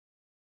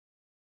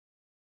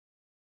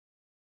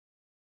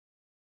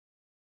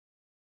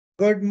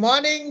Good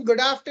morning, good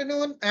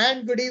afternoon,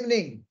 and good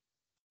evening.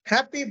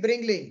 Happy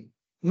Bringling.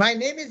 My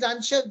name is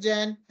Anshav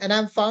Jain, and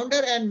I'm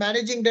founder and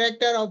managing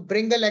director of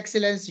Bringle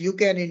Excellence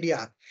UK and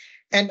India.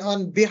 And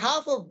on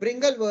behalf of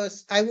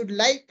Bringleverse, I would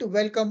like to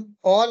welcome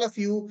all of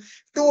you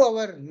to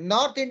our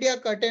North India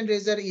curtain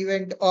raiser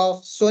event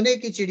of Sone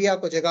Ki Chidiya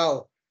Ko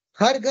Jagao.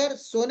 Har Ghar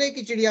Sone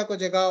Ki Chidiya Ko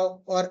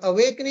Jagao, or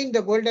awakening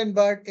the golden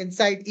bird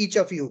inside each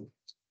of you.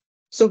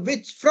 So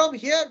which from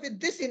here with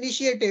this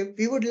initiative,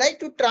 we would like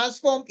to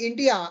transform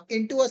India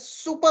into a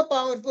super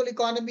powerful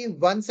economy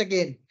once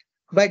again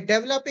by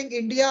developing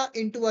India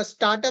into a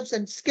startups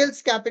and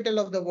skills capital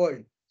of the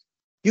world.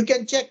 You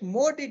can check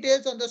more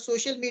details on the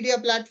social media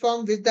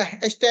platform with the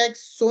hashtag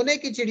Sone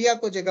Ki Chidiya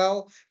Ko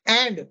Jagao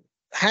and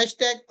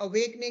hashtag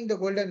Awakening the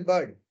Golden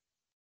Bird.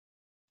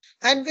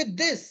 And with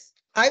this,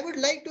 I would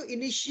like to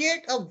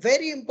initiate a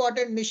very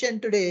important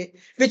mission today,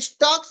 which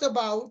talks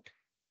about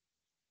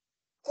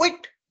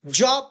quit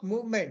job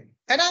movement.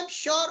 And I'm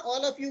sure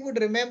all of you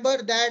would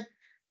remember that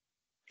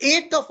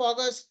 8th of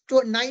August to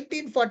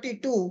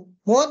 1942,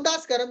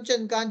 Mohandas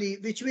Karamchand Gandhi,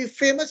 which we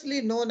famously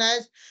known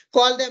as,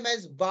 call them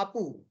as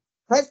Bapu,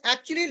 has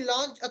actually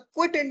launched a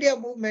quit India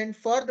movement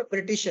for the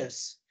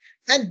Britishers.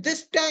 And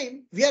this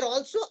time we are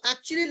also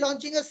actually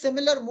launching a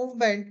similar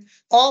movement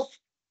of,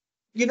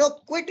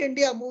 quit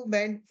India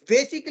movement.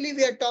 Basically,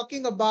 we are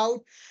talking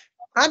about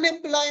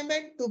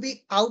unemployment to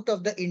be out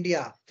of the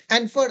India.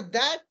 And for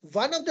that,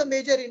 one of the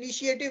major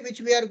initiative which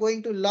we are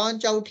going to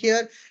launch out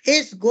here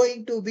is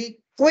going to be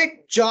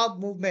quit job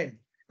movement.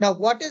 Now,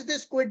 what is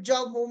this quit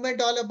job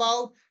movement all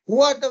about? Who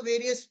are the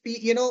various,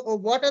 or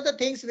what are the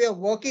things we are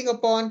working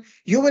upon?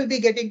 You will be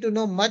getting to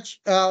know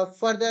much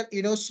further,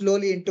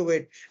 slowly into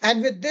it.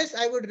 And with this,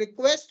 I would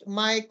request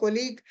my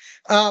colleague,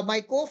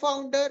 my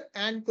co-founder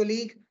and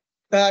colleague,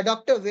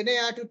 Dr.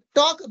 Vinaya, to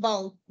talk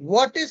about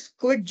what is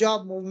quit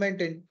job movement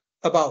in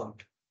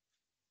about.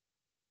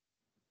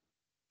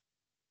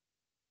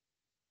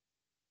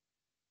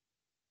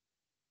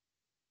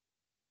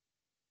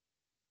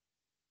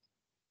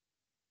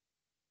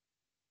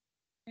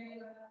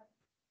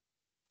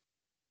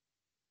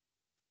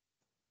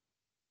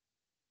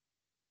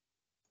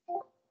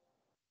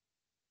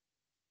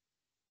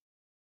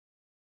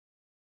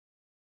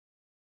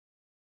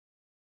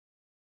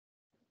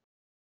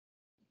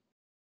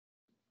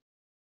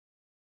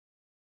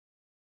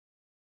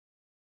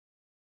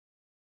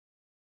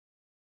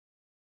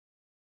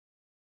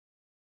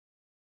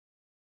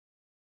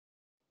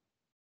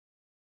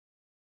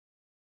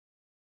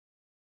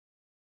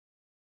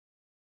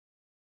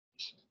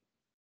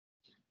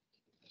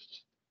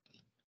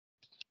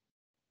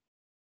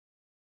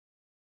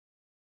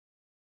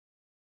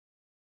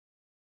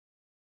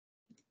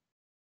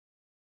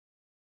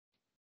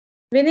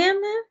 Vinaya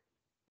ma'am,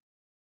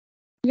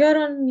 you're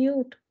on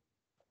mute.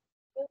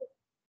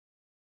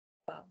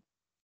 Wow.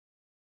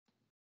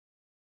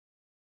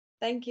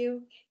 Thank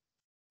you.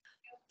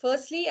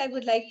 Firstly, I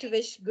would like to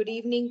wish good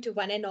evening to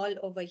one and all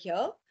over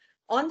here.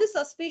 On this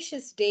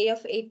auspicious day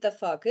of 8th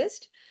of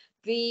August,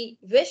 we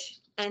wish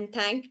and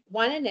thank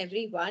one and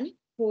everyone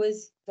who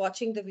is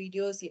watching the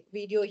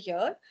video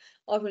here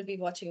or will be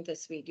watching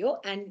this video,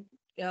 and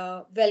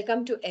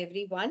welcome to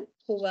everyone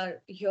who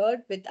are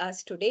here with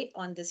us today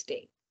on this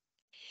day.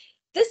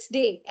 This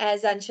day,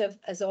 as Anshav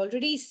has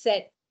already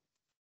said,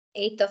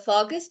 8th of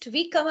August,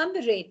 we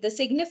commemorate the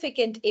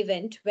significant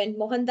event when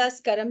Mohandas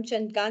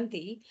Karamchand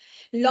Gandhi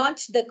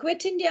launched the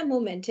Quit India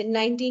movement in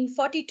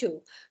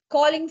 1942,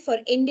 calling for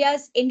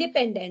India's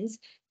independence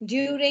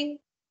during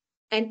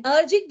and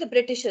urging the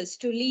Britishers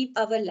to leave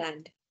our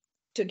land.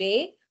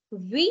 Today,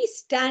 we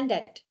stand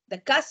at the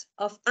cusp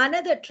of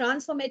another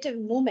transformative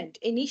movement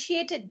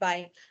initiated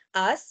by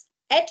us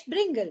at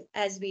Bringle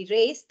as we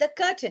raise the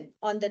curtain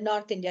on the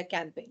North India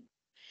campaign.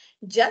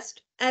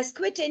 Just as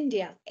Quit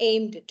India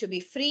aimed to be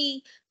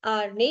free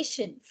our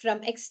nation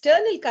from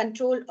external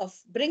control of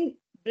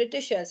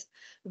Britishers,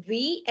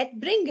 we at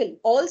Bringle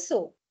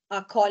also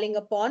are calling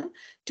upon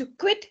to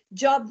quit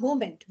job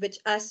movement which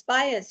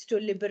aspires to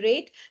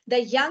liberate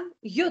the young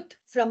youth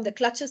from the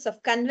clutches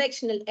of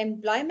conventional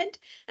employment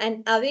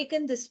and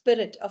awaken the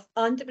spirit of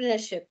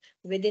entrepreneurship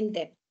within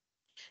them.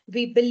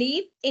 We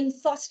believe in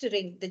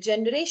fostering the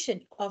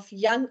generation of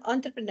young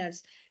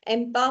entrepreneurs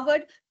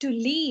empowered to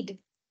lead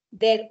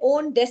their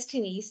own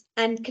destinies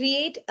and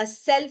create a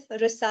self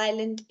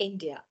resilient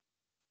India.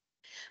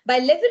 By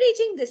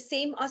leveraging this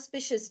same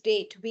auspicious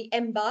date, we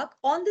embark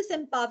on this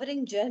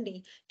empowering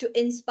journey to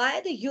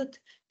inspire the youth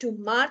to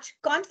march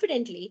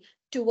confidently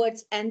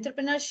towards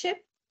entrepreneurship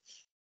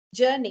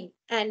journey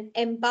and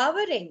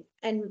empowering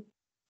and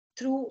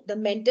through the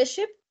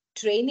mentorship,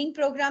 training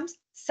programs,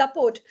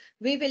 support,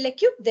 we will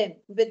equip them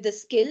with the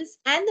skills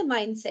and the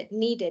mindset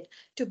needed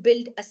to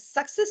build a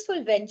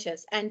successful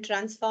ventures and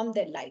transform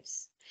their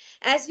lives.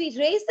 As we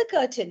raise the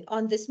curtain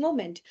on this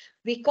moment,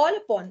 we call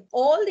upon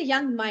all the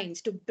young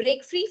minds to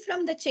break free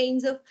from the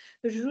chains of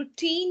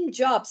routine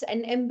jobs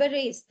and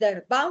embrace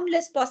the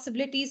boundless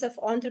possibilities of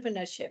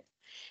entrepreneurship.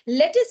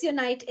 Let us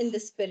unite in the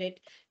spirit,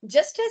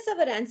 just as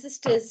our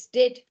ancestors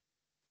did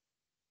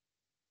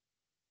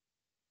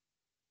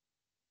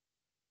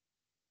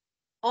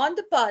on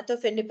the path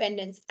of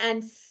independence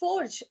and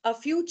forge a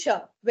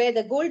future where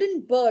the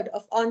golden bird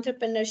of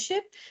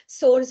entrepreneurship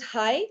soars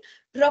high,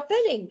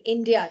 propelling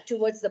India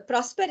towards the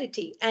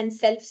prosperity and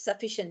self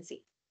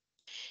sufficiency.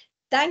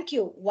 Thank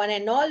you, one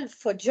and all,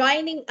 for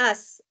joining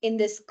us in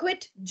this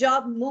quit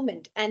job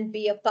movement and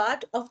be a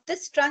part of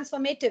this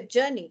transformative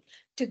journey.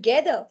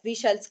 Together, we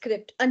shall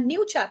script a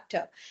new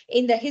chapter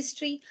in the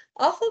history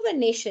of our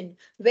nation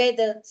where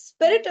the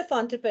spirit of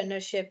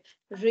entrepreneurship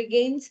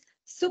regains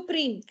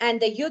supreme and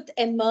the youth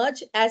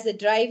emerge as the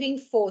driving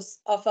force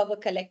of our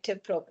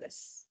collective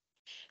progress.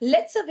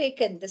 Let's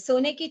awaken the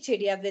Soneki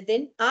Chidiya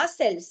within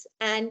ourselves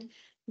and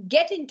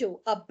get into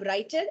a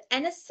brighter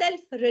and a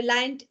self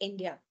reliant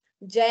India.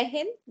 Jai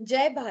Hind,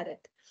 Jai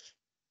Bharat.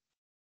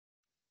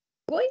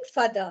 Going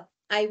further,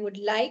 I would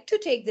like to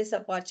take this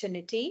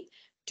opportunity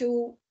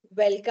to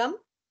welcome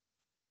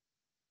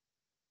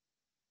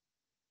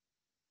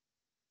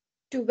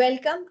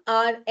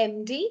our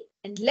MD,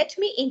 and let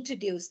me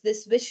introduce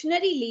this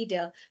visionary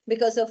leader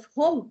because of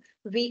whom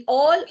we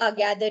all are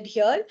gathered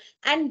here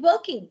and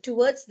working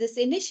towards this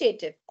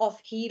initiative of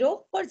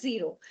Hero for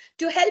Zero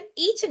to help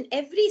each and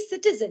every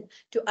citizen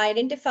to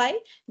identify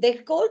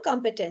their core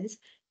competence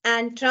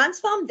and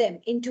transform them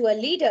into a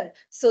leader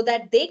so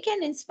that they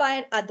can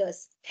inspire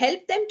others,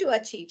 help them to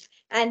achieve,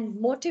 and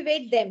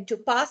motivate them to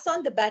pass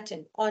on the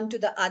baton on to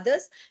the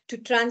others to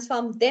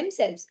transform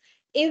themselves,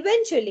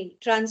 eventually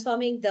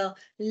transforming the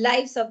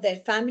lives of their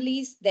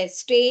families, their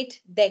state,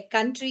 their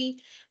country,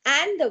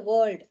 and the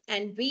world.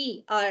 And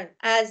we are,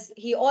 as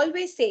he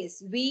always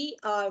says, we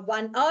are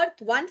one earth,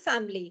 one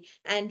family,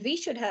 and we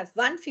should have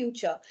one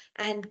future,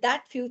 and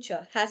that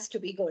future has to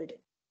be golden.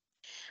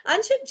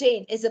 Anshul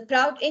Jain is a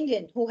proud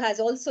Indian who has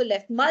also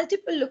left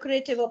multiple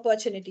lucrative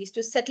opportunities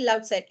to settle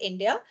outside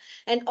India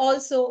and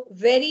also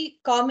very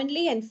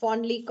commonly and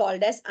fondly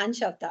called as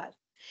Anshavtar.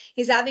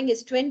 He's having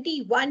his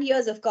 21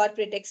 years of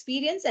corporate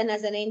experience and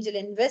as an angel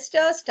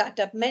investor,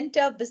 startup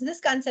mentor, business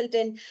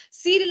consultant,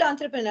 serial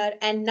entrepreneur,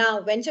 and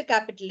now venture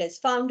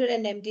capitalist, founder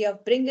and MD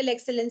of Bringle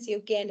Excellence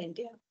UK and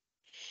India.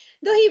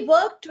 Though he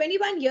worked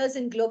 21 years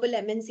in global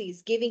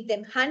MNCs, giving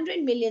them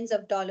hundred millions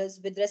of dollars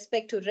with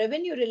respect to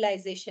revenue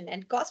realization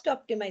and cost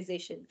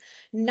optimization,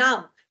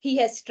 now he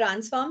has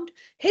transformed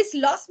his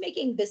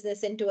loss-making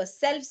business into a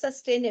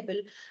self-sustainable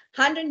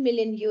 100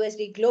 million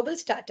USD global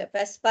startup,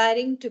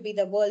 aspiring to be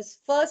the world's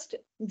first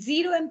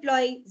zero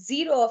employee,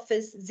 zero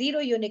office, zero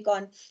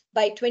unicorn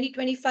by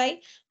 2025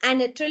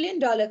 and a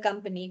trillion-dollar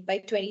company by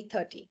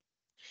 2030.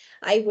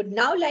 I would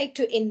now like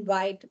to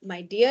invite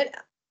my dear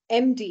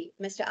MD,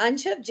 Mr.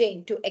 Anshav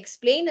Jain, to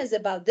explain us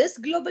about this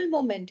global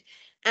movement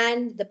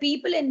and the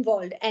people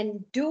involved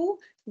and do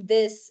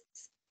this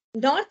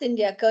North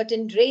India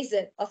curtain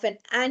raiser of an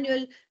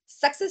annual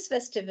success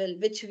festival,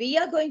 which we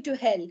are going to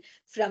held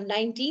from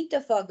 19th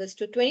of August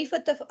to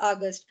 25th of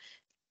August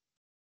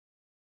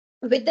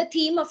with the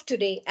theme of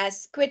today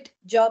as Quit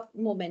Job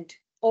Movement.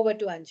 Over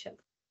to Anshav.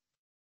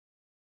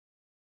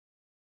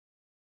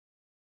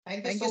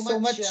 Thank you so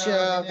much,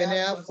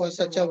 Vinaya, for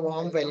such a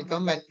warm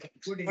welcome and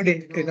good,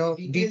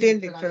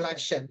 detailed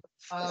introduction.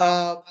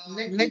 Let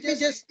me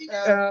just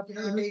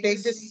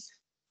take this.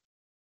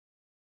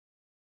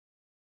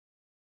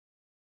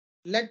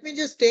 Let me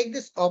just take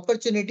this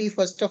opportunity,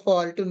 first of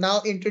all, to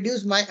now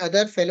introduce my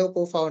other fellow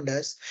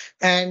co-founders.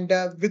 And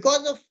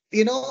because of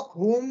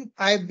whom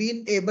I've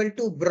been able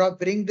to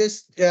bring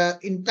this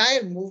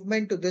entire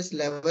movement to this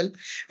level.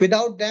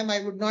 Without them, I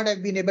would not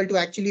have been able to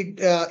actually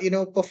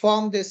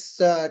perform this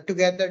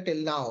together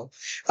till now.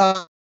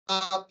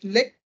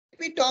 Let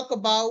me talk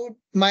about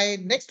my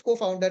next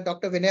co-founder,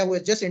 Dr. Vinaya, who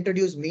has just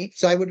introduced me.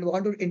 So I would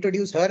want to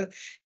introduce her,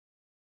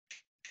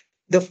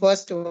 the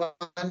first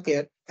one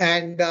here.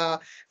 And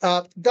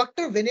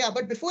Dr. Vinaya,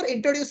 but before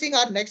introducing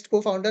our next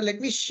co-founder, let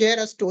me share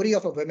a story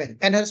of a woman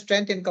and her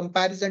strength in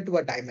comparison to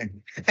a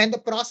diamond and the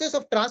process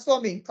of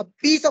transforming a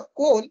piece of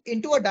coal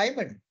into a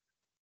diamond.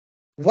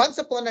 Once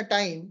upon a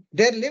time,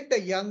 there lived a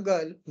young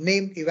girl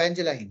named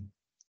Evangeline.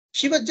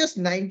 She was just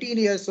 19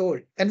 years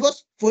old and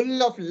was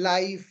full of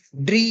life,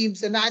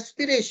 dreams, and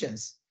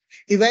aspirations.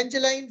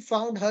 Evangeline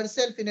found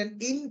herself in an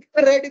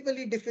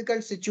incredibly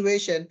difficult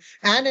situation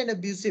and an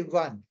abusive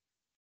one.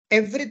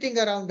 Everything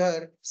around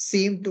her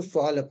seemed to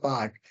fall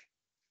apart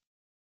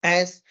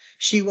as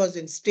she was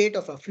in state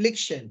of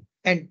affliction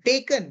and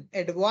taken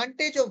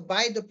advantage of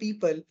by the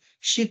people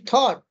she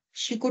thought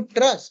she could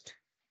trust.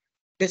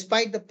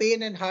 Despite the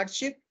pain and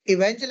hardship,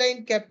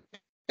 Evangeline kept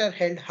her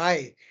head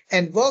high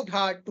and worked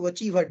hard to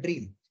achieve her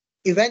dream.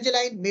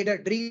 Evangeline made her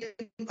dream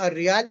a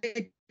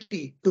reality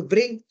to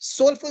bring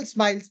soulful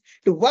smiles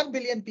to 1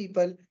 billion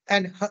people,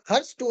 and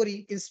her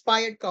story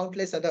inspired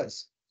countless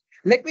others.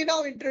 Let me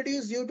now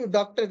introduce you to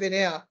Dr.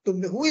 Vinaya,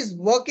 who is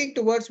working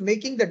towards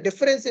making the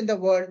difference in the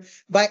world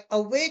by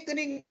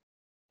awakening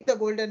the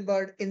golden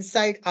bird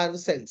inside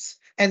ourselves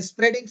and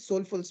spreading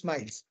soulful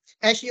smiles.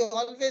 As she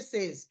always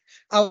says,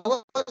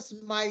 our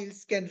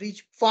smiles can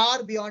reach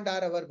far beyond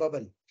our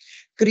bubble,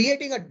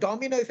 creating a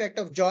domino effect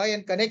of joy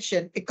and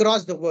connection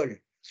across the world.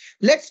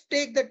 Let's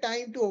take the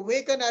time to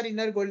awaken our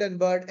inner golden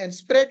bird and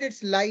spread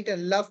its light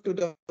and love to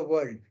the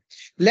world.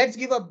 Let's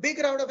give a big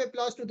round of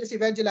applause to this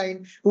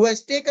Evangeline who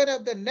has taken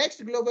up the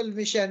next global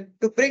mission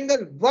to bring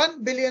her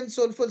 1 billion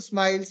soulful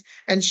smiles.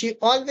 And she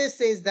always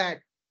says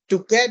that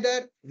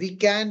together we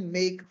can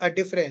make a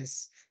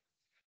difference.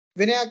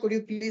 Vinaya, could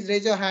you please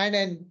raise your hand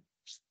and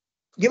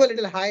give a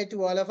little hi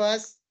to all of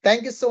us?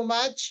 Thank you so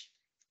much.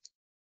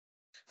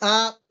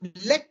 Uh,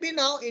 Let me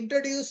now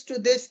introduce to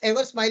this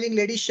ever smiling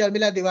lady,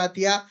 Sharmila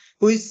Devatia,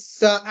 who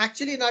is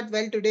actually not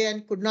well today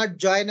and could not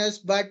join us.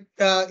 But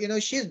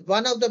she's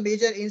one of the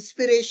major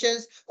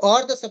inspirations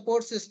or the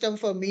support system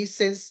for me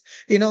since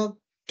to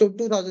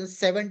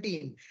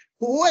 2017.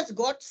 Who has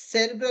got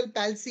cerebral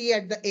palsy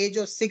at the age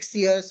of 6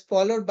 years,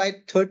 followed by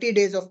 30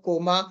 days of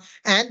coma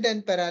and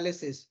then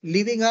paralysis,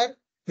 leaving her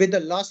with the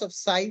loss of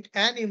sight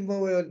and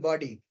immovable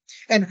body.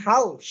 And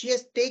how she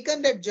has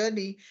taken that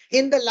journey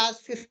in the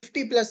last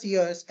 50 plus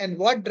years and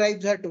what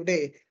drives her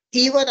today,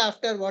 even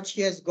after what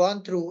she has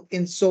gone through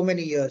in so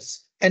many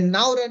years. And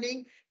now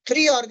running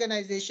three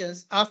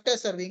organizations after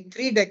serving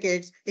 3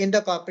 decades in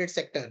the corporate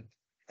sector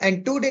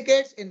and 2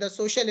 decades in the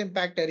social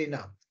impact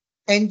arena,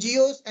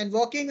 NGOs, and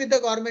working with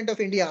the government of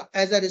India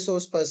as a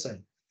resource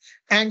person.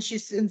 And she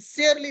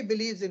sincerely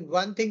believes in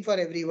one thing for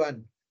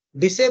everyone: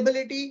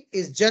 disability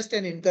is just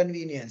an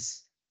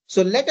inconvenience.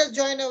 So let us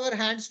join our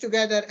hands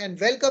together and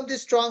welcome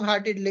this strong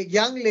hearted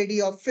young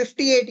lady of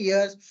 58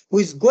 years who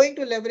is going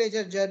to leverage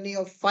her journey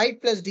of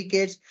 5 plus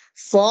decades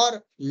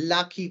for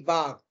Lucky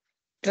Bagh,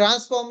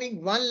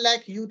 transforming 1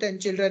 lakh youth and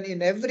children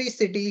in every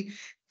city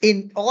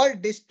in all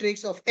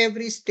districts of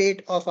every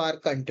state of our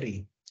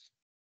country.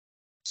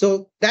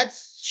 So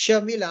that's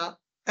Shamila.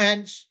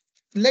 And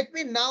let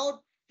me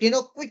now,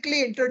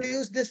 quickly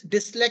introduce this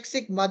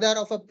dyslexic mother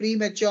of a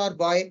premature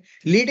boy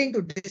leading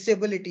to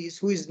disabilities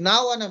who is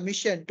now on a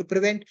mission to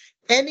prevent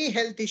any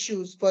health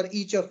issues for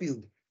each of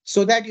you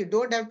so that you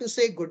don't have to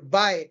say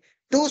goodbye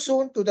too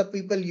soon to the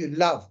people you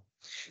love.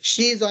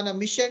 She is on a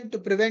mission to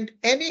prevent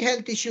any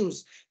health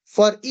issues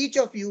for each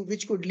of you,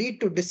 which could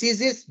lead to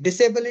diseases,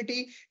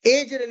 disability,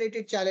 age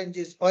related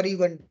challenges, or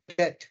even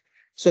death.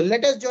 So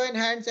let us join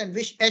hands and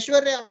wish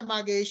Aishwarya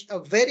Magesh a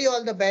very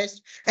all the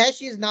best as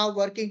she is now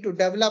working to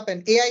develop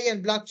an AI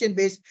and blockchain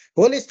based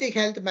holistic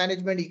health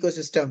management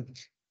ecosystem.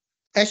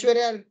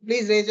 Aishwarya,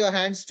 please raise your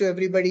hands to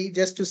everybody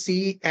just to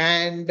see.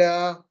 And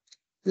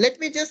let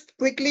me just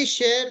quickly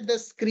share the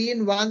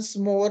screen once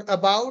more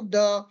about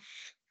the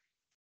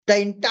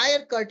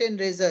entire curtain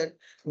raiser,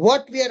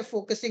 what we are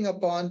focusing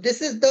upon.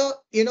 This is the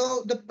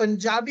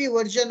Punjabi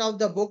version of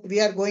the book we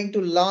are going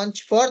to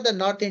launch for the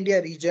North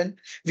India region.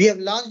 We have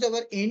launched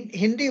our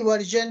Hindi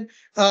version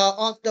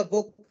of the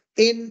book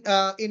in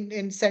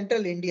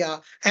central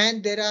India,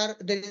 and there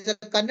is a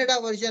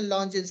Kannada version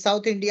launched in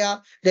South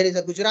India. There is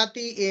a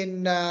Gujarati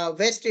in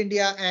West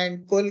India,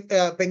 and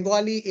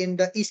Bengali in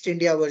the East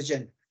India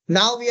version.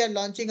 Now we are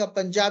launching a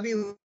Punjabi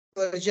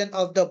version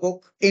of the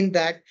book in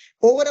that.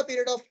 Over a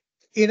period of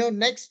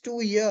next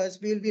 2 years,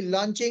 we will be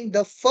launching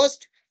the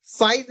first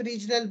 5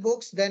 regional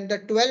books, then the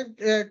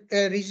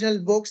 12 regional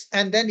books,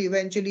 and then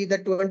eventually the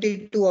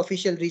 22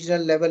 official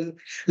regional level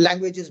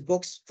languages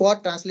books for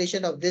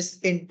translation of this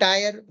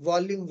entire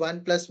volume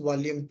 1 plus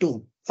volume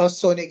 2 of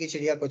Sone Ki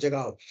Chidiya Ko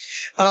Jagao.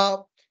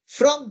 Uh,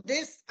 from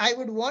this, I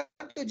would want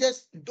to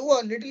just do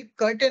a little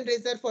curtain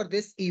raiser for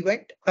this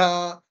event.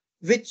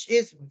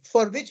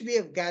 For which we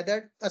have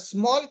gathered a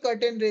small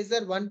curtain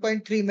raiser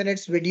 1.3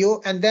 minutes video,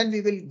 and then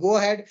we will go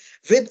ahead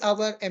with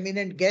our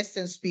eminent guests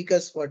and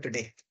speakers for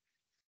today.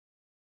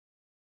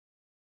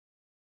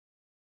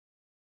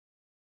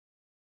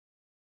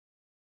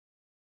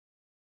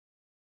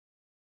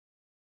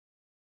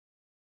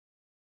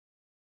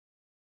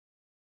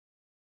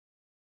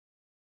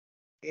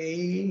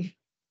 Okay.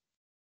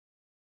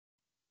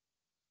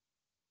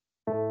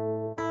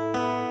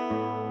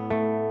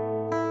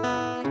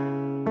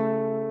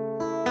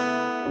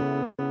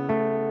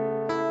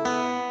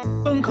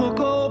 पंखों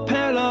को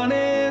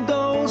फैलाने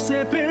दो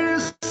उसे फिर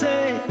से,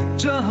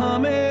 जहां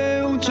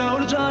में ऊंचा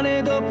उड़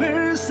जाने दो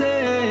फिर से।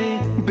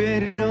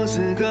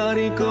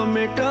 बेरोजगारी को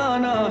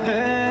मिटाना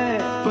है,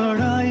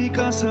 पढ़ाई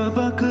का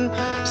सबक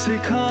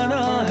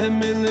सिखाना है,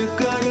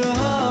 मिलकर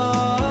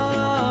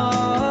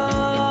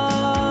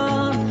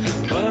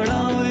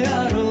बढ़ाओ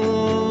यारो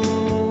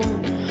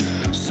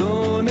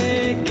सोने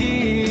की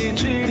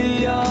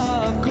चिड़िया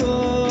को,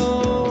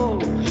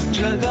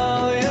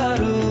 जगाओ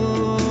यारो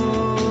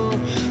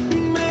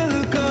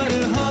मिलकर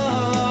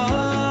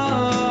हाथ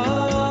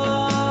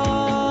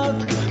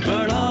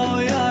बढ़ाओ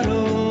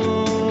यारो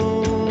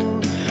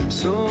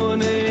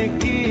सोने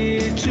की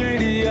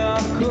चिड़िया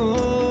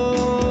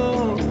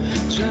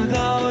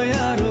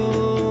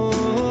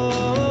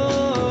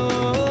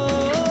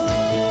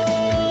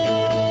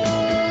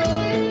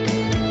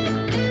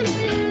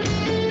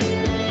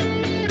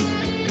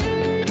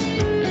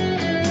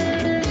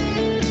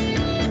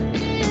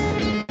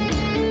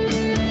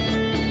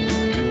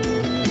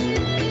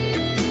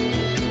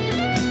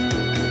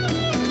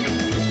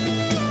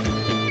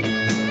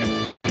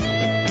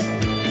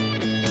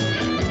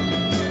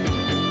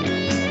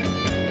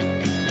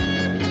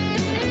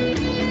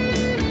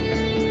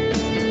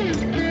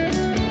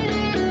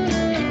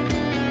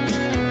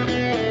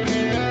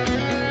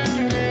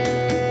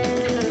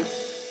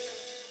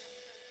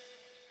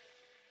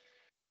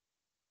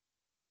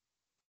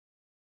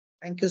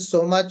Thank you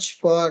so much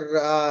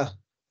for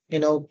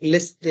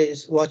list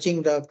is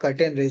watching the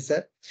curtain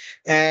raiser,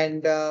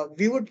 and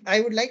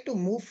I would like to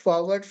move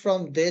forward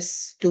from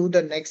this to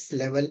the next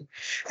level,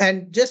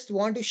 and just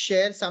want to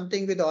share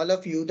something with all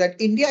of you that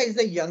India is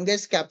the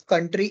youngest cap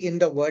country in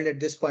the world at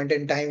this point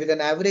in time, with an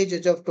average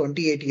age of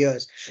 28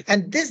 years,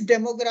 and this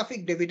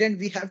demographic dividend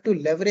we have to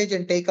leverage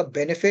and take a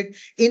benefit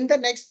in the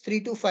next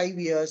 3 to 5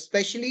 years,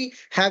 especially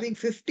having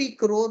 50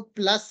 crore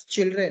plus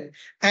children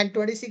and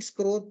 26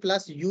 crore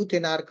plus youth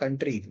in our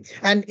country.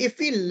 And if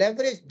we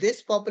leverage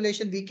this population,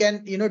 we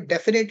can,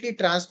 definitely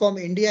transform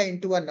India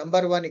into a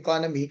number one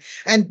economy.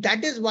 And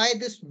that is why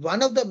this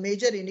one of the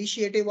major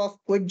initiative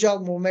of quit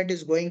job movement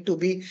is going to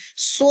be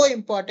so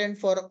important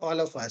for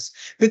all of us,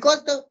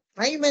 because the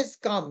time has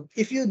come.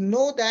 If you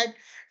know that,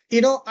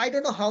 I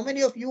don't know how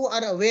many of you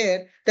are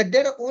aware that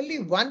there are only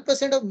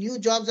 1% of new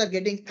jobs are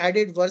getting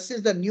added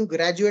versus the new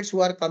graduates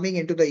who are coming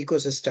into the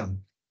ecosystem.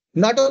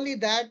 Not only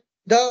that,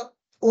 the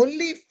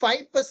only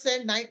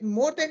 5%,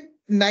 more than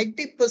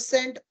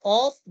 90%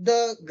 of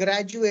the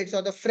graduates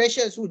or the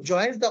freshers who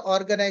joins the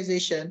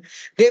organization,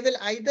 they will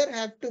either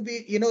have to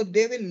be,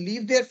 they will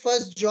leave their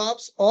first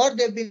jobs or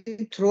they've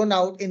been thrown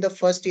out in the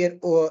first year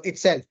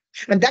itself.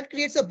 And that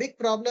creates a big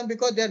problem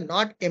because they're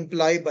not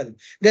employable.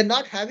 They're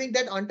not having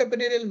that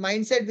entrepreneurial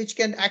mindset, which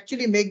can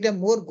actually make them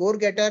more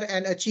go-getter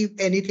and achieve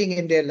anything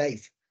in their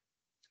life.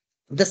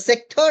 The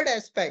sectored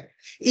aspect,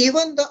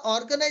 even the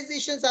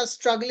organizations are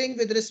struggling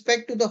with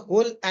respect to the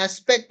whole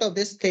aspect of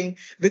this thing,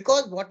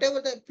 because whatever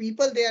the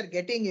people they are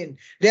getting in,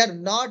 they are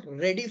not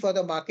ready for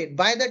the market.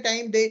 By the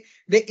time they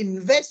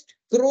invest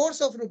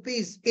crores of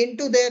rupees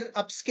into their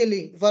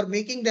upskilling for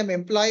making them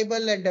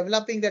employable and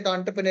developing that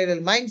entrepreneurial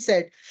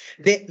mindset,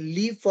 they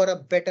leave for a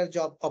better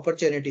job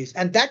opportunities,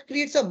 and that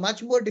creates a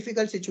much more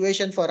difficult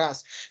situation for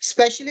us,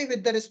 especially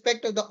with the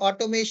respect of the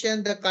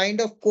automation. The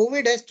kind of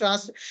COVID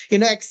has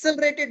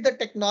accelerated the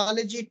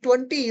technology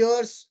 20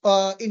 years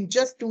in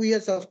just 2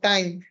 years of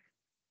time.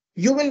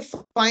 You will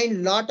find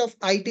a lot of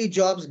IT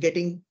jobs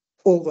getting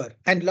over,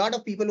 and a lot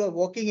of people who are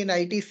working in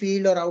IT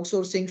field or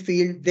outsourcing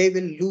field, they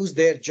will lose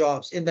their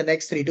jobs in the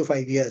next 3 to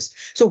 5 years.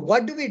 So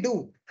what do we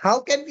do? How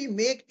can we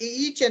make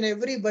each and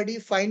everybody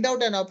find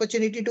out an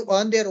opportunity to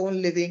earn their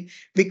own living,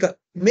 because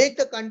make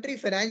the country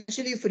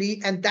financially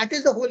free? And that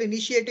is the whole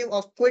initiative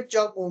of quit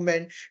job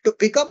movement, to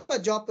become a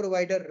job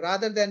provider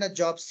rather than a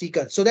job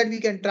seeker, so that we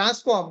can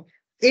transform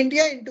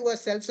India into a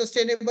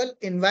self-sustainable,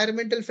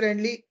 environmental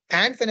friendly,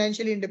 and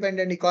financially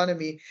independent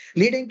economy,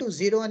 leading to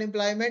zero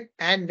unemployment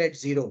and net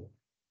zero.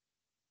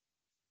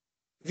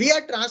 We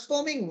are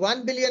transforming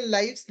 1 billion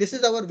lives. This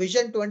is our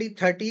vision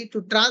 2030,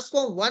 to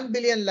transform 1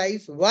 billion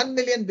lives, 1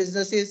 million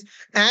businesses,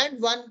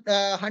 and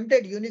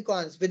 100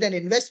 unicorns with an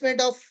investment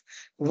of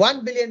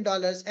 $1 billion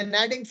and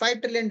adding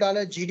 $5 trillion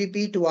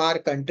GDP to our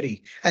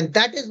country. And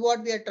that is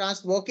what we are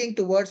working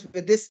towards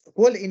with this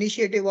whole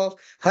initiative of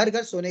Har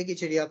Ghar Sone Ki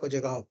Chidiya Ko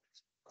Jagao.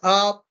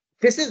 Uh,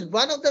 this is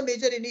one of the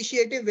major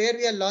initiative where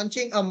we are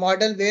launching a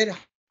model where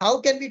how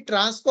can we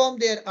transform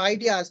their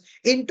ideas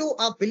into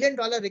a $1 billion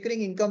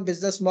recurring income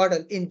business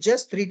model in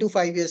just 3 to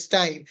 5 years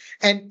time,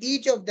 and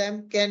each of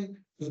them can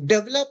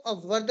develop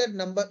a further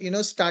number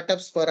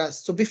startups for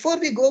us. So before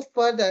we go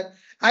further,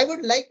 I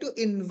would like to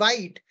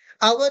invite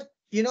our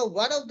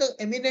one of the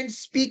eminent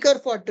speaker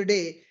for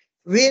today,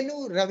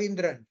 Venu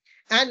Ravindran,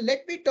 and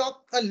let me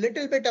talk a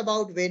little bit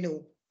about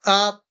Venu.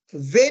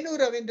 Venu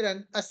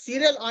Ravindran, a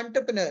serial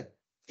entrepreneur.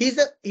 He's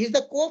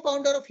the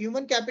co-founder of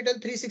Human Capital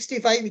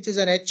 365, which is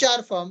an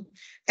HR firm,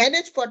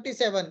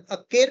 NH47, a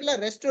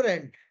Kerala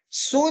restaurant,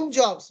 Soon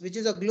Jobs, which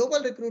is a global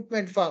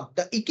recruitment firm,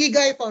 the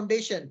Ikigai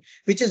Foundation,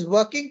 which is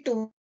working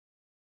towards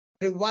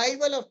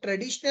revival of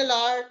traditional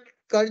art,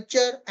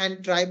 culture,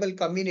 and tribal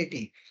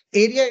community.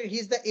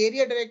 He's the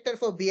area director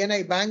for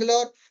BNI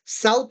Bangalore,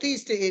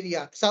 Southeast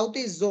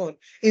Zone,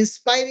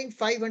 inspiring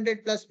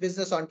 500 plus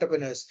business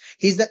entrepreneurs.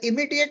 He's the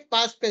immediate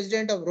past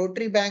president of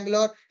Rotary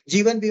Bangalore,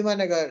 Jeevan Bhima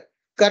Nagar.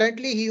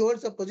 Currently, he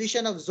holds the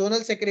position of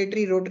Zonal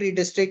Secretary, Rotary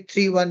District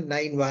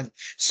 3191.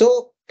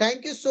 So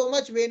thank you so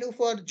much, Venu,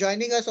 for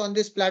joining us on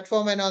this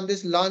platform and on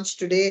this launch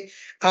today.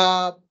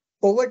 Uh,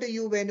 Over to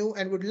you, Venu,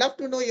 and would love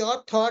to know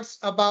your thoughts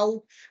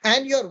about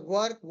and your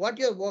work, what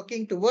you're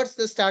working towards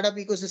the startup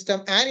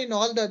ecosystem and in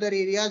all the other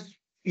areas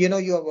you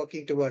are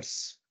working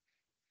towards.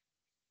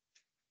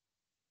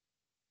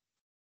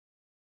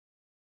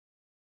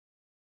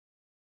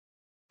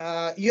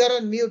 You're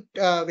on mute,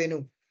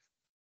 Venu.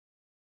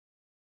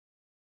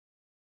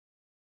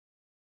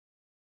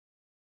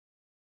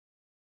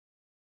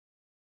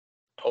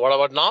 What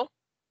about now?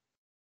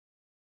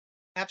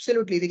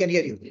 Absolutely, we can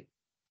hear you.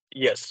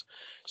 Yes.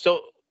 So,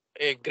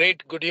 a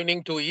great good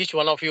evening to each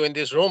one of you in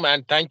this room,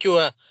 and thank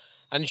you,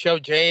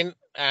 Anshav Jain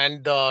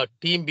and the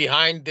team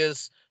behind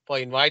this for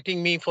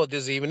inviting me for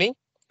this evening.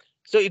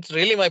 So, it's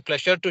really my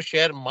pleasure to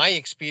share my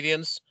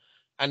experience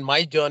and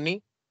my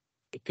journey.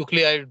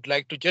 Quickly, I would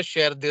like to just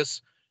share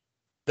this.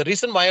 The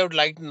reason why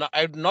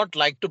I would not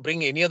like to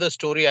bring any other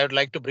story. I would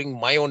like to bring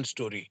my own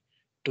story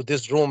to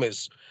this room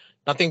is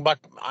nothing but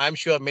I'm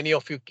sure many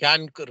of you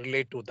can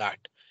relate to that.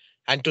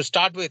 And to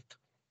start with,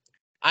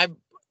 I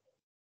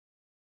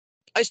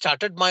I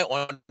started my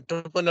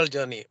entrepreneurial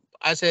journey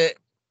as a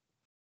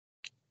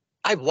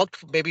I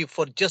worked maybe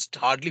for just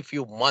hardly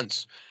few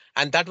months.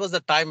 And that was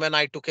the time when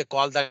I took a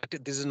call that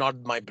this is not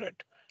my bread.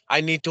 I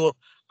need to,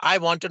 I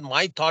wanted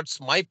my thoughts,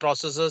 my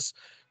processes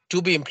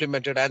to be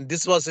implemented. And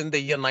this was in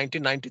the year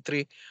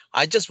 1993.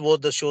 I just wore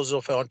the shoes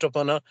of an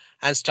entrepreneur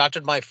and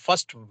started my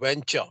first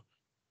venture.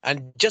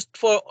 And just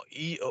for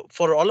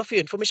all of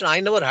your information, I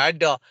never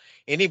had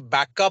any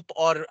backup,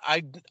 or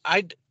I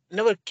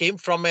never came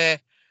from a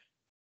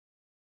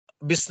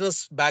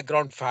business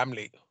background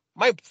family.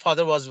 My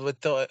father was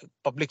with a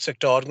public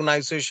sector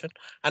organization,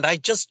 and I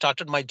just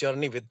started my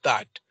journey with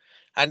that.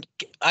 And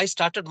I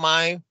started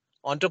my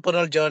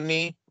entrepreneurial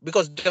journey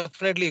because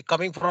definitely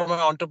coming from an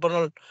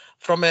entrepreneurial,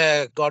 from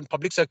a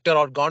public sector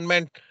or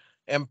government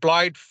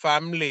employed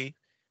family,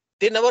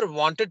 they never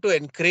wanted to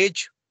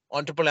encourage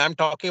entrepreneur. I'm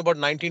talking about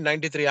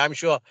 1993. I'm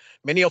sure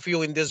many of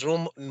you in this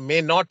room may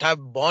not have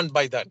born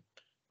by then,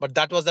 but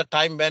that was the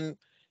time when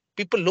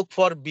people look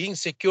for being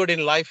secured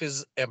in life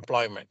is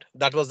employment.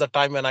 That was the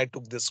time when I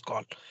took this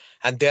call,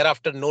 and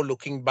thereafter, no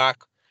looking back.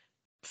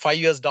 5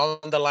 years down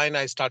the line,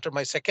 I started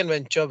my second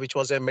venture, which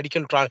was a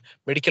medical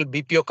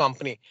BPO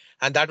company,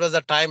 and that was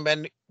the time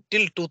when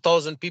till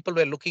 2000 people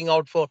were looking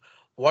out for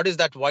what is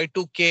that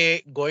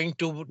Y2K going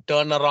to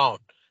turn around,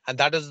 and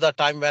that is the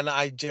time when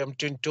I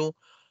jumped into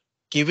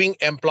giving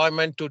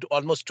employment to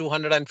almost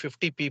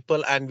 250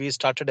 people, and we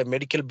started a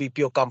medical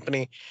BPO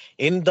company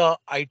in the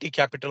IT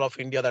capital of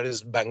India, that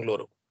is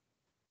Bangalore.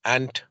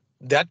 And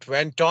that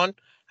went on,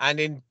 and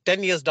in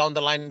 10 years down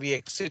the line, we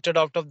exited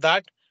out of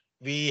that.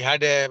 We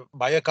had a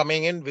buyer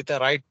coming in with a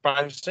right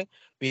pricing.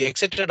 We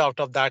exited out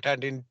of that,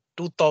 and in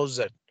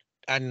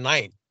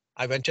 2009,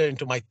 I ventured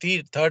into my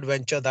third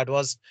venture, that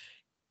was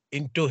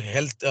into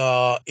health,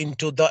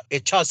 into the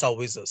HR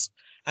services.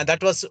 And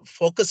that was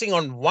focusing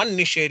on one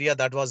niche area,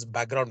 that was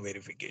background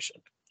verification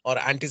or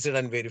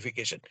antecedent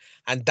verification.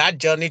 And that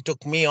journey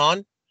took me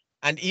on.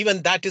 And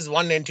even that is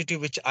one entity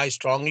which I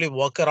strongly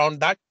work around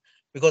that,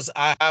 because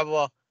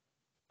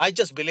I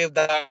just believe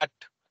that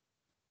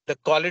the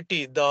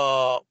quality,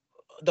 the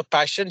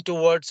passion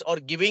towards, or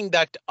giving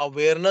that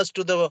awareness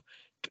to the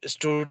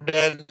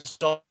students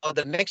or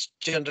the next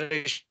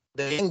generation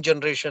or the young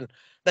generation,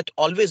 that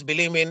always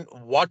believe in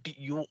what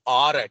you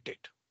are at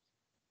it.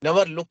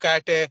 Never look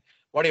at a,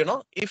 what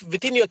if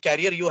within your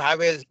career you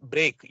have a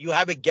break, you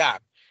have a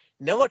gap,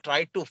 never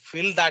try to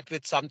fill that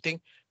with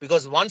something,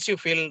 because once you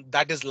feel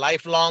that is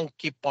lifelong,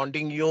 keep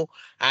ponding you,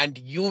 and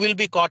you will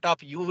be caught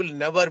up, you will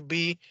never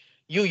be,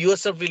 you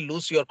yourself will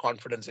lose your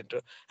confidence into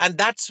it. And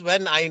that's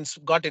when I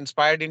got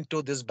inspired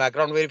into this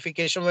background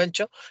verification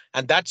venture,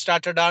 and that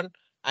started on.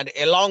 And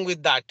along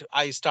with that,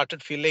 I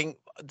started feeling,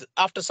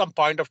 after some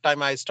point of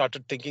time, I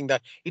started thinking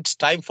that it's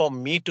time for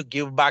me to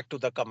give back to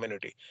the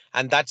community.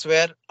 And that's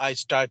where I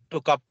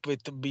took up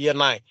with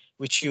BNI,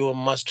 which you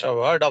must have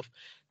heard of.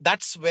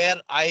 That's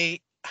where I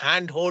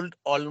handhold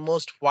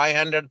almost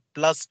 500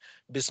 plus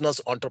business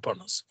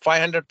entrepreneurs.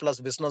 500 plus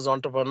business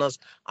entrepreneurs.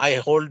 I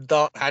hold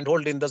the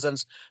handhold in the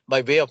sense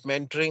by way of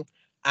mentoring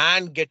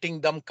and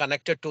getting them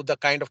connected to the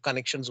kind of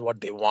connections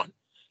what they want.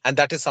 And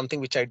that is something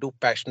which I do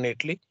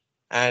passionately.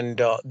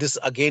 And this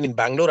again in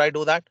Bangalore, I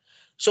do that.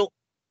 So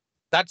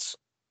that's,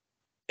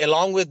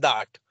 along with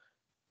that,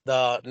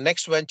 the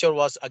next venture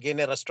was again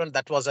a restaurant.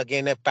 That was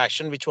again a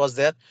passion which was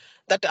there,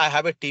 that I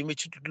have a team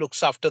which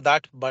looks after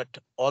that. But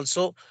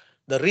also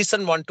the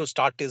recent one to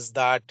start is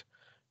that,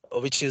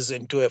 which is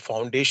into a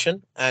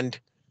foundation. And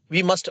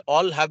we must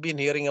all have been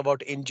hearing about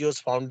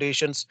NGOs,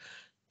 foundations.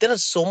 There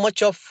is so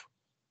much of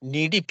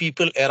needy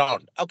people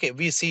around. Okay,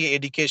 we see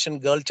education,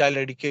 girl child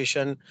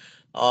education,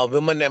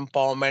 women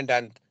empowerment,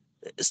 and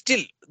still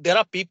there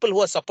are people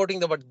who are supporting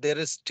them, but there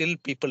is still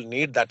people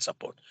need that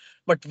support.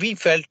 But we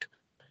felt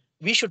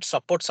we should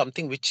support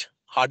something which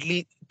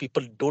hardly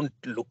people don't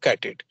look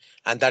at it,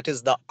 and that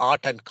is the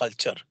art and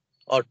culture,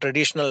 or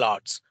traditional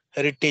arts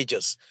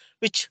heritages,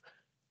 which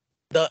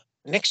the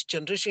next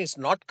generation is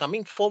not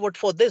coming forward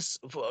for this,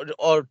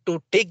 or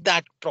to take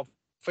that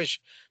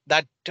profession,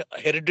 that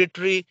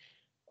hereditary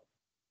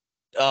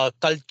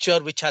culture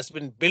which has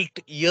been built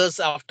years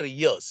after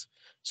years.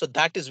 So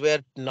that is where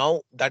now,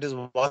 that is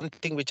one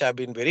thing which I've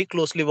been very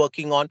closely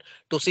working on,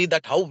 to see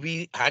that how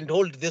we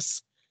handhold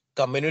this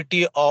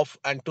community of.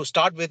 And to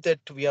start with it,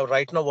 we are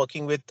right now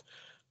working with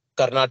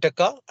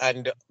Karnataka,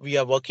 and we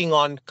are working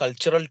on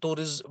cultural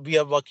tourism. We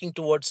are working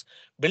towards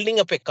building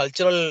up a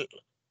cultural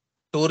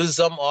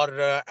tourism,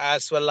 or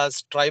as well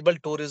as tribal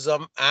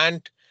tourism,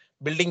 and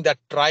building that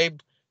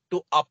tribe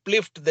to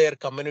uplift their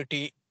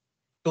community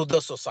to the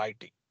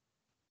society.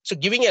 So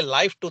giving a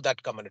life to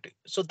that community.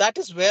 So that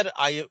is where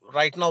I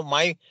right now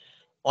my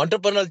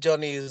entrepreneurial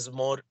journey is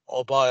more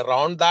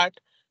around that.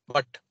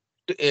 But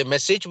a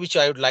message which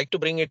I would like to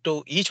bring it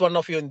to each one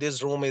of you in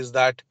this room is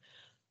that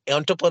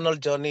entrepreneurial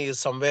journey is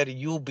somewhere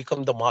you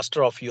become the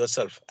master of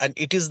yourself, and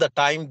it is the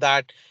time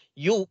that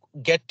you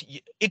get,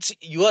 it's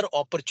your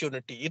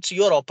opportunity, it's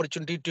your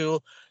opportunity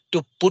to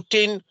put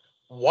in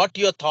what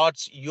your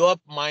thoughts, your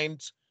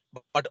minds,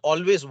 But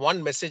always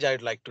one message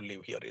I'd like to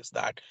leave here is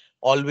that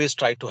always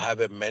try to have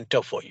a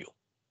mentor for you.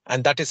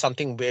 And that is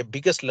something where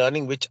biggest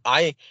learning which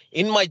I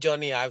in my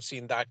journey I have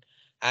seen that,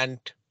 and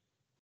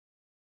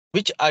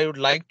which I would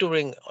like to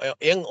bring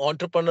young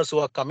entrepreneurs who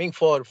are coming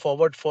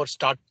forward for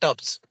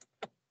startups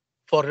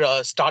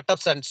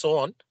and so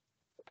on.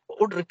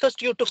 Would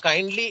request you to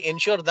kindly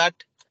ensure that,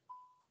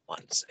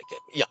 one second,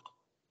 yeah,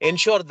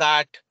 ensure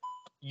that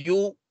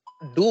you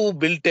do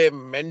build a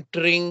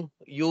mentoring.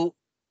 You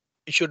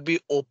should be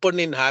open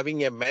in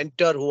having a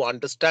mentor who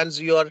understands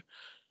your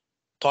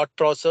thought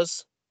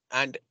process,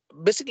 and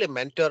basically a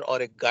mentor or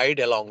a guide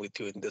along with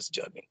you in this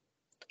journey.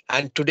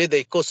 And today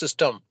the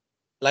ecosystem,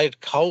 like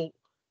how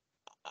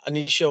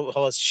Anisha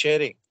was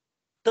sharing,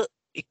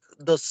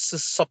 the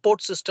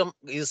support system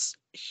is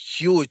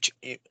huge,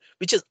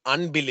 which is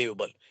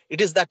unbelievable. It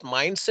is that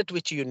mindset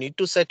which you need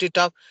to set it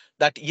up,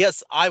 that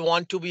yes, I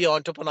want to be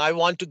entrepreneur, I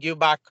want to give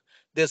back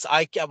this,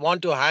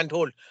 want to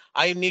handhold,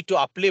 I need to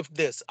uplift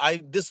this,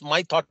 I this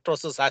my thought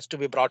process has to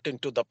be brought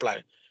into the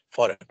plan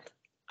for it.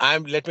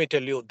 And let me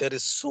tell you, there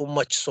is so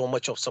much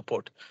of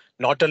support,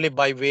 not only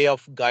by way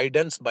of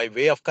guidance, by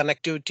way of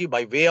connectivity,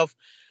 by way of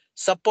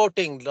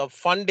supporting the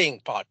funding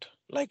part.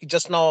 Like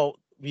just now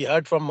we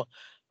heard from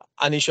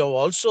Anisha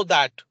also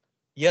that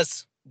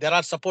yes, there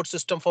are support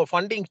system for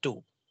funding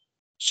too.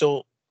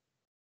 So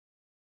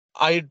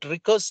I'd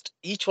request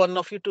each one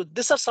of you to,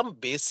 these are some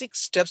basic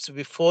steps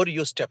before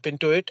you step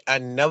into it,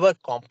 and never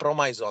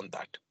compromise on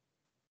that.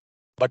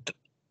 But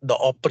the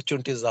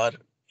opportunities are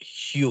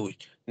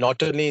huge.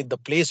 Not only the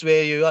place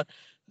where you are,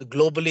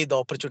 globally the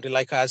opportunity,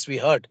 like as we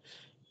heard,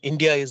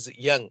 India is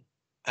young.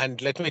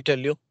 And let me tell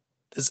you,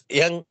 this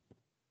young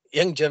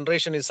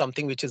generation is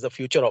something which is the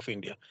future of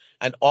India,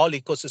 and all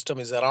ecosystem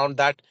is around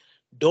that.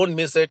 Don't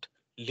miss it.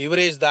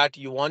 Leverage that.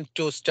 You want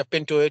to step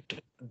into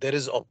it, there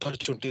is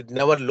opportunity.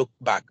 Never look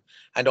back,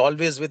 and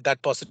always with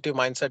that positive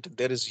mindset.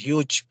 There is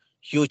huge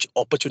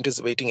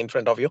opportunities waiting in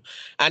front of you.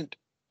 And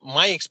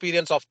my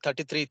experience of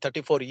 33,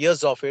 34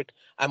 years of it,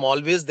 I'm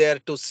always there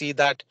to see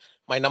that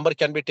my number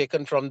can be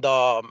taken from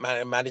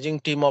the managing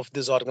team of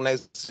this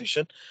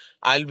organization.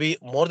 I'll be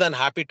more than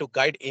happy to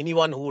guide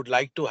anyone who would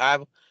like to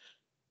have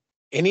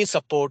any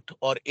support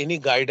or any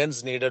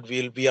guidance needed.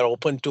 We are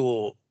open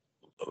to,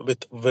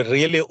 with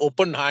really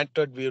open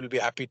handed, we will be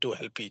happy to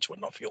help each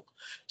one of you.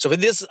 So with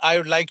this, I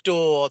would like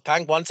to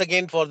thank once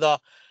again for the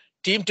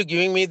team to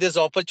giving me this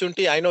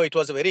opportunity. I know it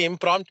was very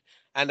impromptu,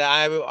 and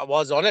I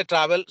was on a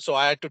travel, so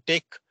I had to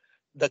take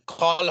the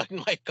call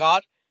in my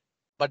car.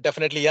 But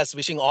definitely, yes,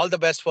 wishing all the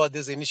best for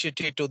this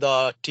initiative to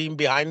the team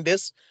behind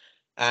this,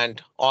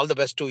 and all the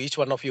best to each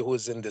one of you who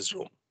is in this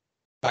room.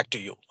 Back to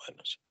you,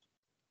 Anuj.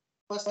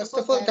 First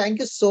of all, thank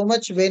you so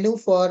much, Venu,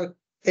 for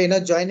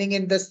joining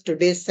in this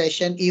today's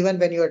session, even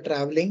when you are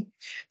traveling,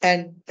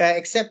 and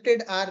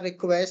accepted our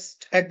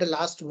request at the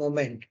last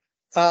moment.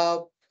 Uh,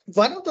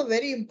 One of the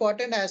very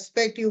important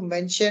aspect you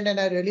mentioned, and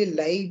I really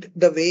liked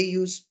the way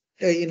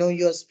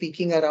you're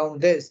speaking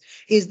around this,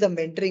 is the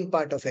mentoring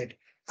part of it.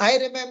 I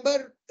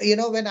remember,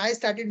 when I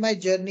started my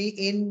journey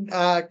in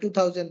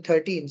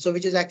 2013, so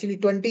which is actually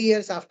 20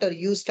 years after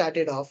you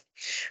started off.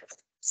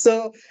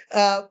 So,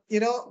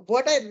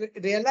 what I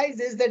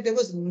realized is that there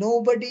was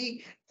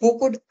nobody who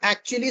could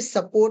actually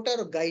support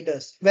or guide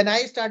us. When I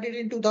started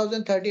in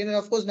 2013, and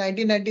of course,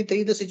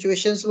 1993, the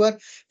situations were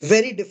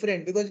very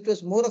different because it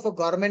was more of a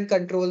government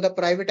control, the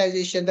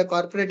privatization, the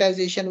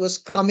corporatization was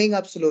coming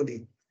up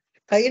slowly.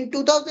 In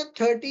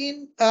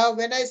 2013,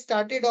 when I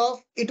started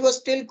off, it was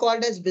still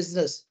called as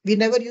business. We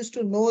never used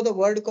to know the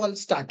word called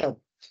startup.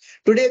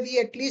 Today, we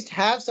at least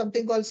have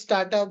something called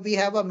startup. We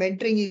have a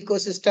mentoring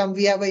ecosystem.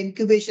 We have a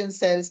incubation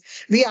cells.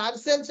 We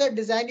ourselves at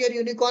Design Your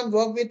Unicorn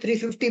work with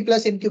 350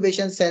 plus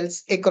incubation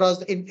cells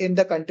across in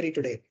the country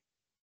today.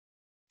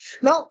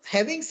 Now,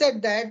 having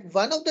said that,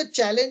 one of the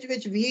challenge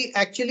which we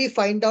actually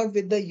find out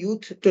with the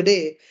youth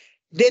today,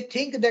 they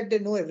think that they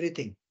know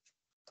everything.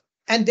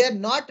 And they're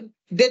not,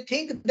 they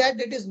think that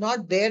it is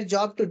not their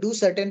job to do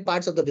certain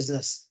parts of the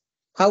business.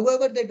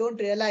 However, they don't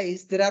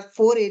realize there are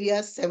 4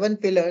 areas, 7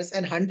 pillars,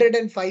 and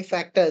 105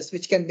 factors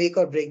which can make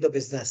or break the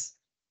business,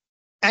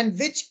 and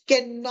which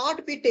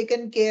cannot be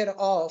taken care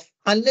of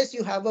unless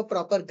you have a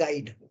proper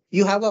guide.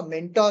 You have a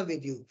mentor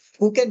with you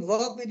who can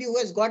work with you, who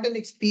has got an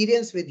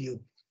experience with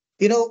you,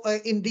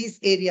 in these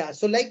areas.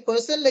 So like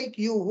person like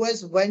you who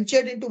has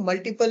ventured into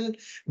multiple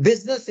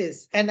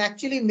businesses and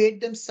actually made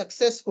them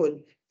successful,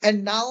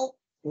 and now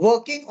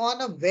working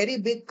on a very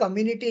big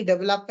community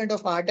development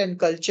of art and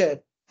culture.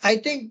 I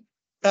think,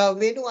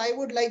 Venu, I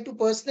would like to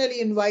personally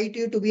invite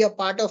you to be a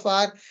part of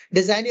our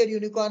Design Your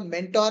Unicorn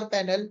mentor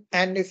panel.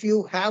 And if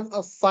you have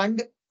a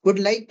fund, would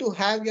like to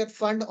have your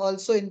fund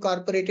also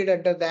incorporated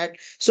under that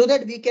so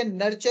that we can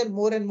nurture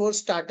more and more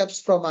startups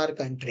from our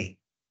country.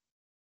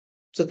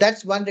 So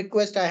that's one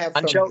request I have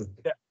And from sure,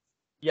 you.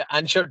 yeah,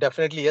 and sure,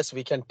 definitely, yes,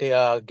 we can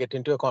get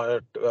into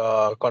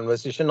a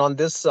conversation on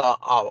this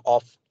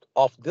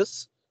of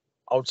this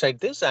outside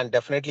this, and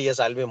definitely, yes,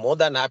 I'll be more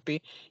than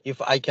happy if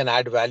I can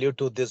add value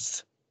to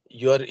this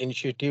your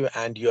initiative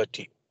and your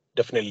team.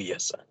 Definitely,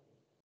 yes, sir.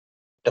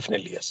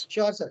 Definitely, yes.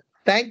 Sure, sir.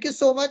 Thank you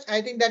so much.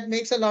 I think that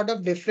makes a lot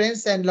of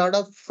difference and lot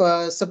of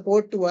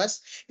support to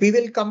us. We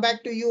will come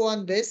back to you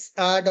on this.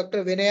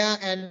 Dr. Vinaya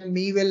and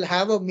me will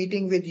have a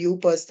meeting with you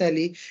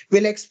personally.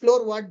 We'll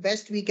explore what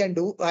best we can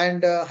do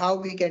and how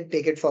we can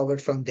take it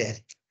forward from there.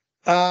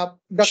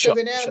 Dr. Sure,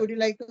 Vinaya, sure. would you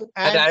like to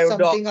And add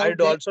something I out would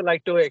there? also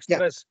like to Yeah.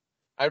 express,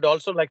 I would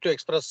also like to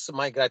express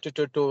my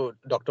gratitude to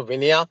Dr.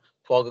 Vinaya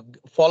for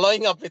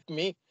following up with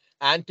me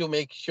and to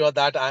make sure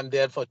that I'm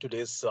there for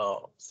today's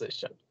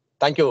session.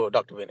 Thank you,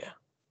 Dr. Vinaya.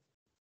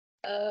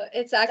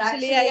 It's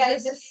actually, I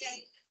just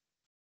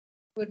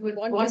would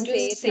want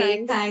to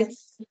say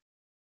thanks.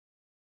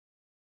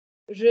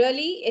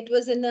 Really, it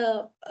was in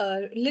a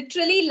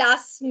literally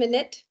last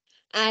minute.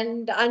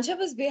 And Anja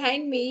was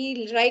behind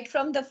me right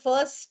from the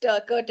first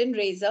curtain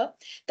raiser.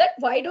 That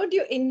why don't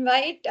you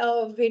invite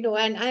Vinu?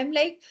 And I'm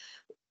like,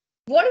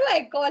 what do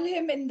I call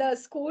him in the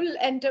school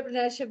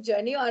entrepreneurship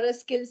journey or a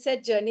skill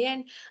set journey?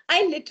 And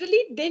I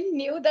literally didn't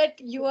knew that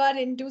you are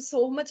into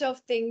so much of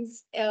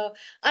things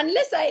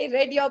unless I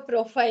read your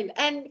profile.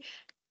 And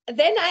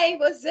then I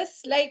was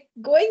just like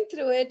going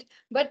through it,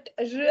 but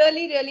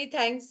really, really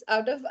thanks.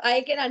 Out of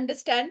I can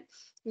understand,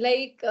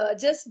 like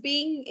just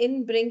being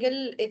in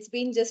Bringle, it's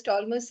been just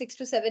almost 6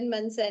 to 7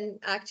 months and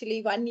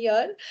actually 1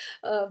 year.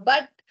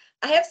 But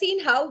I have seen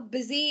how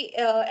busy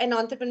an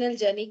entrepreneurial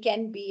journey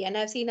can be, and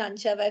I've seen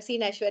Anshav, I've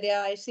seen Aishwarya,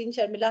 I've seen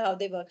Sharmila how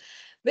they work.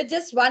 With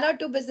just one or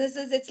two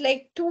businesses, it's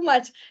like too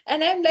much.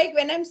 And I'm like,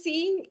 when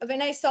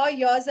I saw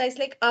yours, I was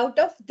like, out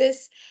of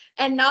this,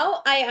 and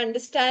now I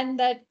understand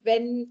that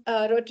when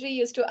Rotary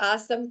used to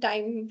ask some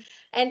time,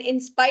 and in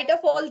spite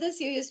of all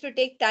this, you used to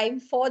take time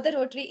for the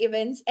Rotary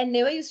events and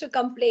never used to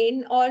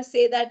complain or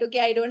say that, okay,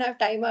 I don't have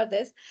time or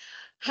this.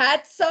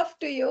 Hats off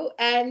to you.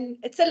 And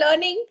it's a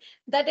learning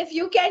that if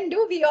you can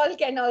do, we all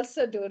can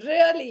also do.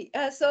 Really.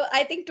 So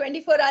I think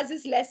 24 hours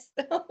is less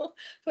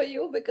for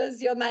you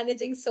because you're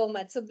managing so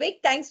much. So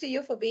big thanks to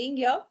you for being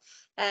here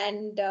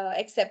and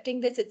accepting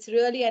this. It's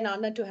really an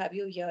honor to have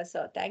you here.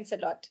 So thanks a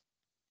lot.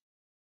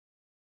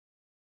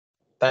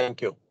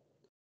 Thank you.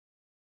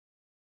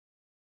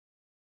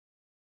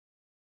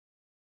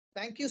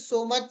 Thank you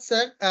so much,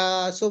 sir.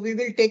 So we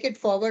will take it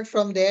forward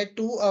from there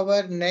to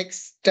our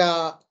next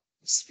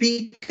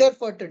speaker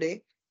for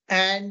today.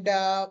 And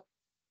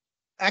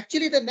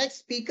actually, the next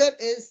speaker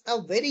is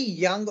a very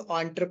young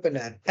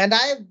entrepreneur, and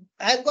I've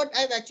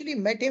actually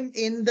met him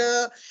in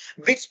the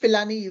Bits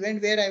Pilani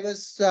event where I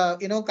was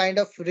kind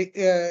of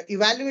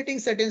evaluating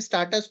certain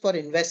startups for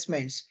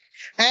investments.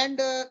 And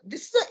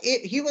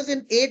he was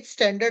in eighth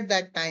standard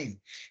that time,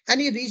 and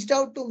he reached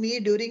out to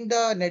me during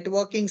the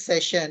networking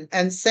session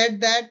and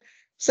said that,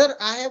 sir,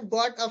 I have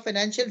got a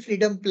financial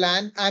freedom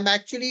plan. I'm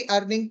actually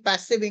earning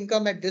passive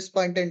income at this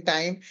point in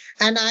time,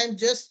 and I'm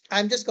just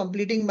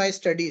completing my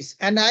studies.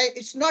 And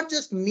it's not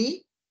just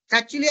me.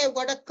 Actually, I've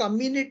got a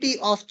community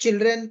of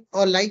children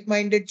or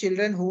like-minded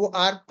children who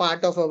are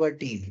part of our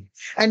team,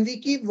 and we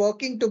keep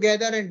working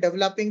together and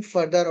developing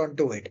further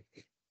onto it.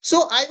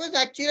 So I was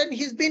actually, and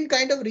he's been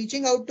kind of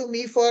reaching out to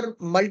me for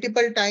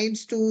multiple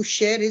times to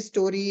share his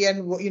story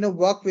and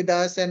work with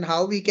us and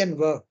how we can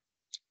work.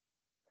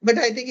 But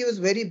I think he was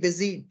very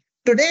busy.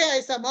 Today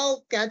I somehow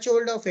catch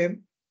hold of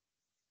him,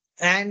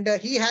 and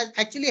he has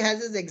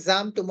his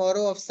exam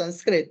tomorrow of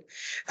Sanskrit.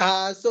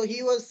 So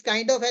he was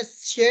kind of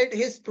has shared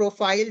his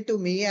profile to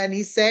me, and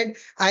he said,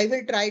 I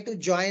will try to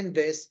join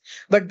this.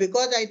 But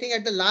because I think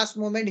at the last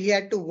moment he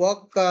had to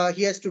work,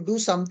 he has to do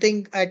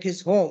something at his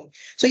home.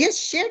 So he has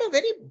shared a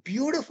very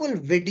beautiful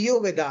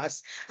video with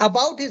us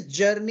about his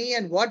journey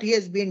and what he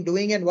has been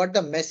doing and what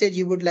the message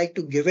he would like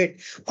to give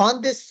it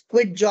on this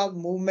Quit Job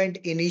Movement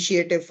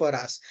initiative for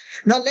us.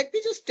 Now, let me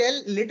just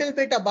tell a little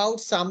bit about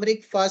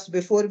Samrik first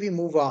before we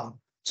move on.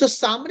 So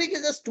Samrik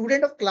is a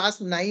student of class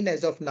 9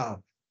 as of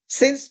now.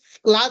 Since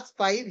class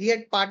 5, he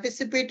had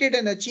participated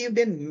and achieved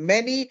in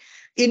many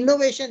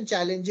innovation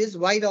challenges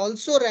while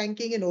also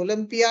ranking in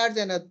Olympiads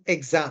and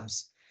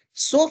exams.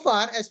 So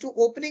far as to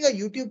opening a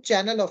YouTube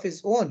channel of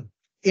his own.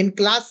 In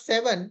class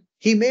 7,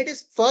 he made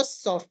his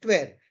first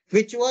software,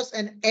 which was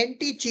an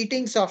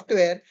anti-cheating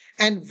software,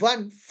 and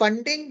won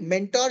funding,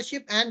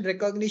 mentorship, and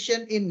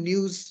recognition in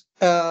news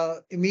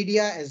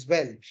media as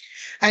well,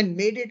 and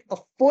made it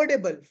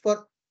affordable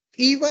for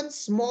even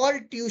small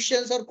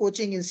tuitions or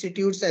coaching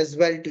institutes as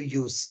well to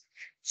use.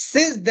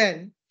 Since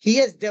then, he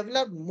has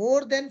developed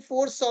more than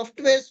 4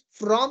 softwares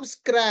from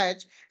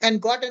scratch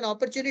and got an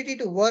opportunity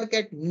to work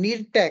at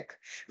Neertech,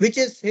 which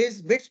is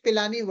his Bits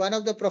Pilani, one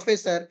of the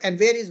professor, and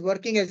where he's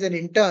working as an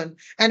intern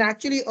and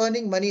actually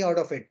earning money out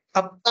of it,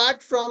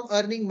 apart from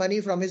earning money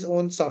from his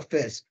own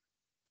softwares.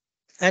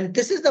 And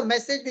this is the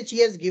message which he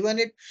has given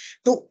it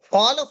to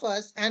all of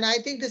us. And I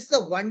think this is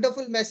a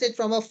wonderful message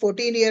from a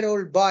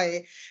 14-year-old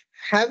boy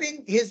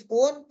having his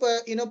own,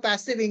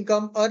 passive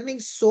income, earning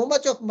so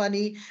much of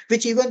money,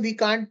 which even we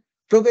can't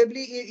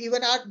probably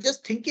even are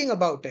just thinking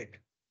about it.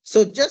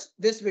 So just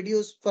this video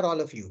is for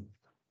all of you.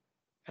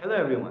 Hello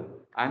everyone,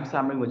 I'm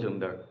Samuel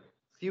Majumdar,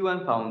 CEO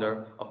and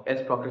founder of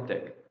S Proctor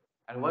Tech.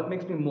 And what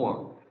makes me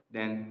more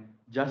than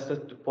just a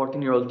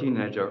 14-year-old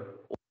teenager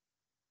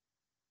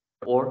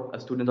or a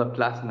student of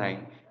class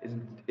 9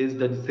 is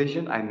the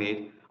decision I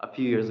made a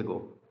few years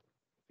ago.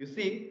 You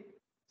see,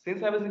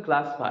 since I was in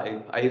class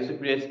 5, I used to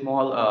create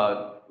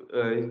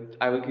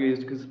I would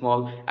create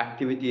small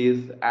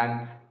activities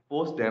and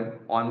post them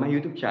on my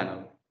YouTube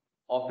channel,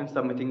 often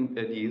submitting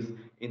these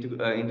into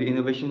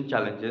innovation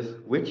challenges,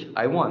 which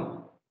I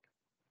won.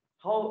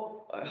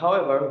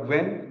 However,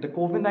 when the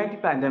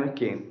COVID-19 pandemic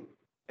came,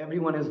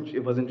 it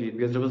wasn't read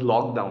because there was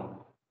lockdown.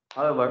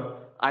 However,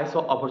 I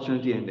saw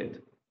opportunity in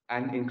it.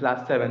 And in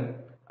class 7,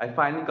 I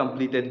finally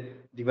completed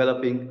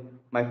developing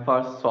my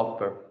first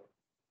software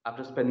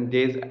after spending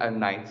days and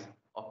nights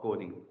of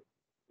coding.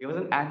 It was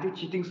an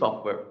anti-cheating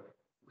software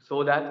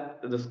so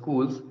that the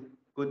schools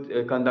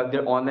could conduct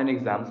their online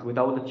exams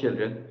without the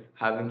children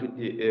having to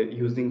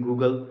using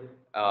Google,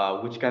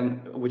 which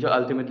will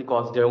ultimately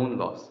cause their own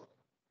loss.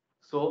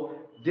 So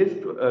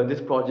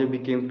this project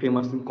became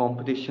famous in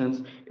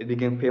competitions. It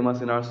became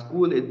famous in our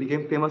school. It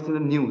became famous in the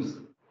news.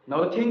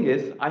 Now the thing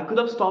is, I could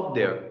have stopped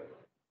there,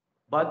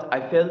 but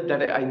I felt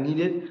that I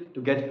needed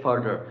to get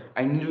further.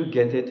 I needed to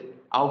get it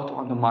out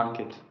on the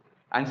market,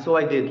 and so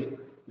I did,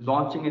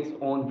 launching its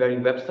own very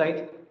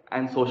website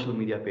and social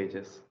media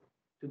pages.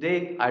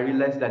 Today, I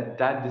realize that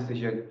that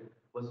decision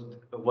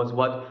was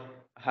what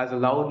has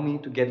allowed me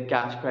to get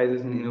cash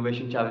prizes in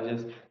innovation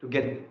challenges, to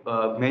get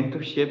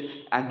mentorship,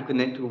 and to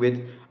connect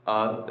with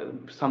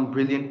some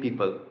brilliant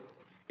people.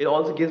 It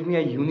also gives me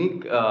a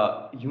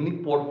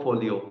unique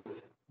portfolio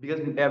because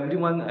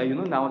everyone,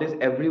 nowadays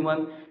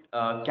everyone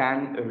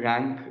can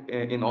rank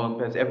in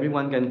Olympiads.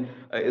 Everyone can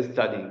is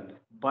studying,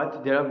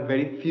 but there are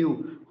very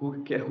few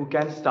who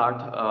can start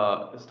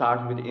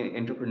with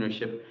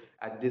entrepreneurship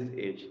at this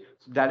age.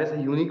 So that is a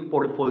unique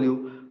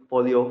portfolio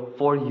for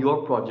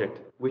your project,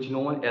 which no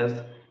one else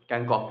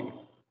can copy.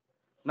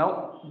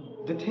 Now,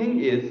 the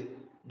thing is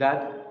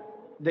that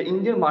the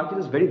Indian market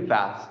is very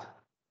vast,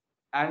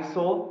 and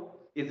so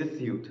is its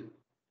youth.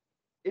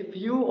 If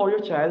you or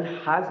your child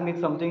has made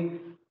something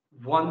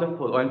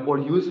wonderful or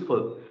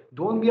useful,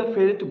 don't be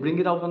afraid to bring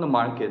it out on the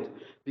market.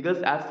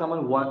 Because as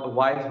someone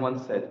wise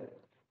once said,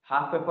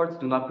 half efforts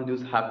do not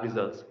produce half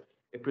results.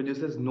 It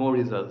produces no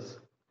results.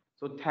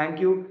 So thank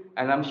you,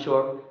 and I'm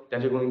sure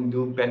that you're going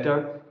to do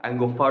better and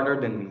go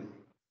further than me.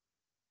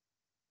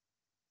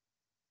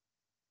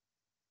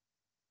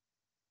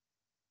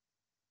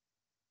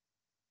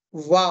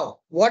 Wow,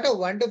 what a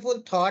wonderful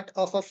thought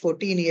of a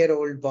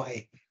 14-year-old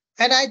boy.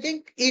 And I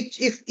think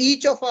if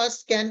each of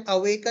us can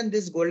awaken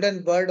this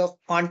golden bird of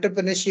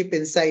entrepreneurship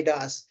inside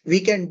us, we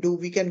can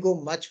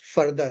go much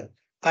further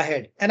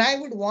ahead. And I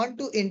would want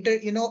to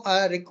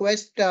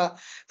request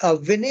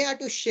Vinaya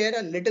to share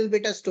a little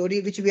bit of story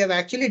which we have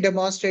actually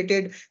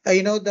demonstrated.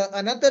 The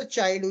another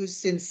child who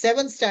is in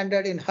seventh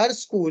standard in her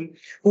school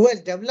who has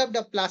developed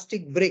a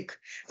plastic brick,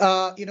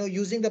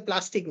 using the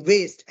plastic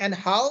waste and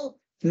how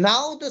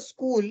now the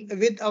school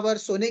with our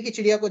Sone Ki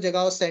Chidiya Ko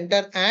Jagao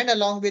Center and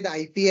along with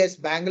IPS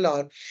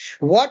Bangalore,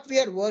 what we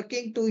are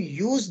working to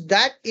use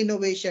that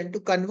innovation to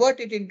convert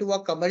it into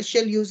a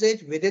commercial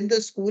usage within the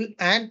school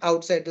and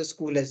outside the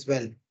school as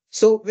well.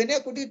 So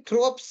Vinay, could you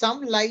throw up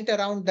some light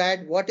around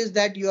that? What is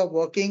that you are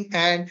working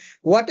and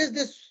what is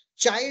this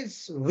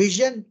child's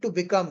vision to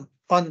become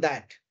on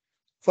that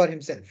for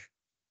himself?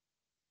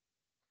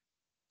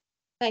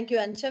 Thank you,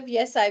 Anshav.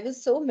 Yes, I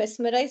was so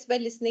mesmerized by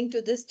listening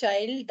to this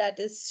child, that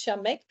is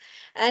Shamek,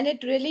 and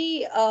it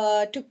really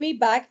took me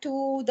back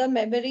to the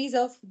memories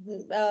of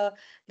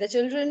the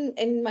children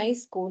in my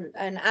school.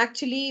 And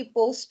actually,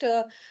 post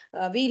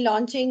we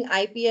launching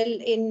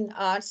IPL in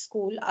our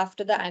school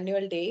after the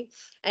annual day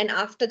and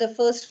after the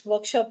first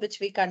workshop which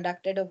we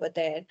conducted over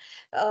there,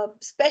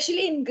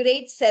 especially in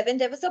grade 7,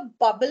 there was a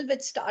bubble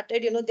which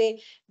started.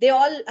 They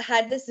all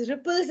had this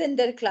ripples in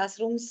their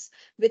classrooms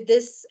with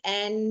this,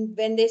 and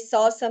when they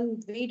saw some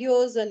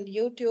videos on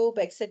YouTube,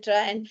 etc.,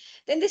 and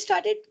then they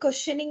started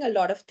questioning a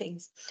lot of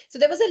things. So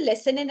there was a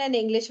lesson in an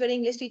English where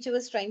English teacher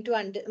was trying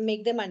to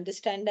make them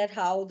understand that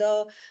how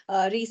the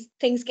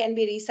things can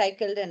be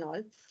recycled and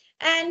all.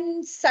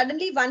 And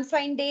suddenly one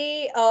fine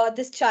day,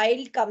 this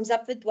child comes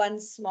up with one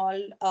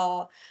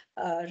small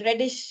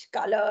reddish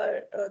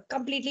color,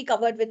 completely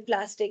covered with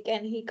plastic,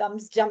 and he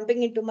comes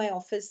jumping into my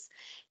office,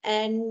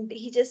 and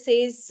he just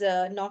says,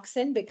 knocks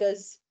in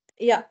because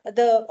yeah,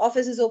 the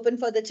office is open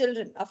for the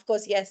children. Of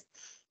course, yes.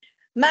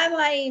 Ma'am,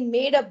 I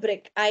made a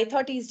brick. I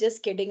thought he's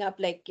just kidding up,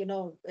 like,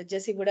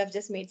 Jesse would have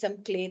just made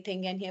some clay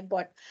thing and he had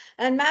bought.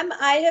 And ma'am,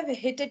 I have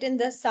hit it in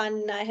the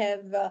sun. I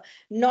have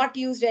not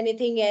used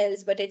anything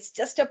else, but it's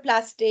just a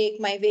plastic,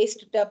 my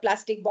waste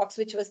plastic box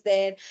which was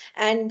there,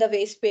 and the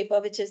waste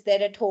paper which is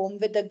there at home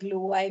with the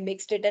glue. I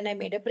mixed it and I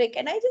made a brick.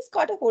 And I just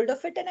got a hold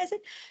of it and I said,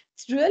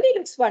 it really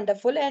looks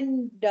wonderful.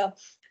 And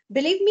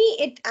believe me,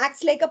 it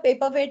acts like a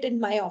paperweight in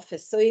my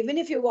office. So even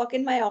if you walk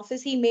in my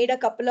office, he made a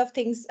couple of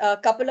things, a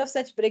couple of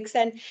such bricks,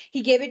 and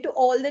he gave it to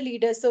all the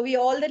leaders. So we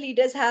all the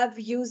leaders have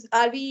used,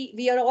 are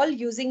we are all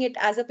using it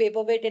as a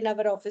paperweight in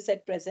our office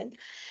at present.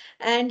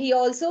 And he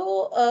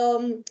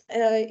also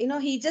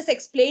he just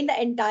explained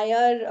the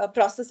entire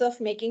process of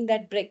making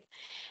that brick.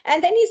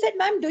 And then he said,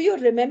 ma'am, do you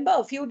remember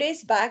a few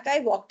days back I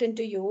walked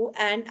into you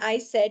and I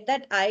said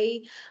that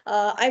I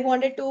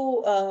wanted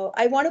to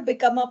I want to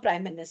become a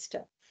prime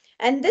minister,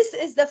 and this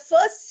is the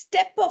first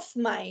step of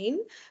mine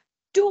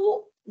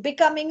to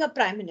becoming a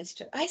prime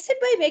minister. I said,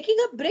 by making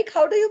a brick,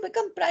 how do you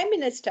become prime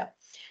minister?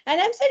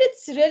 And I said,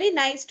 it's really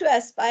nice to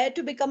aspire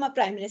to become a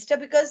prime minister,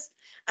 because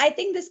I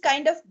think this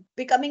kind of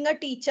becoming a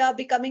teacher,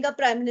 becoming a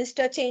prime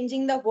minister,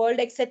 changing the world,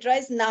 etc.,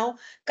 is now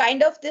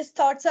kind of, these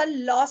thoughts are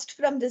lost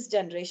from this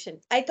generation.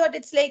 I thought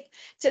it's like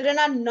children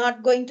are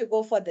not going to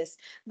go for this.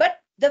 But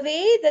the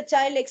way the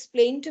child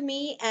explained to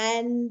me,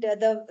 and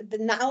the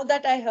now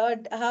that I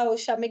heard how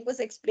Shamik was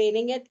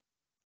explaining it,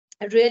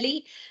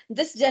 really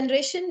this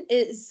generation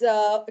is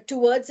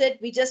towards it.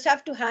 We just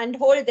have to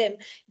handhold them,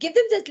 give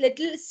them this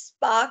little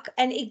spark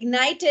and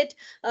ignite it.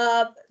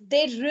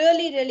 They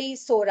really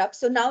soar up.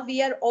 So now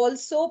we are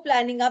also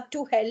planning up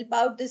to help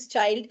out this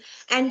child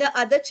and the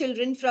other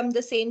children from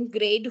the same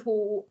grade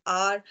who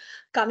are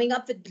coming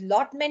up with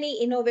lot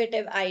many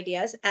innovative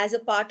ideas as a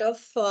part of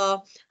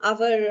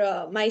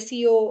our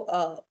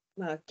myco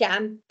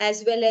camp,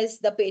 as well as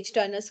the page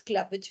turners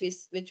club, which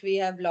we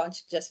have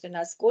launched just in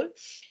our school.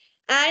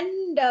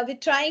 And we're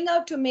trying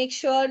out to make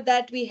sure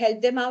that we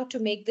help them out to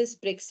make this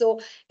brick. So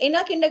in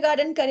our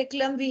kindergarten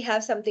curriculum, we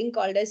have something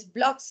called as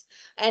blocks.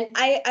 And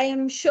I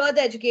am sure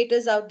the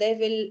educators out there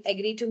will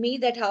agree to me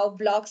that how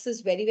blocks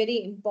is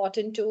very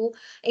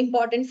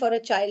important for a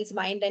child's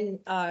mind and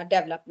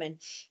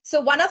development. So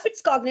one of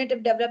its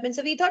cognitive development.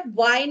 So we thought,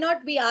 why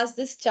not we ask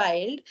this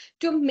child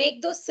to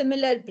make those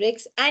similar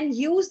bricks and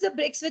use the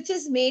bricks which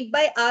is made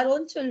by our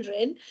own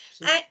children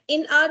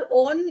in our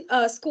own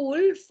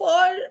school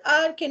for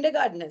our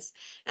kindergartners.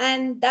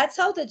 And that's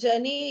how the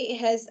journey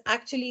has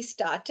actually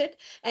started.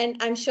 And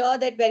I'm sure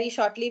that very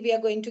shortly we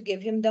are going to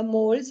give him the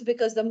molds,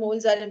 because the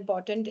molds are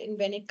important in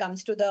when it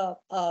comes to the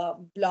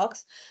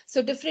blocks.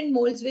 So different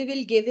molds we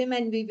will give him,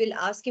 and we will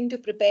ask him to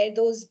prepare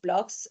those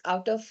blocks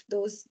out of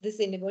those this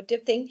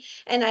innovative thing.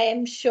 And I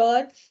am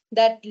sure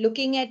that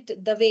looking at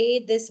the way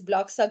these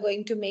blocks are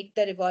going to make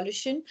the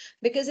revolution,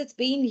 because it's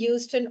being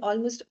used in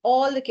almost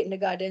all the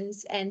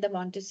kindergartens and the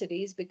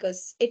Montessori's,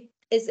 because it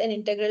is an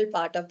integral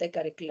part of the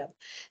curriculum.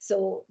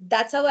 So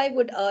that's how I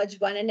would urge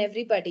one and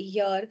everybody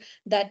here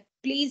that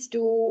please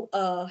do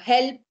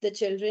help the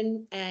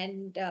children,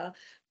 and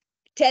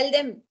tell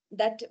them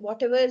that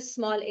whatever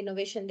small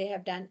innovation they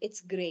have done,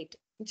 it's great.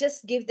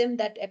 Just give them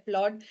that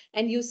applaud,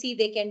 and you see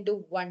they can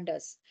do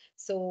wonders.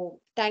 So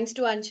thanks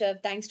to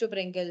Anshav, thanks to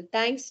Pringle,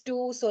 thanks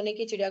to Sone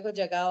Ki Chidiya Ko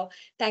Jagao,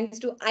 thanks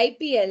to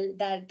IPL,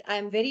 that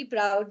I'm very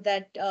proud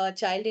that a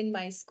child in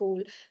my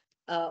school,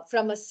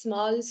 from a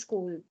small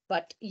school,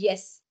 but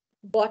yes,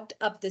 brought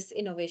up this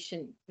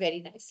innovation very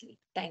nicely.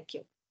 Thank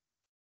you.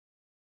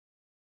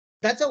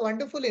 That's a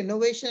wonderful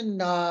innovation,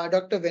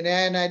 Dr.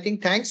 Vinay. And I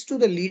think thanks to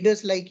the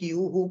leaders like you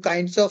who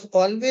kinds of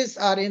always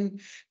are in,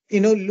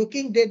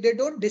 looking, they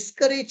don't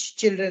discourage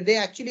children. They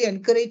actually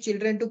encourage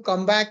children to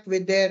come back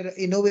with their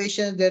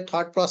innovations, their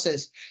thought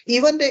process.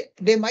 Even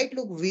they might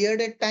look weird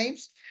at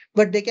times,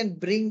 but they can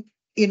bring,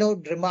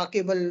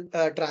 remarkable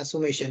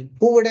transformation.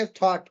 Who would have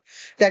thought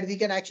that we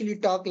can actually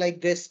talk like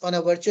this on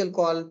a virtual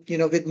call,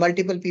 with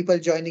multiple people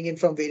joining in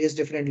from various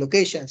different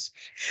locations?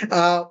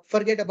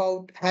 Forget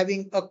about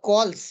having a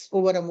calls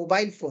over a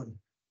mobile phone.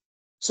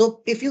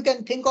 So if you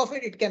can think of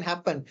it, it can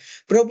happen.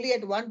 Probably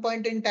at one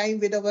point in time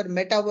with our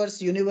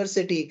metaverse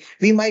university,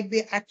 we might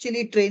be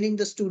actually training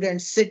the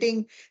students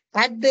sitting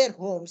at their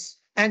homes,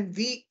 and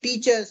we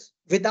teachers,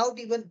 without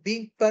even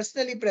being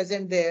personally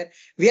present there,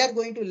 we are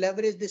going to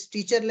leverage this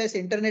teacherless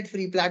internet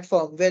free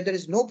platform where there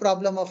is no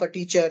problem of a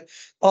teacher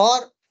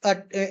or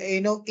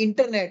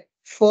internet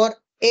for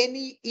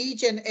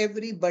each and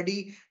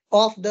everybody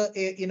of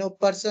the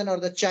person or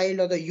the child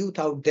or the youth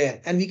out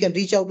there, and we can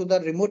reach out to the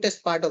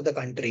remotest part of the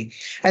country.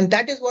 And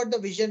that is what the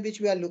vision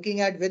which we are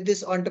looking at with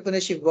this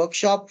entrepreneurship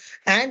workshop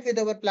and with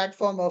our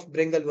platform of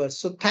Bringleverse.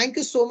 So thank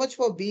you so much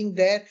for being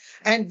there,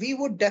 and we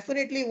would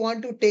definitely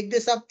want to take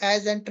this up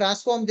as and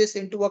transform this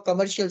into a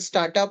commercial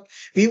startup.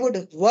 We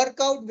would work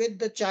out with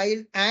the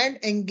child and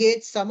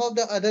engage some of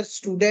the other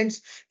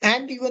students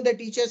and even the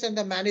teachers and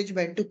the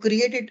management to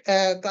create it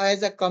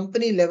as a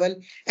company level,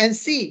 and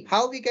see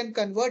how we can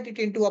convert it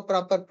into a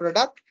proper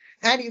product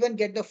and even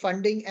get the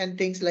funding and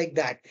things like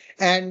that.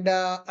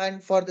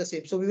 And for the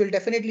same, so we will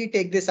definitely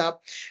take this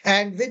up.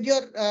 And with your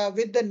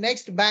with the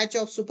next batch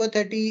of Super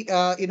 30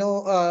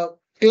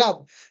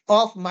 club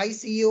of my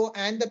CEO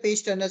and the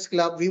Page Turners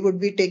Club, we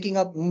would be taking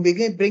up,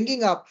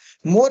 bringing up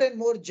more and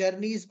more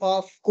journeys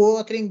of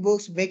co-authoring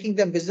books, making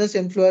them business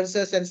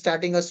influencers, and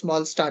starting a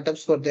small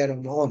startups for their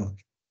own.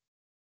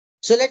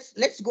 So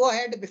let's go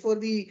ahead before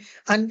we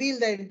unveil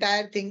the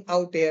entire thing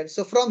out there.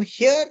 So from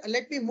here,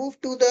 let me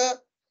move to the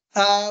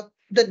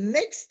The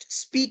next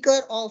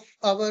speaker of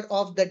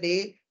the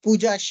day,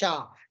 Pooja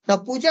Shah. Now,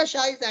 Pooja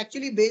Shah is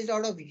actually based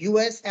out of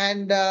US,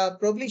 and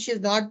probably she's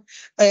not,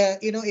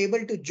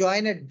 able to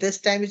join at this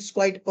time. It's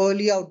quite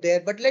early out there.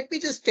 But let me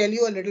just tell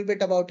you a little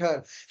bit about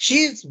her.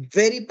 She is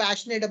very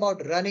passionate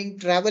about running,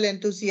 travel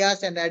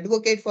enthusiast, and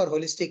advocate for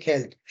holistic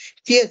health.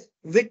 She has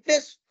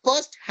witnessed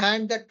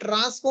firsthand the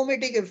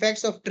transformative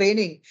effects of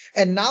training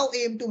and now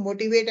aim to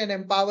motivate and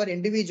empower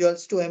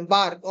individuals to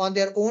embark on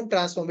their own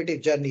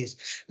transformative journeys.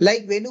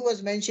 Like Venu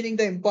was mentioning,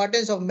 the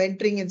importance of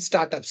mentoring in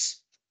startups.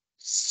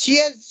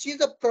 She's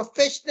a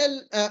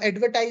professional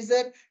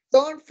advertiser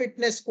turned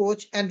fitness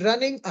coach and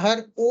running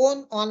her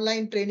own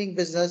online training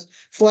business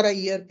for a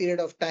year period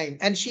of time.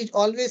 And she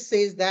always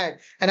says that.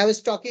 And I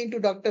was talking to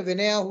Dr.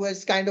 Vinaya, who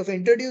has kind of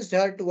introduced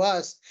her to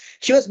us.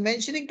 She was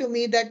mentioning to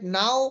me that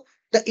now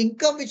the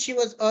income which she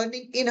was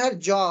earning in her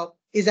job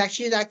is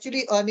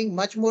actually earning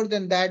much more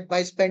than that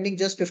by spending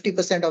just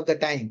 50% of the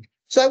time.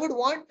 So I would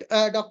want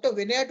Dr.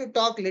 Vinaya to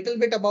talk a little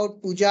bit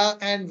about Pooja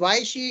and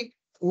why she,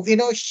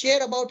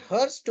 share about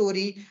her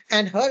story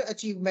and her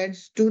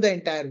achievements to the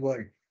entire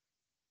world.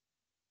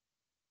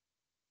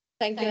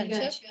 Thank you, Thank you,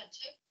 Anshu.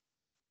 Anshu.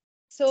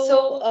 So,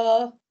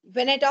 So,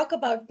 when I talk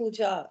about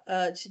Pooja,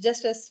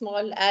 just as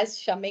small as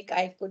Shamik,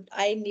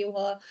 I knew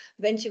her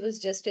when she was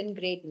just in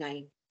grade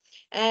 9.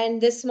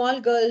 And this small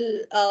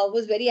girl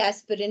was very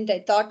aspirant. I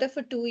taught her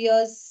for 2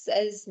 years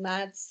as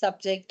maths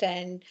subject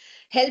and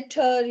helped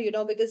her,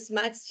 because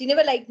maths, she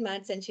never liked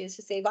maths. And she used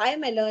to say, why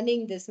am I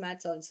learning this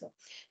maths also?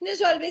 And I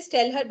used to always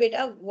tell her,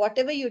 beta,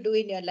 whatever you do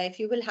in your life,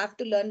 you will have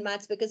to learn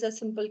maths because of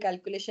simple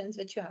calculations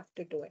which you have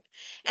to do it.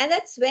 And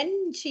that's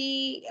when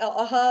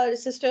her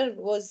sister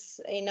was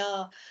in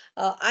a,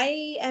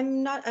 I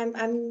am not,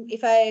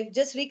 if I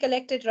just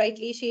recollected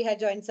rightly, she had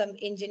joined some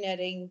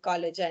engineering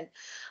college, and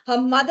her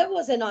mother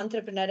was an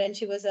entrepreneur, and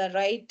she was a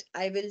right,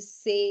 I will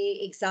say,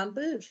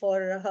 example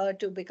for her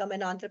to become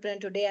an entrepreneur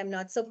today. I'm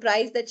not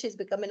surprised that she's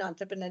become an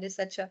entrepreneur at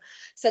such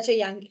a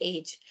young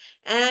age.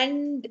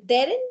 And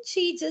therein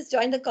she just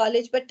joined the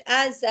college. But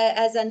as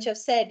Anshav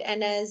said,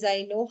 and as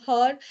I know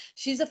her,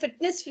 she's a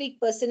fitness freak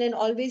person and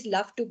always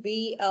loved to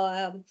be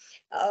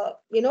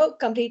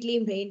completely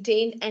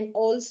maintained, and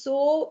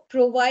also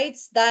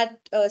provides that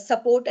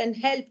support and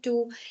help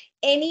to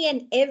any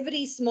and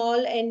every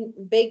small and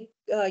big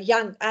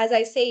young, as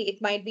I say,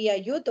 it might be a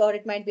youth or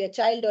it might be a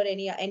child or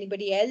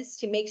anybody else.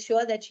 She makes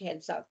sure that she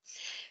helps out.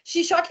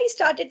 She shortly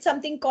started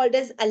something called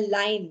as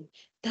Align.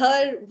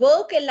 Her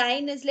work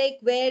Align is like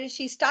where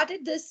she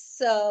started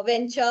this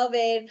venture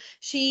where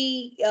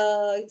she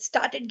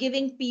started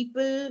giving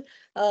people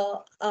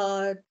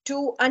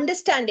to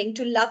understanding,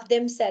 to love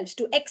themselves,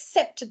 to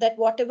accept that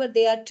whatever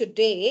they are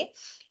today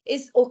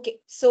is okay.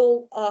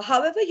 So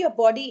however your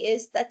body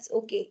is, that's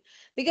okay.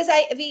 Because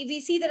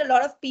we see that a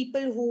lot of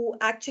people who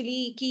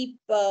actually keep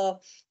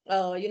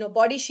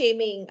body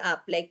shaming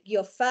up, like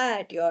you're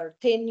fat, you're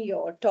thin,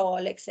 you're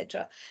tall,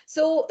 etc.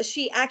 So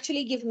she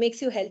actually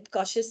makes you health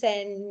cautious,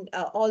 and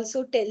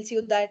also tells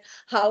you that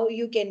how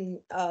you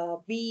can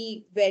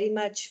be very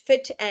much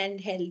fit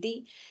and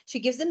healthy. She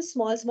gives them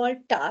small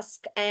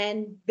tasks,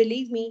 and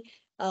believe me,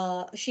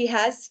 she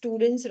has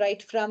students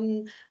right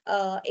from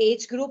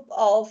age group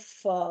of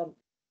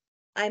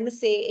I must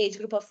say age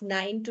group of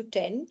 9 to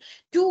 10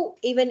 to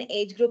even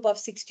age group of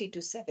 60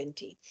 to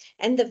 70.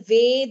 And the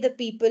way the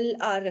people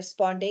are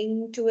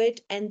responding to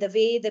it, and the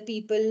way the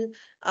people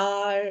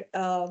are,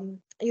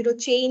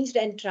 changed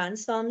and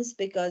transforms,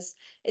 because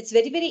it's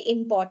very, very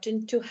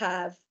important to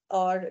have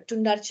or to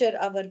nurture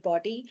our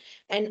body,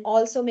 and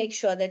also make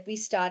sure that we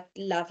start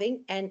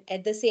loving, and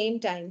at the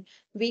same time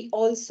we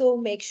also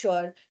make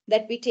sure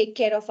that we take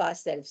care of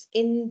ourselves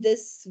in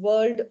this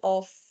world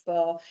of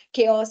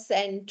chaos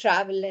and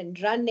travel and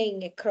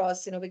running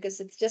across, because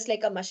it's just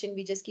like a machine.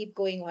 We just keep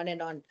going on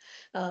and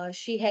on.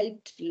 She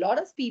helped a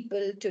lot of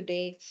people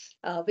today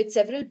with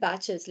several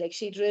batches. Like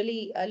she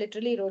really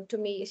literally wrote to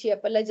me. She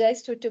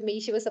apologized to me.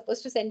 She was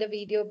supposed to send a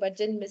video, but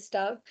then missed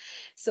out.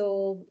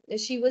 So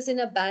she was in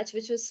a batch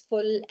which was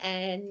full,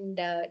 and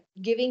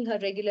giving her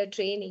regular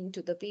training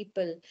to the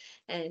people.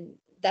 And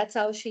that's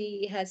how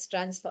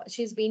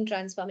she's been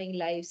transforming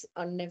lives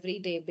on an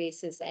everyday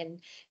basis,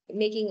 and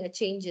making a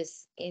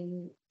changes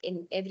in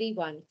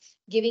everyone,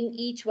 giving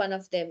each one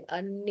of them a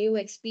new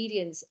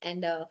experience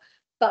and a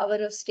power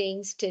of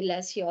staying still,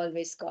 as she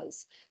always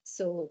calls.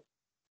 So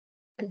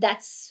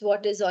that's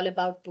what is all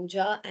about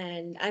Pooja,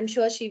 and I'm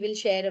sure she will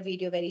share a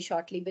video very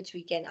shortly, which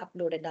we can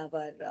upload in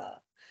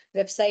our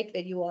website,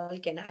 where you all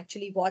can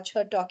actually watch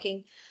her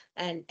talking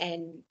and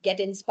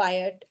get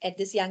inspired at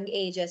this young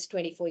age as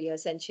 24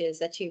 years, and she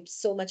has achieved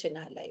so much in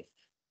her life.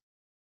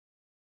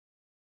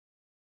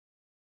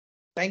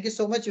 Thank you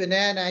so much, Vinay.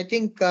 And I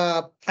think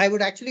I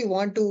would actually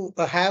want to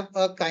have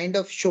a kind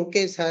of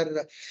showcase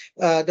her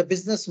the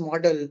business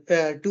model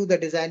to the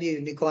Design Your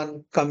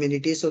Unicorn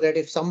community, so that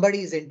if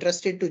somebody is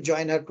interested to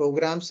join her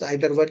programs,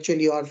 either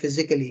virtually or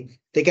physically,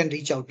 they can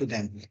reach out to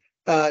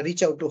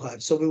her.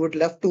 So we would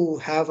love to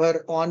have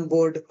her on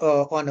board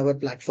on our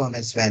platform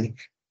as well.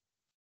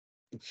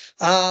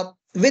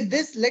 with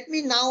this, let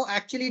me now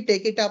actually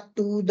take it up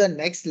to the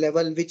next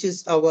level, which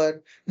is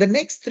the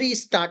next three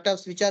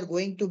startups, which are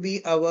going to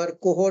be our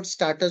cohort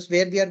startups,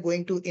 where we are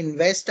going to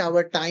invest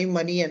our time,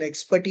 money, and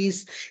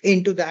expertise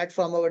into that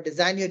from our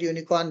Design Your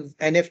Unicorn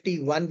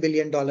NFT $1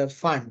 billion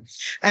fund.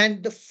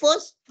 And the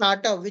first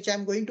startup, which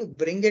I'm going to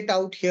bring it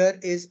out here,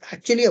 is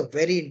actually a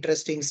very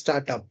interesting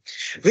startup,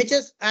 which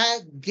has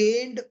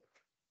gained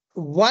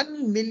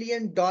 $1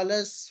 million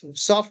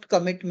soft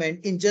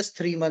commitment in just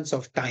 3 months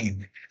of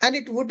time. And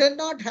it would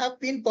not have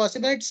been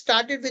possible. It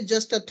started with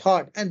just a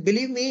thought. And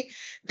believe me,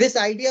 this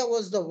idea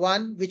was the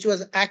one which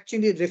was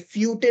actually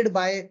refuted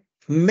by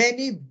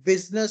many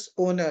business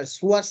owners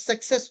who are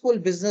successful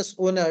business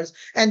owners.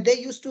 And they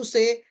used to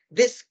say,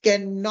 this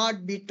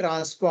cannot be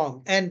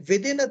transformed. And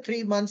within a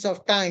 3 months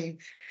of time,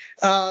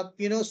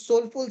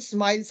 Soulful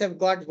Smiles have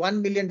got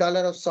 $1 million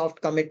of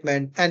soft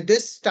commitment. And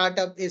this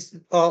startup is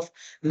of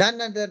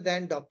none other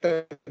than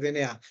Dr.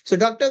 Vinaya. So,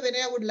 Dr.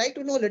 Vinaya, would like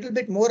to know a little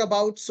bit more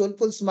about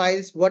Soulful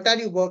Smiles. What are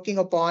you working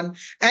upon,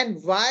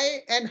 and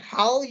why and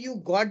how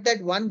you got that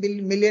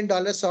 $1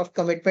 million soft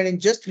commitment in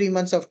just 3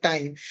 months of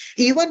time,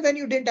 even when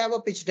you didn't have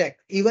a pitch deck?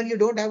 Even you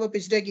don't have a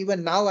pitch deck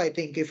even now, I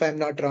think, if I'm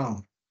not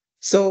wrong.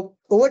 So,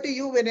 over to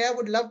you, Vinaya.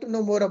 Would love to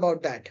know more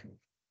about that.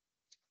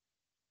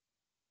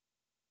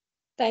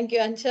 Thank you,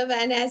 Anshav.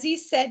 And as he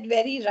said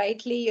very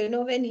rightly,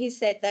 when he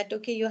said that,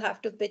 okay, you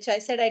have to pitch, I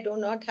said, I do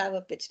not have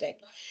a pitch deck.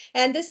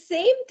 And the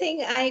same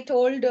thing I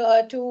told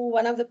to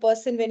one of the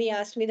person when he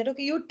asked me that,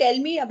 okay, you tell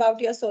me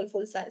about your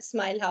soulful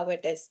smile, how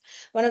it is.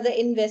 One of the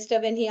investor,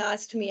 when he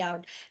asked me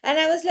out. And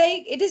I was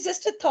like, it is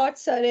just a thought,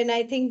 sir. And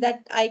I think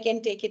that I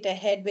can take it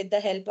ahead with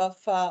the help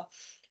of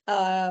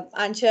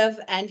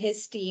Anshav and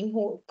his team,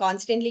 who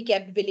constantly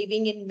kept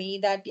believing in me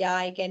that, yeah,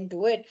 I can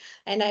do it.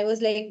 And I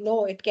was like,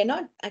 no, I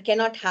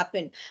cannot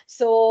happen.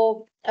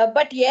 So,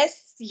 but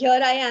yes, here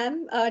I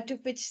am to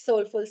pitch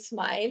Soulful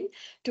Smile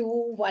to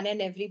one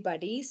and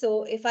everybody.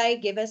 So, if I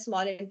give a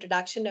small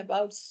introduction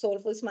about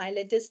Soulful Smile,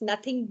 it is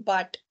nothing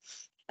but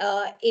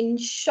in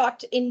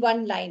short, in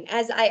one line.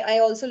 As I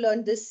also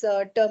learned this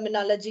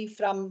terminology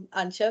from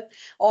Anshav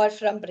or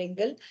from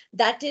Bringle,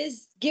 that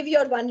is, give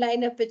your one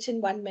liner pitch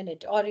in 1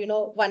 minute, or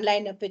one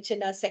liner pitch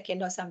in a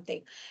second or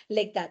something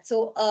like that.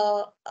 So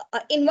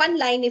in one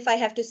line, if I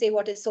have to say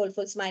what is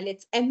Soulful Smile,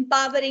 it's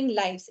empowering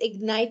lives,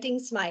 igniting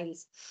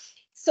smiles.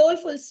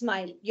 Soulful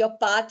Smile, your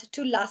path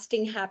to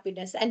lasting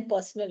happiness and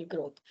personal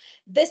growth.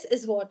 This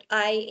is what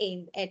I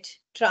aim at,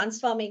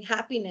 transforming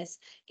happiness,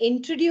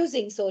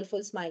 introducing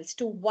Soulful Smiles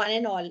to one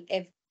and all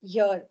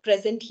here,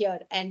 present here,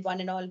 and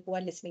one and all who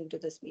are listening to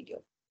this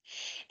video.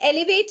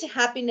 Elevate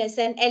happiness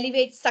and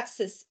elevate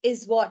success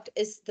is what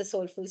is the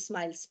Soulful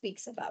Smile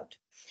speaks about.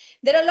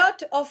 There are a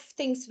lot of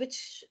things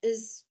which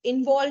is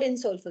involved in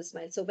Soulful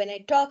Smile. So when I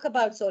talk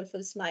about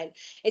Soulful Smile,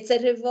 it's a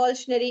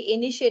revolutionary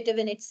initiative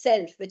in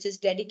itself, which is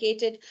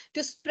dedicated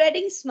to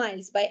spreading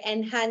smiles by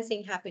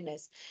enhancing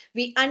happiness.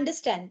 We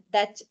understand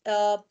that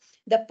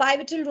the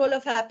pivotal role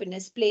of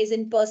happiness plays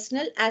in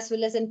personal as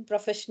well as in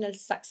professional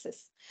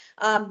success.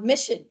 Our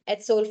mission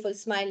at Soulful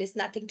Smile is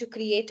nothing to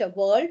create a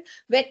world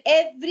where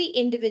every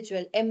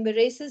individual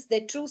embraces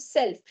their true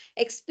self,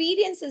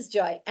 experiences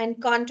joy,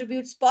 and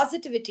contributes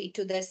positivity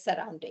to their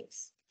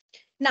surroundings.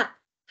 Now,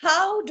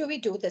 how do we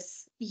do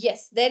this?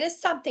 Yes, there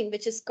is something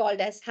which is called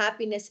as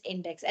happiness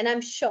index. And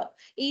I'm sure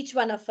each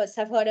one of us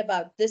have heard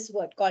about this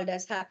word called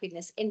as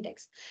happiness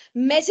index.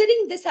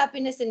 Measuring this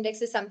happiness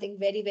index is something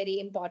very, very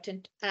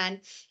important. And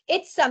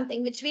it's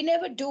something which we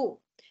never do.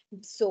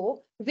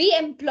 So we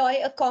employ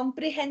a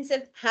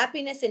comprehensive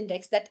happiness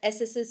index that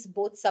assesses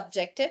both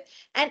subjective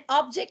and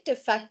objective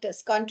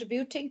factors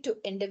contributing to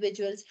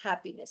individuals'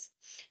 happiness.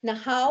 Now,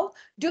 how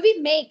do we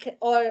make,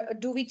 or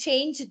do we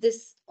change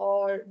this,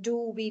 or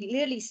do we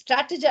really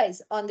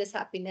strategize on this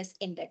happiness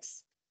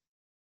index?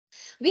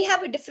 We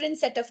have a different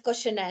set of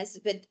questionnaires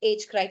with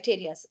age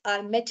criteria.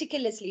 Our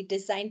meticulously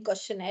designed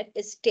questionnaire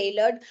is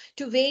tailored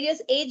to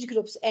various age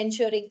groups,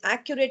 ensuring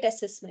accurate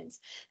assessments.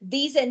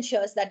 These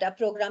ensures that our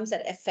programs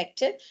are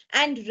effective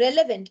and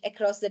relevant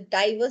across the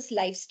diverse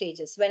life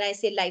stages. When I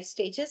say life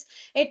stages,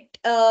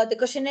 the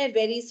questionnaire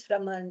varies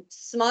from a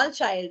small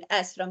child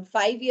as from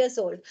 5 years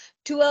old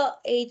to a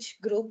age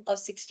group of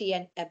 60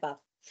 and above.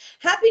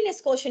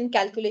 Happiness quotient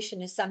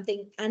calculation is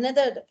something,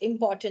 another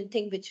important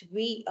thing which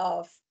we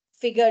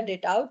figured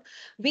it out.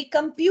 We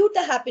compute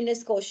the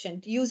happiness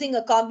quotient using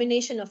a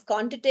combination of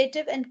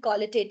quantitative and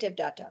qualitative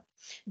data.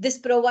 This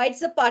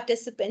provides the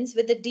participants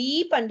with a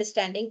deep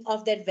understanding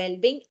of their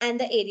well-being and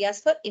the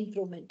areas for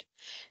improvement.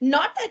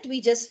 Not that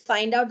we just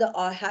find out the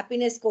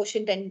happiness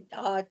quotient and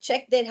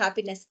check their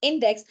happiness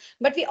index,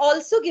 but we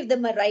also give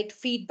them a right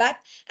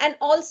feedback and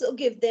also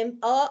give them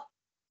a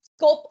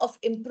scope of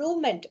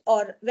improvement,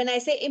 or when I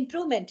say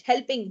improvement,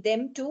 helping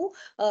them to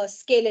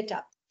scale it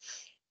up.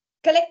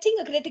 Collecting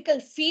a critical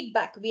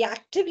feedback, we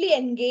actively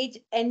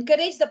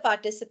encourage the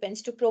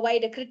participants to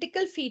provide a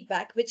critical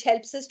feedback, which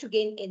helps us to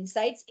gain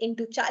insights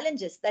into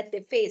challenges that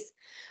they face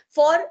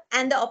for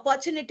and the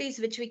opportunities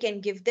which we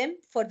can give them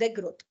for their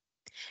growth.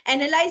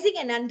 Analyzing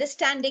and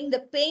understanding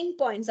the pain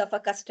points of our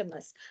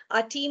customers.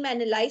 Our team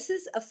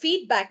analyzes a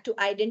feedback to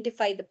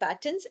identify the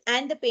patterns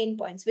and the pain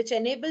points, which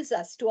enables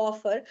us to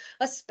offer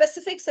a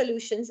specific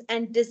solutions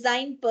and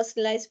design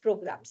personalized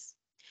programs.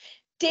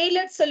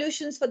 Tailored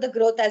solutions for the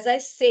growth. As I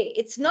say,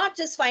 it's not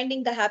just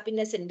finding the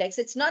happiness index,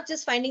 it's not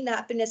just finding the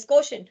happiness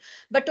quotient,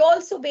 but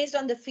also based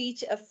on the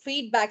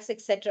feedbacks,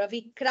 etc.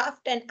 We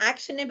craft an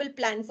actionable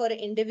plan for an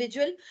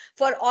individual,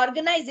 for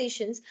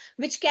organizations,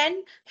 which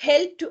can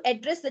help to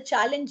address the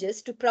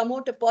challenges to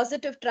promote a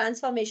positive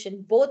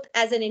transformation, both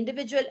as an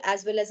individual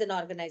as well as an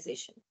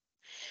organization.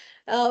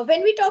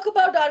 When we talk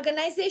about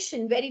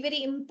organization, very,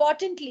 very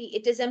importantly,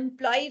 it is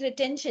employee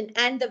retention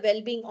and the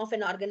well-being of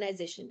an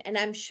organization. And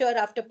I'm sure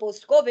after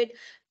post-COVID,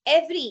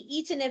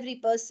 each and every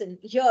person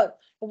here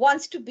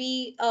wants to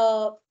be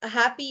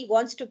happy,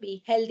 wants to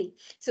be healthy.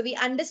 So we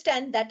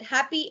understand that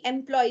happy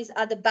employees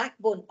are the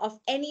backbone of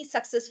any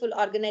successful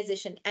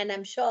organization. And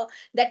I'm sure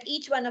that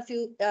each one of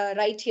you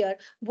right here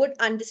would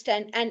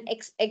understand and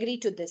agree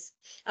to this.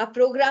 Our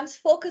programs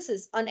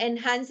focuses on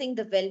enhancing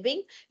the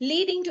well-being,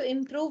 leading to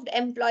improved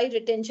employee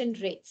retention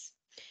rates.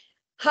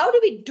 How do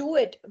we do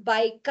it?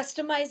 By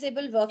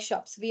customizable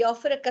workshops. We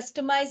offer a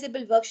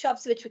customizable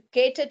workshops which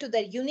cater to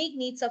the unique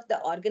needs of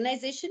the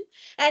organization.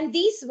 And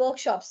these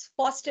workshops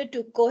foster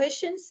to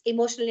cohesion,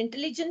 emotional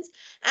intelligence,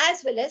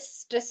 as well as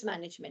stress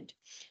management.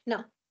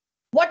 Now,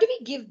 what do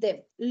we give them?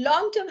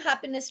 Long-term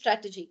happiness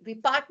strategy. We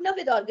partner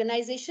with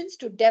organizations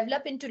to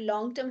develop into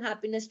long-term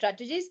happiness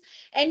strategies,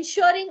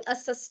 ensuring a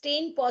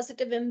sustained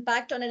positive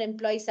impact on an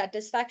employee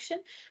satisfaction,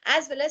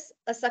 as well as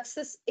a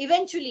success,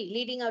 eventually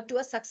leading out to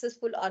a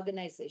successful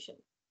organization.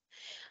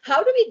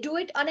 How do we do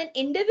it on an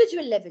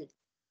individual level?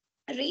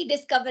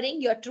 Rediscovering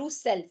your true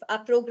self. Our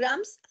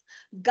programs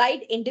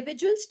guide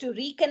individuals to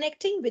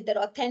reconnecting with their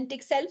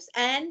authentic selves,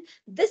 and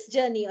this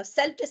journey of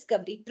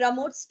self-discovery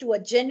promotes to a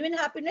genuine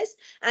happiness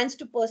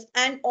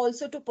and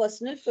also to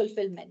personal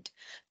fulfillment.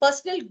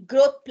 Personal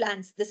growth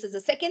plans. This is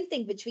the second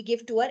thing which we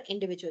give to our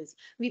individuals.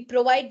 We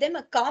provide them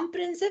a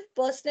comprehensive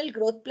personal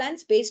growth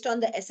plans based on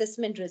the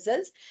assessment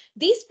results.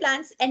 These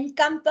plans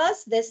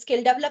encompass their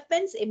skill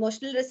developments,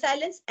 emotional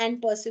resilience,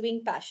 and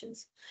pursuing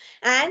passions.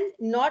 And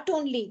not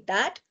only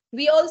that,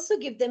 we also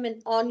give them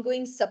an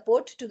ongoing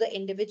support to the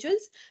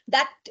individuals,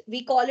 that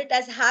we call it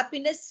as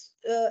happiness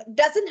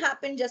doesn't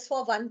happen just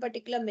for one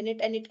particular minute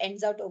and it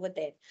ends out over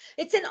there.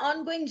 It's an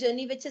ongoing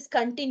journey which is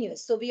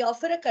continuous. So we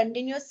offer a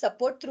continuous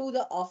support through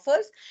the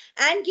offers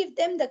and give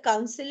them the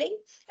counseling,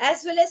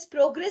 as well as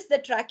progress, the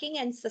tracking,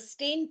 and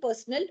sustain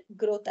personal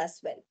growth as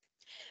well.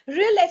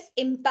 Real life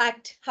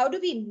impact. How do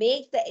we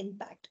make the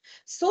impact?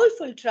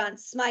 Soulful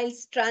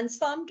smiles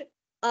transformed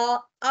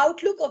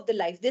outlook of the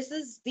life.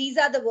 These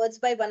are the words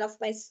by one of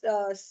my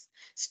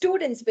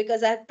students,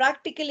 because I've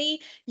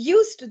practically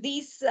used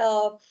these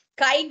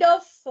kind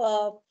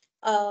of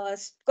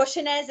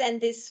questionnaires and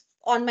this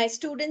on my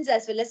students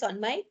as well as on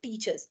my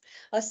teachers.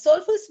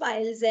 Soulful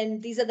smiles,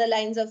 and these are the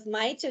lines of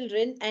my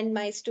children and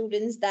my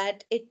students,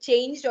 that it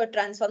changed or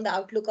transformed the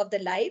outlook of the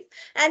life,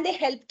 and they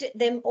helped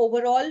them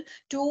overall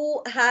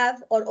to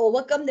have or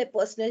overcome their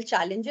personal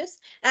challenges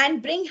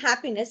and bring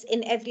happiness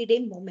in everyday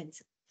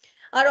moments.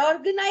 Our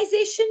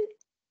organization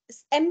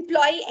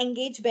employee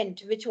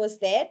engagement, which was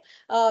there,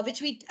 which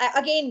we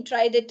again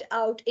tried it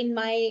out in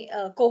my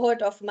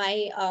cohort of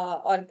my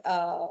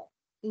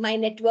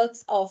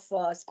networks of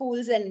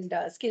schools and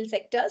skill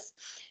sectors,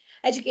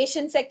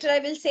 education sector, I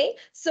will say.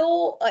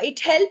 So it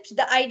helped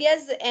the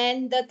ideas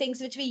and the things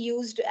which we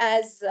used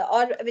as,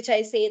 or which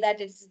I say that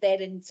it's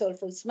there in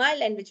Soulful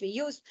Smile and which we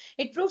used,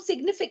 it proved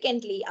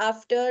significantly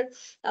after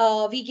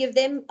we give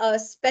them a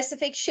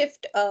specific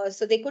shift,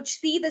 so they could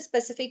see the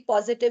specific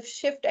positive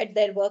shift at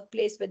their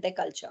workplace with their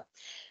culture.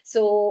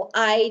 So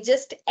I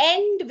just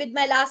end with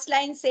my last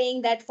line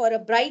saying that for a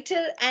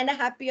brighter and a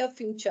happier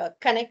future,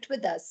 connect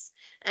with us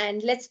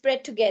and let's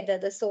spread together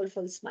the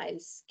soulful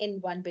smiles in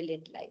 1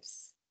 billion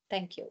lives.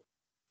 Thank you.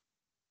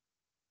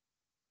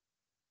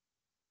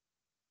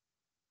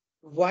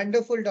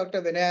 Wonderful,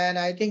 Dr. Vinay, and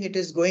I think it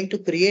is going to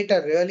create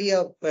a really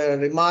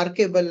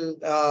remarkable,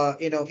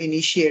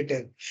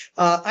 initiative.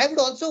 I would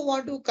also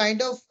want to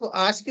kind of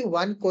ask you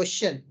one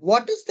question.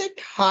 What is that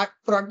hard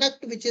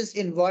product which is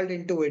involved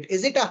into it?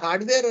 Is it a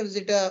hardware or is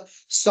it a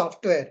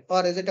software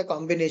or is it a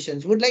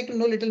combination? Would like to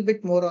know a little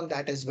bit more on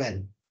that as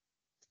well.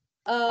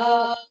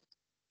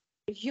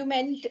 You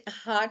meant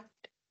hard.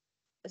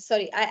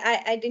 Sorry,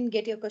 I didn't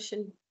get your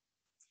question.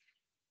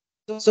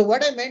 So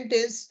what I meant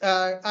is,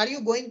 are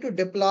you going to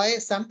deploy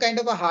some kind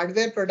of a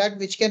hardware product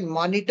which can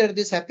monitor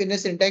this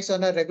happiness index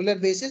on a regular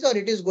basis, or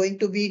it is going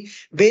to be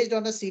based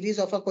on a series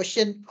of a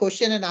question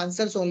and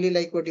answers only,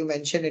 like what you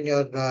mentioned in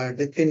your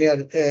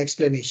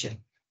explanation?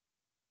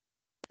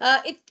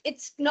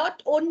 It's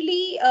not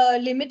only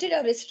limited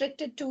or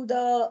restricted to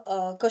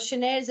the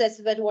questionnaires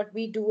as well. What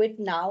we do it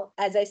now,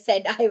 as I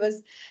said, I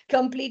was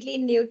completely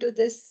new to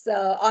this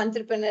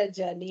entrepreneur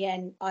journey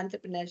and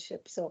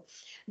entrepreneurship. So,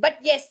 but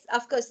yes,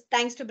 of course,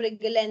 thanks to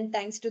Briggle and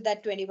thanks to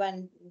that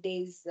 21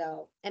 days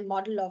and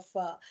model of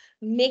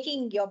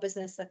making your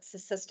business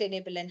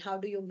sustainable, and how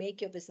do you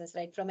make your business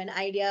right from an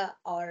idea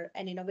or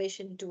an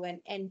innovation to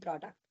an end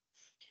product.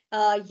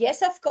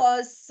 Yes, of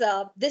course.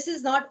 This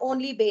is not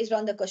only based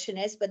on the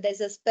questionnaires, but there's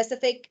a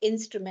specific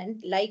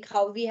instrument like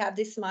how we have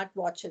these smart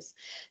watches.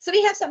 So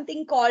we have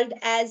something called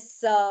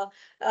as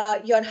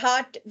your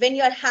heart. When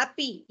you're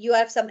happy, you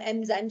have some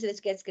enzymes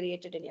which gets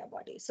created in your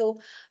body.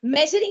 So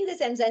measuring these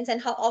enzymes and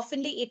how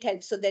oftenly it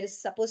helps. So there is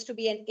supposed to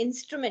be an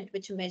instrument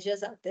which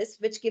measures out this,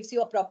 which gives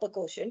you a proper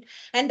quotient,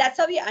 and that's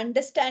how we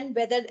understand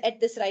whether at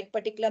this right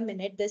particular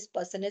minute this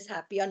person is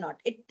happy or not.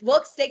 It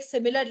works like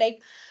similar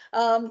like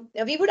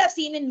we would have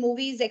seen in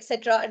movies,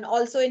 etc., and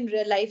also in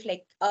real life.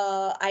 Like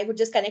I would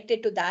just connect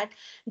it to that.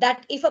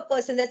 That if a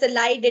person, there's a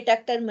lie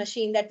detector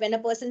machine, that when a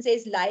person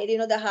says lie,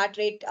 the heart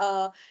rate,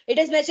 it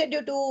is measured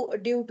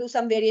due to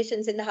some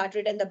variations in the heart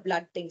rate and the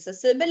blood thing. So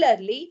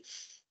similarly,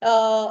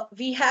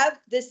 we have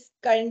this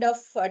kind of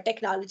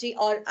technology,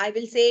 or I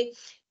will say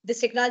this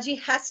technology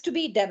has to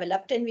be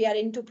developed, and we are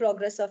into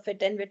progress of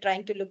it, and we're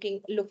trying to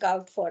look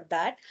out for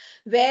that,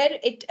 where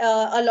it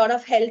a lot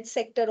of health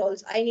sector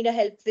also, I need a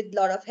help with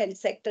lot of health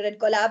sector and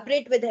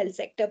collaborate with health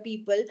sector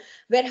people,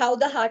 where how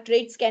the heart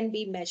rates can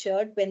be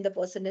measured when the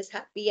person is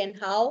happy, and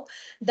how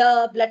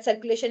the blood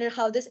circulation and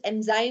how these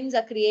enzymes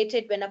are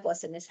created when a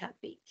person is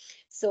happy.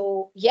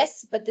 So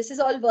yes, but this is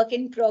all work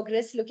in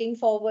progress. Looking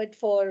forward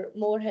for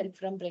more help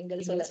from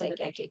Bringle so that I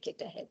can take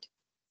it ahead.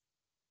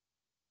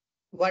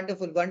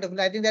 Wonderful, wonderful.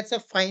 I think that's a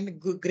fine,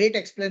 good, great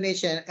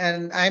explanation.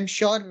 And I'm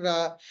sure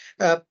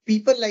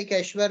people like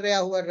Aishwarya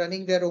who are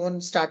running their own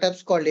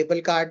startups called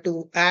Label Card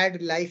to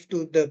add life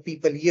to the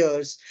people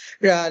years,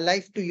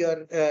 life to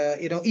your,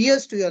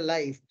 years to your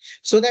life.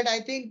 So that I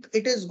think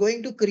it is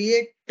going to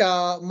create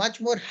much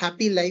more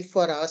happy life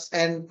for us.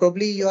 And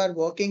probably you are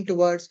working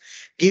towards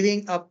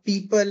giving a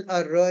people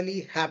a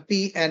really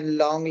happy and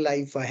long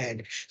life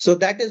ahead. So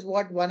that is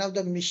what one of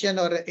the mission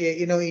or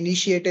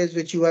initiatives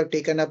which you have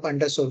taken up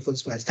under Soulful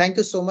Smiles. Thank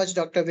you so much,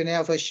 Dr.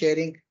 Vinaya, for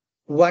sharing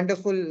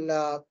wonderfully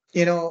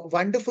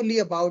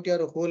about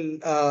your whole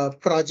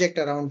project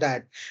around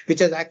that, which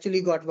has actually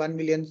got $1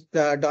 million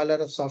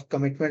of soft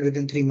commitment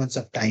within 3 months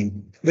of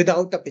time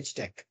without a pitch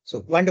deck.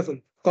 So wonderful.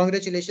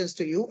 Congratulations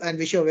to you and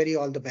wish you very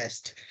all the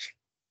best.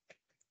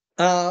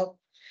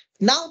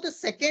 Now, the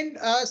second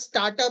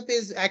startup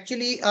is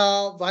actually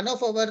one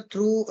of our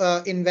through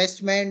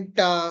investment,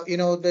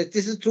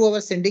 this is through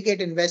our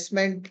syndicate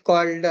investment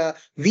called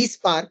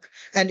VSpark,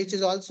 and which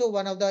is also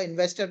one of the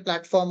investor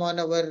platform on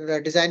our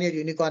Design Your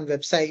Unicorn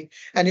website,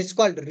 and it's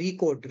called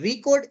Recode.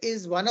 Recode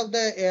is one of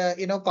the,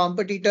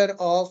 competitor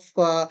of,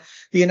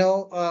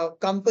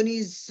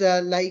 companies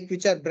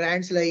which are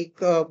brands like,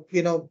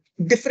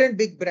 different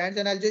big brands,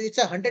 and it's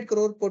a 100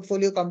 crore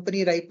portfolio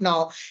company right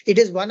now. It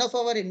is one of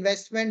our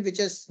investment which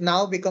has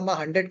now become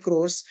 100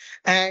 crores,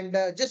 and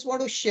just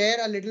want to share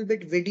a little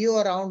bit video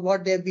around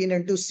what they've been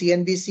into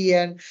CNBC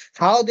and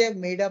how they've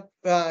made up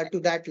to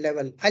that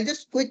level. I'll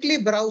just quickly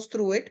browse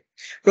through it.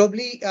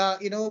 Probably,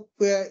 go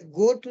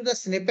to the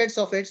snippets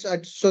of it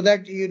so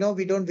that,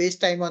 we don't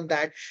waste time on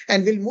that.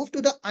 And we'll move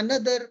to the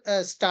another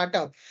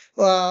startup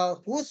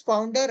whose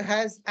founder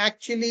has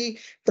actually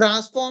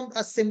transformed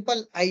a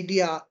simple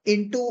idea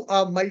into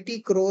a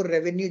multi-crore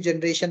revenue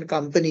generation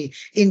company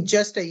in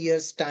just a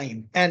year's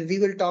time. And we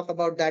will talk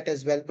about that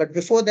as well. But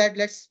before that,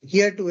 let's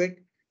hear to it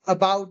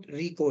about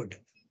Recode.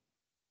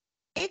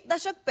 एक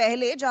दशक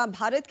पहले जहां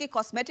भारत के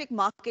cosmetic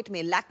market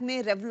में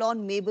Lakme, Revlon,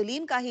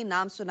 Maybelline का ही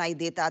नाम सुनाई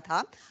देता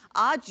था,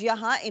 आज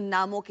यहां इन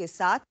नामों के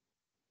साथ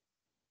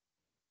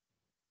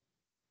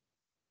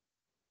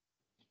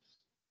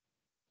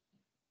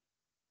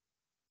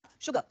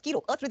शुगर, कीरो,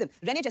 अर्थ रिदम,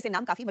 रेने जैसे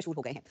नाम काफी मशहूर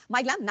हो गए हैं।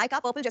 माइग्लैम, नायका,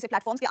 पर्पल जैसे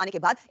प्लेटफॉर्म्स के आने के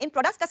बाद इन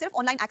प्रोडक्ट्स का सिर्फ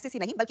ऑनलाइन एक्सेस ही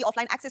नहीं बल्कि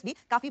ऑफलाइन एक्सेस भी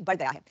काफी बढ़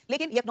गया है।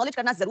 लेकिन ये एक्नॉलेज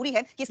करना जरूरी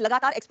है कि इस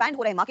लगातार एक्सपैंड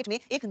हो रहे मार्केट में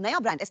एक नया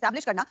ब्रांड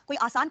एस्टैब्लिश करना कोई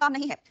आसान काम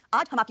नहीं है।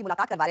 आज हम आपकी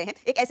मुलाकात करवा रहे हैं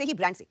एक ऐसे ही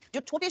ब्रांड से जो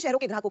छोटे शहरों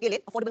के ग्राहकों के लिए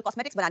अफोर्डेबल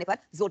कॉस्मेटिक्स बनाने पर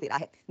जोर दे रहा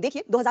है।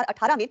 देखिए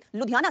 2018 में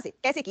लुधियाना से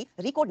कैसे की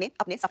रिकॉर्ड ने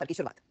अपने सफर की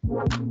शुरुआत।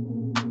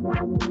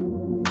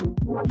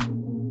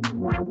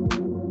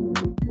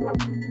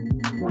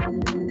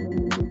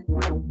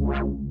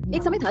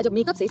 एक समय था जब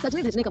मेकअप से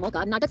सजने धजने का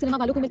मौका नाटक सिनेमा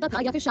वालों को मिलता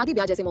था या फिर शादी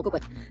ब्याह जैसे मौकों पर।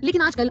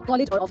 लेकिन आजकल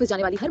कॉलेज और ऑफिस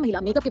जाने वाली हर महिला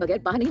मेकअप के बगैर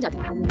बाहर नहीं जाती।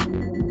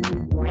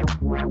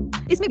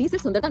 इसमें भी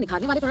सिर्फ सुंदरता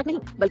निखारने वाले प्रोडक्ट नहीं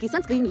बल्कि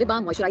सनस्क्रीन, लिप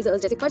बाम,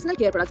 मॉइस्चराइजर्स जैसे पर्सनल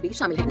केयर प्रोडक्ट्स भी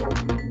शामिल हैं।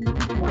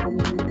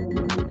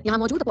 यहाँ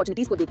मौजूद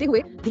अपॉर्चुनिटीज को देखते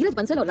हुए धीरज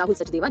बंसल और राहुल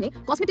सचदेवा ने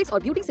कॉस्मेटिक्स और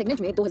ब्यूटी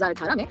सेगमेंट में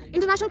 2018 में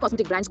इंटरनेशनल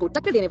कॉस्मेटिक ब्रांड्स को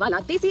टक्कर देने वाला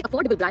देसी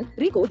अफोर्डेबल ब्रांड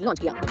रिकॉर्ड लॉन्च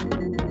किया।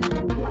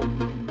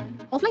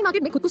 ऑफलाइन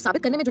मार्केट में खुद को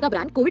साबित करने में जुटा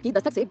ब्रांड कोविड की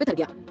दस्तक से बिखर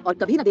गया और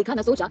कभी न देखा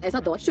न सोचा ऐसा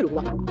दौर शुरू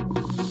हुआ।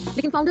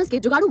 लेकिन फाउंडर्स के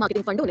जुगाड़ू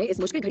मार्केटिंग फंडों ने इस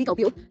मुश्किल घड़ी का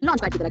उपयोग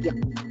लॉन्च पैड की तरह किया।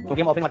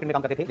 क्योंकि हम ऑफलाइन मार्केट में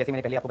काम करते थे, जैसे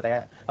मैंने पहले आपको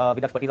बताया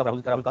विद एक्सपर्टीज ऑफ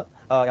राहुल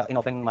का इन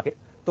ऑफलाइन मार्केट,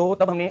 तो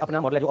तब हमने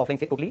अपना मॉडल जो ऑफलाइन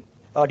से टोटली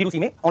D2C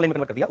में ऑनलाइन में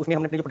कन्वर्ट कर दिया। उसमें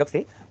हमने अपने जो प्रोडक्ट्स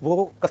थे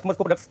वो कस्टमर्स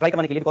को प्रोडक्ट्स ट्राई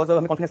करवाने के लिए, बिकॉज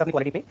हमें कॉन्फिडेंस अपनी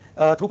क्वालिटी पे,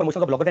 through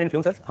promotion of bloggers and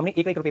influencers, हमने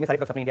 1 रुपए में सारे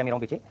प्रोडक्ट्स अपने इंडिया में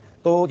बेचे।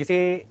 तो जिसे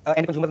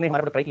एंड कंज्यूमर ने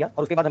हमारा प्रोडक्ट ट्राई किया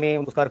और उसके बाद हमें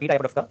उसका रिपीट आया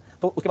प्रोडक्ट्स का।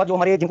 तो उसके बाद जो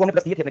हमारे जिनको हमने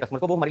प्रोडक्ट्स दिए थे अपने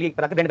कस्टमर्स को, वो हमारे लिए एक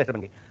तरह के ब्रांड एम्बेसडर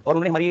बन गए और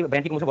उन्होंने हमारी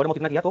ब्रांड की प्रमोशन वर्ड ऑफ माउथ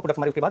इतना किया, तो प्रोडक्ट्स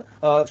हमारे उसके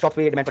बाद शॉप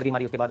पे डिमांड पड़ गई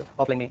हमारी उसके बाद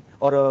ऑफलाइन में,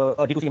 और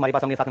D2C हमारे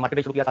पास हमने साथ में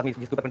मार्केट शुरू किया, साथ में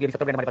जिसके ऊपर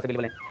 70 ब्रांड हमारे पास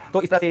अवेलेबल है।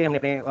 तो इस तरह से हमने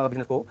अपने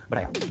बिजनेस को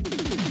बढ़ाया।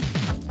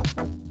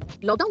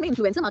 लॉकडाउन में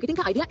इन्फ्लुएंसर मार्केटिंग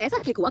का आइडिया ऐसा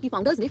क्लिक हुआ कि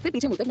फाउंडर्स ने फिर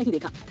पीछे मुड़कर नहीं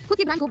देखा। खुद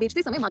के ब्रांड को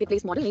बेचते समय मार्केट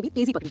प्लेस मॉडल ने भी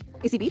तेजी पकड़ी।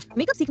 इसी बीच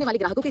मेकअप सीखने वाले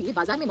ग्राहकों के लिए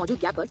बाजार में मौजूद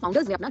गैप पर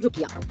फाउंडर्स ने अपना रुख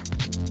किया।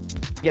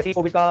 जैसे ही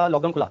कोविड का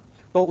लॉकडाउन खुला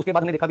तो उसके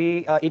बाद हमने देखा भी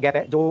एक गैप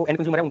है, जो एंड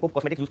कंज्यूमर है उनको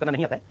कॉस्मेटिक्स यूज करना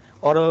नहीं आता है,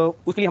 और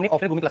उसके लिए हमने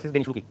ऑफलाइन ग्रूमिंग क्लासेस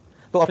देनी शुरू की।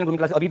 तो ऑफलाइन ग्रूमिंग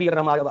क्लासेस अभी भी अगर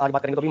हम आज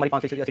बात करेंगे तो भी हमारी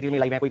 5 सिटीज में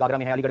लाइव है, कोई आगरा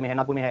में है, अलीगढ़ में है,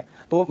 नागपुर में है।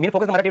 तो मेन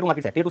फोकस हमारा टियर 2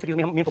 मार्केट है, टियर 2 सिटीज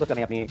में हम मेन फोकस कर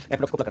रहे हैं अपनी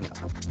प्रोडक्ट्स को करने का।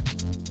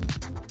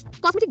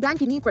 कॉस्मेटिक ब्रांड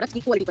की नींव प्रोडक्ट की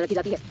क्वालिटी पर रखी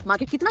जाती है।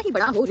 मार्केट कितना ही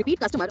बड़ा हो, रिपीट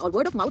कस्टमर और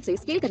वर्ड ऑफ माउथ से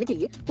स्केल करने के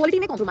लिए क्वालिटी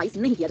में कॉम्प्रोमाइज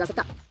नहीं किया जा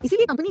सकता।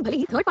 इसीलिए कंपनी भले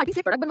ही थर्ड पार्टी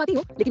से प्रोडक्ट बनवाती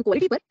हो, लेकिन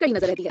क्वालिटी पर कड़ी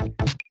नजर रहती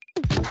है।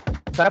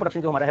 सारा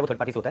प्रोडक्शन जो हमारा है वो थर्ड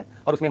पार्टी से होता है,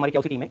 और उसमें हमारी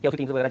क्यूसी टीम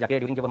वगैरह जाके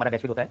ड्यूरिंग जब हमारा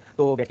बैच होता है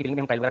तो बैच की टीम में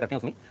हम ट्रायल वगैरह करते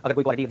हैं। उसमें अगर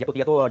कोई क्वालिटी रिजेक्ट होती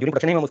है तो ड्यूरिंग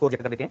प्रोडक्शन में हम उसको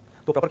रिजेक्ट कर देते हैं।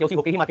 तो प्रॉपर क्यूसी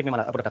होकर ही मार्केट में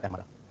हमारा प्रोडक्ट आता है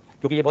हमारा,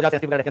 क्योंकि ये बहुत ज़्यादा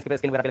सेंसिटिव रहता है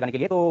स्किन वगैरह लगाने के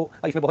लिए, तो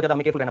इसमें बहुत ज़्यादा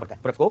हमें केयरफुल रहना पड़ता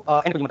है प्रोडक्ट को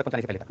एंड कंज्यूमर तक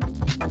पहुंचाने से पहले तक।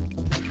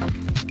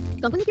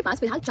 कंपनी के पास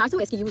फिलहाल 400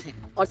 SKUs हैं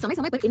और समय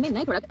समय पर इनमें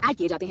नए प्रोडक्ट ऐड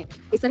किए जाते हैं।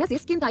 इस तरह से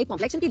स्किन टाइप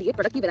कॉम्प्लेक्शन के लिए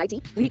प्रोडक्ट की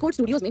वैरायटी रिकॉर्ड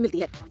स्टूडियोज में मिलती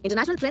है।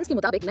 इंटरनेशनल ट्रेंड्स के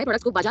मुताबिक नए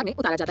प्रोडक्ट्स को बाजार में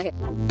उतारा जाता है।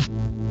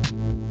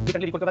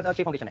 रिकॉर्ड के बाद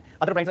 6 फाउंडेशन है,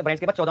 अदर ब्रांड्स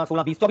के बाद 14,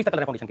 16, 20, 24 तक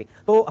कलर है फाउंडेशन के।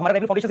 तो हमारा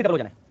रेवेन्यू फाउंडेशन से डबल हो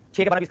जाना है।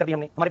 6 के बाद 20 कर दिए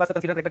हमने। हमारे पास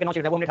कंसीडर कर 9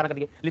 शेड है वो हमने 18 कर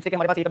दिए। लिस्ट के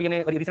हमारे पास एक अभी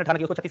हमने रिसेंट 18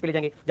 किया, उसको 36 पे ले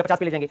जाएंगे, जब 50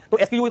 पे ले जाएंगे तो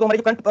SKU तो हमारे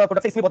जो करंट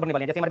प्रोडक्ट्स इसमें बहुत बनने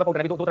वाले हैं। जैसे हमारे पास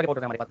पाउडर है, 2 तरह के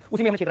पाउडर है हमारे पास,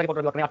 उसी में हम 6 तरह के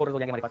पाउडर रखने 8 पाउडर हो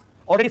जाएंगे हमारे पास।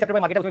 ऑलरेडी सेक्टर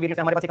में मार्केट है, उसमें वेरिएंट्स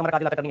है हमारे पास। एक हमारा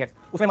काजल आता है टर्निंग हेड्स,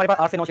 उसमें हमारे पास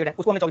 8 से 9 शेड है,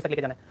 उसको हमने 24 तक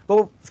लेके जाना है। तो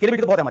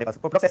स्केलेबिलिटी तो बहुत है हमारे पास,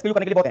 प्रोडक्ट्स SKU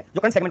करने के लिए बहुत है, जो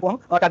करंट सेगमेंट को हम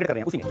टारगेट कर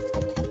रहे हैं उसी में।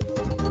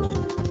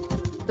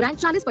 ब्रांड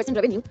 40%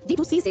 रेवेन्यू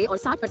D2C से और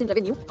 60%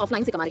 रेवेन्यू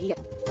ऑफलाइन से कमा रही है।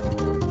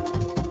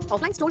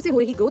 ऑफलाइन स्टोर से हो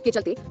रही ग्रोथ के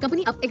चलते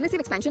कंपनी अब एग्रेसिव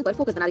एक्सपेंशन पर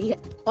फोकस बना रही है।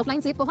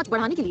 ऑफलाइन से पहुंच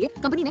बढ़ाने के लिए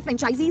कंपनी ने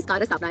फ्रेंचाइजीज का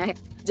रास्ता अपनाया है।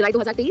 जुलाई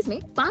 2023 में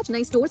 5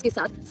 नए स्टोर्स के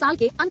साथ साल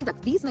के अंत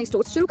तक 20 नए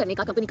स्टोर्स शुरू करने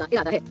का कंपनी का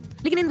इरादा है।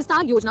 लेकिन इन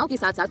विस्तार योजनाओं के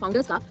साथ साथ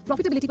फाउंडर्स का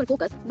प्रॉफिटेबिलिटी पर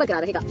फोकस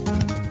बरकरार रहेगा।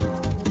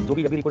 जो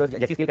भी अभी रिकॉर्ड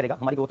जैसे स्केल करेगा,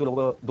 हमारी ग्रोथ तो लोग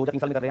 2 या 3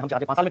 साल में कर रहे हैं, हम 4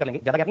 से 5 साल में कर लेंगे।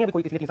 ज्यादा गैप नहीं है,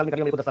 कोई किसी ने 3 साल में कर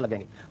लिया, मेरे को 10 साल लग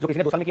जाएंगे। जो किसी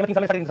ने 2 साल में किया, मैं 3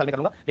 साल में 3.5 साल में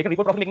करूंगा, लेकिन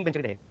रिकॉर्ड प्रॉफिट मेकिंग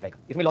वेंचर रहेगा।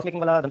 इसमें लॉस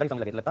मेकिंग वाला धंधा नहीं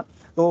समझ लगता।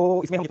 तो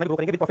इसमें हम जितना ग्रो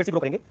करेंगे, प्रॉफिट से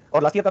ग्रो करेंगे।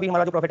 और लास्ट ईयर का भी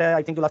हमारा जो प्रॉफिट है,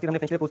 आई थिंक जो लास्ट ईयर हमने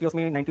फाइनेंशियल पोस्ट किया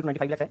उसमें 90 to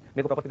 95 लाख है।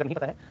 मेरे को प्रॉफिट नहीं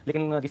पता है,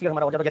 लेकिन जिस ईयर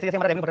हमारा और ज्यादा, जैसे जैसे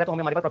हमारा रेवेन्यू बढ़ रहा है तो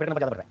हमारे पास प्रॉफिट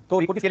नंबर ज्यादा बढ़ रहा है। तो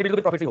रिकॉर्ड की स्केलेबिलिटी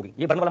भी प्रॉफिट से होगी।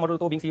 ये बर्न वाला मॉडल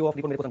तो बीइंग CEO ऑफ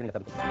रिकॉर्ड मेरे को समझ नहीं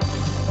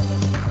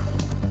लगता।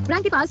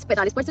 ब्रांड के पास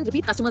 45%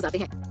 रिपीट कस्टमर्स आते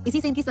हैं।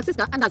 इसी से इनकी सक्सेस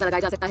का अंदाजा लगाया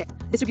जा सकता है।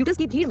 डिस्ट्रीब्यूटर्स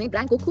की भीड़ में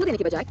ब्रांड को खो देने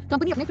के बजाय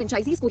कंपनी अपने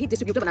फ्रेंचाइजीज को ही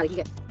डिस्ट्रीब्यूटर बना रही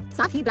है।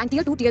 साथ ही ब्रांड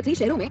टियर 2, टियर 3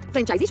 शहरों में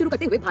फ्रेंचाइजी शुरू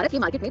करते हुए भारत के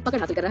मार्केट में पकड़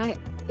हासिल कर रहा है।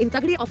 इन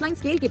तगड़े ऑफलाइन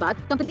स्केल के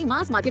बाद कंपनी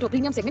मास मार्केट और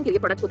प्रीमियम सेगमेंट के लिए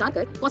प्रोडक्ट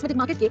उतारकर कॉस्मेटिक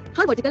मार्केट के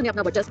हर वर्टिकल में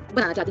अपना वर्चस्व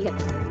बनाना चाहती है।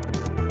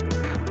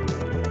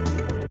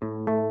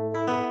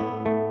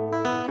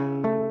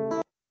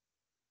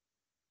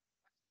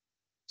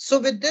 So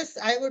with this,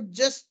 I would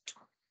just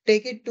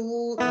take it to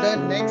the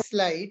next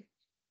slide.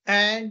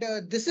 And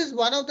this is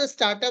one of the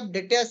startup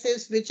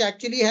databases which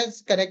actually has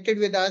connected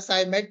with us. I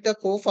met the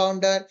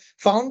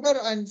founder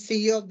and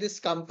CEO of this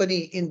company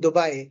in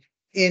Dubai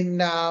in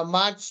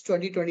March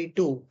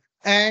 2022.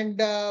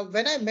 And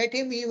when I met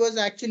him, he was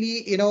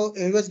actually,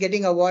 he was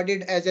getting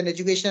awarded as an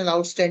educational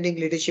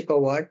outstanding leadership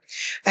award.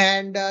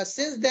 And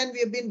since then, we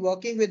have been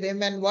working with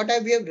him. And what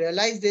we have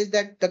realized is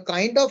that the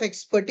kind of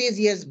expertise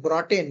he has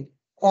brought in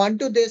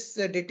onto this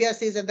data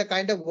says and the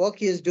kind of work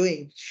he is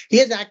doing, he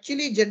has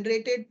actually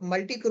generated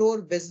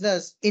multi-crore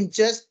business in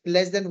just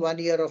less than 1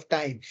 year of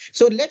time.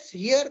 So let's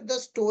hear the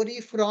story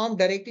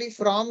directly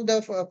from the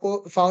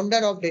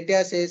founder of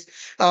data says,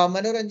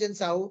 Manoranjan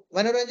Sahu.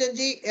 Manoranjan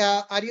ji,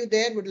 are you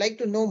there? Would like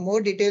to know more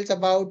details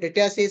about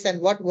data says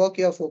and what work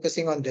you are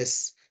focusing on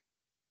this.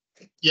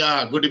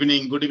 Yeah, good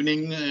evening,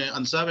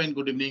 Ansab, and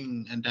good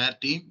evening, entire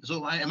team.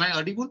 So, am I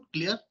audible,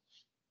 clear?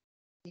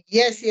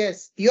 Yes,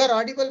 you are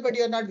audible, but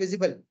you are not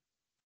visible.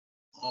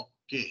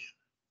 Okay.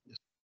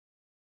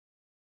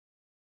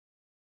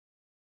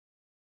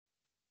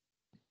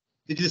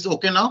 It is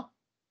okay now?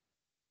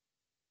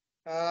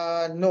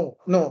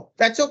 No.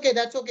 That's okay.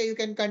 You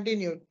can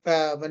continue,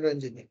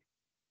 Manoranjan.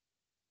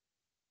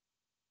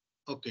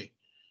 Okay.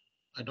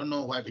 I don't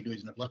know why video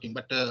is not working,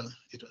 but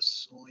it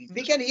was so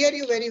we can hear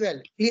you very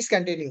well. Please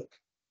continue.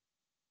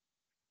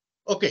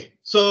 Okay.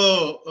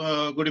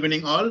 So, good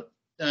evening all.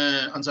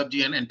 Ansab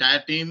ji and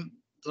entire team.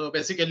 So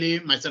basically,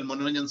 myself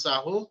Manoranjan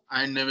Sahu,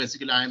 and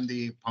basically I am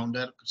the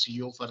founder,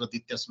 CEO for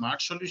Aditya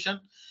Smart Solution.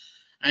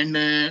 And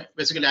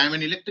basically, I am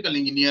an electrical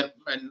engineer.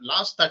 And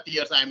last 30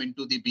 years, I am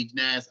into the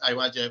business. I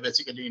was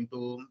basically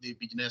into the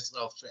business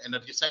of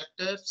energy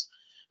sectors.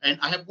 And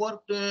I have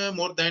worked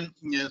more than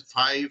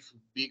five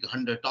big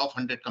top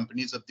 100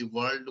 companies of the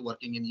world,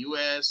 working in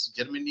US,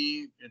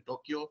 Germany,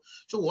 Tokyo.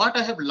 So what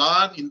I have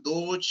learned in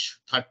those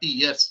 30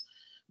 years,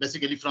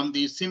 basically from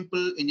the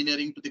simple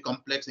engineering to the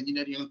complex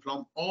engineering,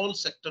 from all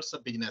sectors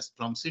of business,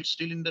 from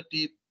steel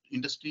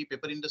industry,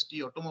 paper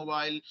industry,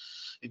 automobile,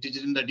 it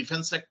is in the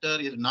defense sector,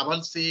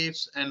 naval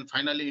ships, and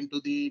finally into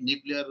the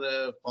nuclear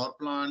power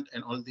plant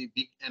and all the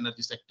big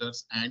energy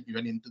sectors, and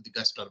even into the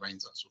gas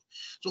turbines also.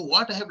 So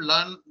what I have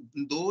learned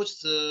in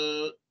those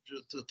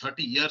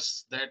 30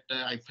 years, that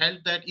I felt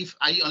that if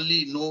I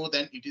only know,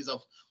 then it is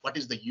of what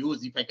is the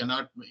use if I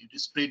cannot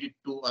spread it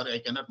to, or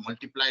I cannot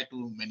multiply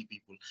to many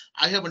people.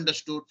 I have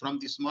understood from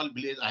the small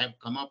village I have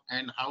come up,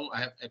 and how I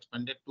have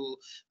expanded to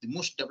the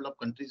most developed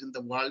countries in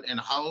the world,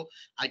 and how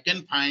I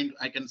can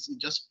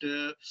just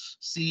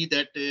see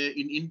that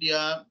in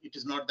India, it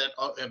is not that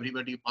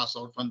everybody pass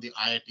out from the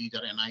IITs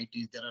or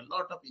NITs. There are a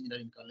lot of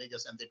engineering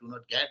colleges, and they do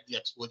not get the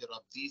exposure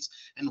of these,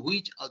 and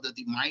which are the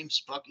mind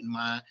struck in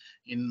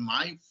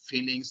my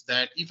feelings,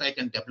 that if I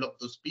can develop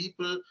those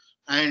people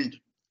and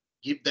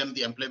give them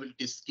the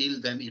employability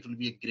skill, then it will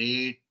be a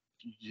great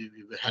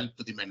help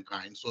to the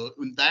mankind. So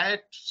in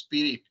that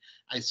spirit,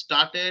 I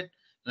started,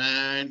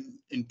 and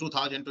in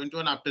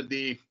 2021, after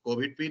the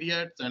COVID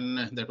period, and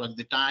that was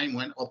the time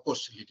when, of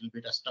course, a little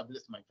bit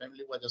established, my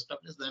family was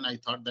established, then I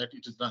thought that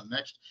it is the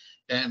next,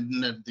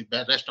 and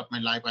the rest of my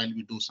life I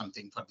will do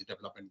something for the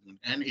development,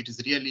 and it is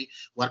really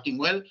working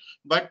well.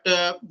 But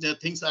the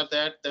things are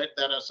that there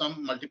are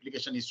some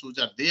multiplication issues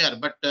are there,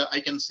 but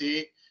I can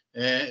say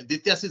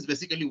Dityas is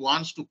basically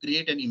wants to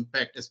create an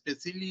impact,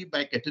 especially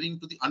by catering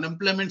to the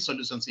unemployment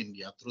solutions in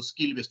India through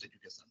skill-based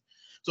education.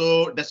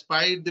 So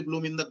despite the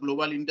bloom in the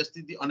global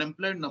industry, the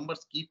unemployed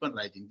numbers keep on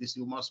rising. This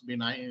you must be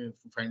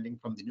finding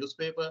from the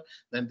newspaper.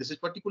 Then this is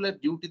particular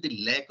due to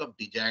the lack of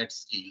desired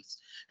skills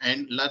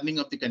and learning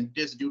of the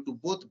candidates due to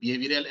both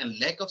behavioral and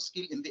lack of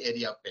skill in the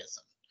area of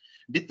passion.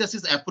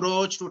 Dityas's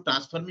approach to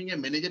transforming a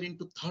manager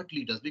into thought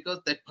leaders, because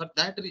that for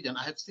that reason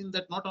I have seen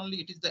that not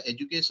only it is the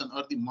education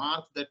or the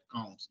mark that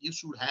counts, you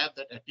should have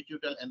that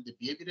attitudinal and the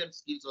behavioral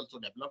skills also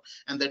developed,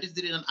 and that is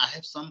the reason I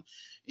have some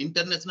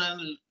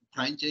international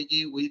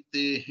franchisee with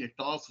the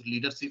top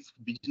leadership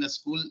business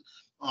school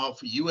of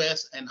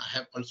US, and I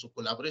have also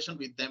collaboration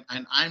with them,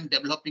 and I'm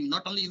developing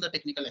not only in the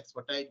technical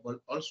expertise but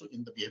also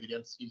in the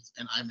behavioral skills,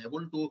 and I'm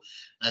able to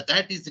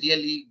that is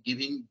really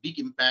giving big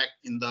impact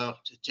in the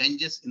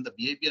changes in the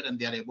behavior, and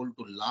they are able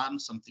to learn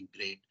something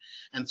great.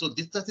 And so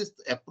this is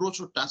the approach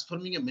to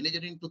transforming a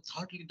manager into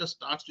thought leader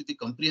starts with the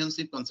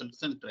comprehensive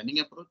consultation and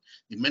training approach.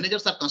 The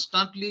managers are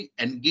constantly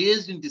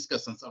engaged in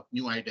discussions of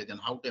new ideas and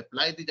how to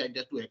apply these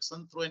ideas to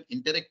action through an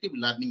interactive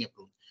learning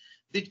approach.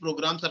 These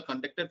programs are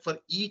conducted for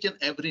each and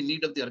every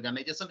need of the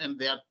organization, and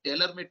they are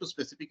tailor-made to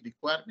specific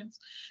requirements.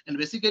 And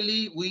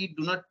basically, we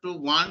do not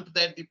want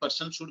that the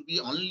person should be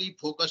only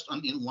focused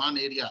on in one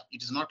area.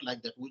 It is not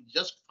like that. We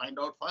just find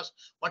out first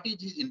what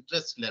is his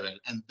interest level,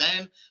 and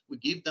then we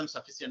give them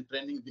sufficient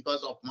training.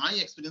 Because of my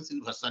experience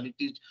in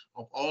versatility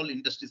of all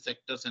industry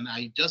sectors, and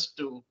I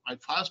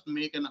first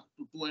make an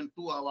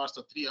 2 hours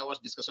or 3 hours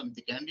discussion with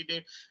the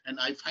candidate, and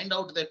I find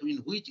out that in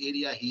which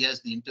area he has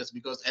the interest,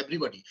 because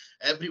everybody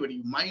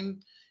mind,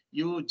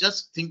 you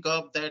just think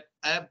of that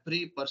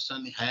every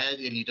person has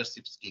a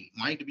leadership skill,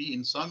 might be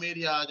in some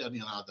areas or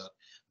in other,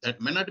 that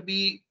may not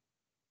be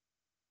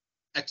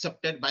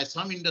accepted by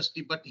some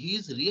industry, but he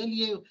is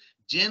really a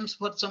gems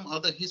for some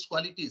other his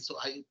qualities. So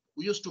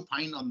we used to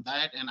find on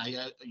that, and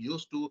I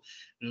used to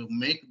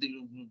make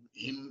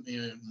him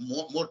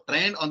more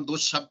trained on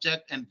those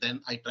subjects, and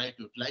then I try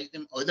to utilize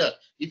them. Either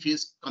if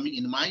he's coming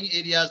in my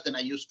areas, then I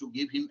used to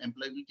give him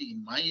employability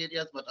in my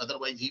areas, but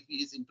otherwise if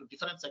he is into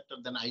different sector,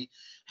 then I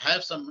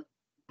have some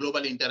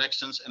global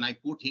interactions and I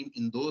put him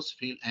in those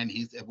fields, and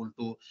he's able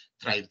to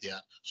thrive there.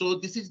 So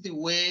this is the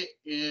way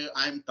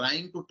I'm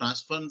trying to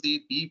transform the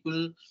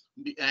people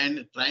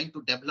and trying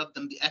to develop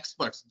them the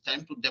experts,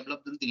 trying to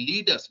develop them the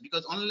leaders,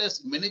 because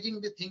unless managing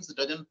the things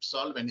doesn't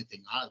solve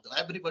anything.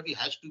 Everybody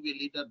has to be a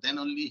leader, then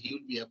only he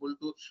will be able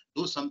to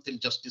do something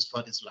justice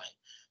for his life.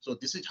 So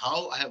this is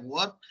how I have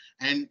worked.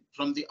 And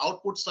from the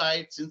output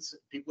side, since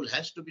people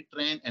has to be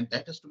trained and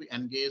that has to be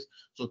engaged,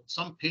 so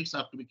some fields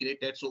have to be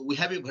created. So we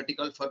have a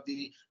vertical for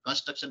the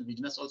construction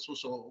business also.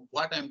 So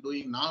what I'm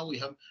doing now, we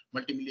have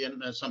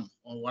multi-million,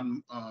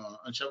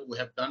 we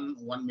have done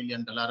 $1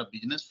 million of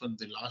business from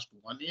the last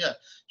 1 year.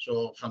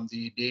 So from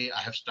the day I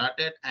have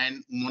started,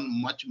 and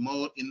much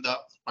more in the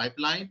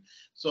pipeline.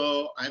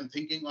 So I'm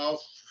thinking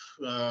of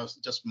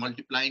just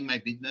multiplying my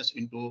business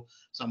into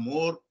some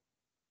more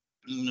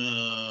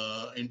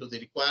into the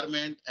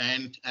requirement.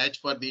 And as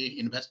for the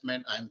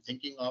investment, I'm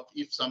thinking of,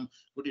 if some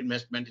good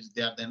investment is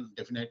there, then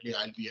definitely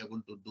I'll be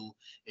able to do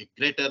a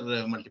greater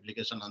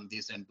multiplication on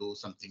this and do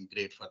something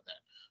great for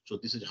that. So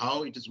this is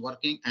how it is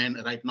working.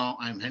 And right now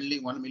I'm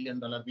handling $1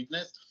 million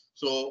business.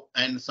 So,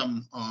 and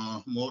some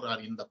more are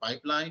in the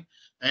pipeline.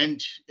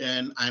 And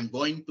I'm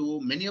going to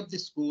many of the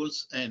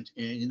schools and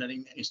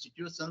engineering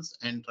institutions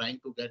and trying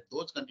to get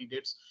those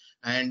candidates,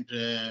 and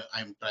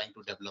I'm trying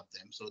to develop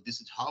them. So this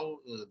is how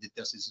the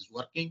thesis is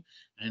working,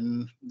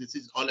 and this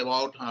is all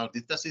about the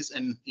thesis.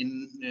 And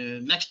in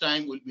next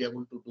time we'll be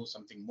able to do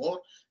something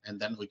more, and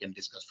then we can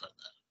discuss further.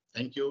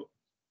 Thank you.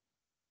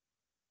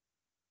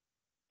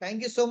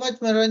 Thank you so much,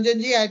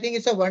 Manoranjan ji. I think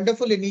it's a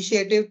wonderful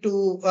initiative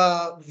to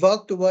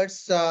work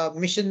towards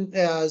Mission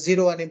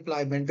Zero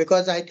Unemployment,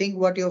 because I think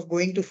what you're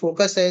going to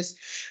focus is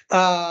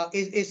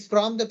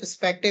from the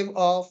perspective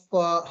of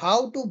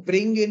how to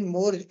bring in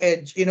more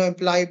edge,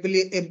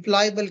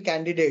 employable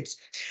candidates,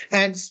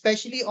 and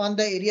especially on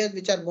the areas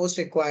which are most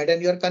required,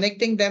 and you're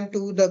connecting them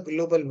to the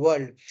global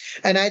world.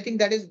 And I think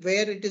that is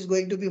where it is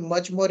going to be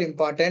much more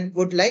important.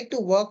 Would like to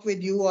work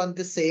with you on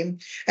the same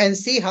and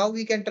see how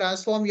we can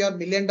transform your $1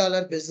 million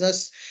business,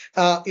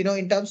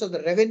 in terms of the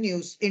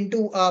revenues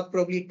into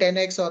probably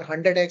 10x or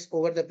 100x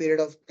over the period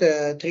of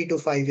 3 to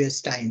 5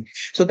 years time.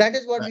 So that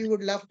is what we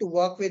would love to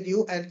work with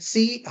you and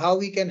see how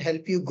we can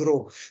help you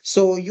grow.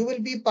 So you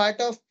will be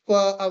part of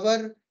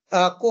our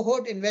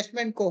cohort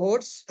investment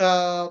cohorts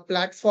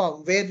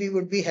platform, where we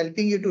would be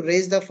helping you to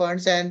raise the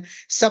funds and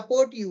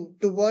support you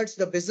towards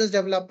the business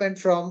development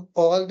from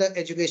all the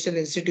educational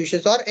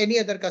institutions or any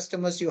other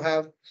customers you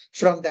have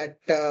from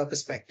that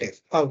perspective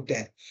out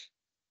there.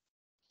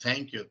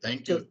 Thank you.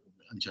 Thank So you,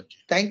 Anshabji.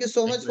 thank you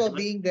so Thank much you for very much.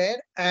 being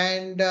there.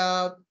 And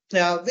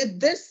with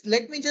this,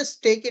 let me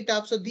just take it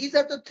up. So these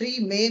are the three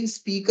main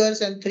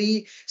speakers and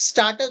three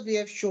startups we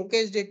have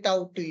showcased it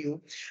out to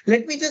you.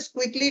 Let me just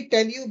quickly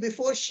tell you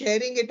before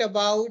sharing it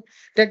about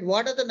that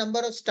what are the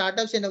number of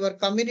startups in our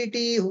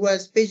community who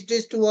has pitched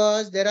this to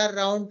us. There are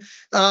around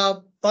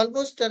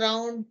almost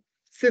around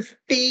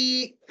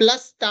 50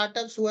 plus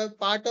startups who have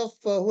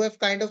who have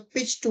kind of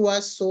pitched to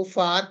us so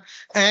far,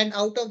 and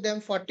out of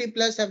them 40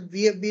 plus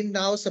we have been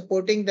now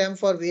supporting them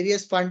for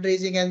various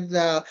fundraising and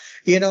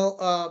you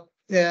know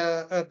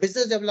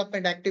business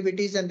development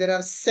activities. And there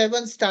are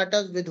 7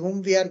 startups with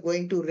whom we are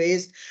going to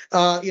raise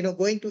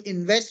going to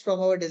invest from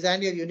our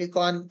Design Your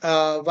Unicorn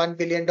 $1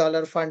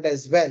 billion fund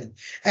as well.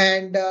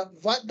 And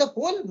what the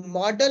whole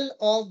model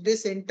of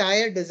this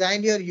entire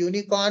Design Your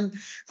Unicorn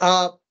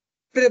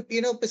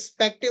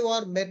perspective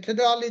or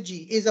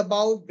methodology is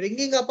about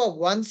bringing up a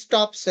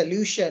one-stop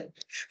solution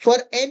for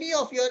any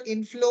of your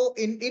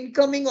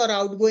incoming or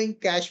outgoing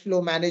cash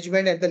flow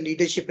management and the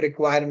leadership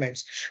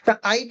requirements. The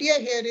idea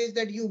here is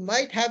that you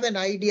might have an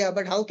idea,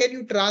 but how can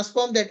you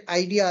transform that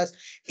ideas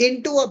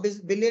into a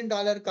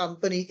billion-dollar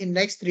company in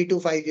next 3 to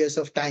 5 years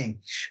of time?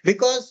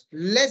 Because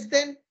less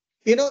than,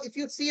 if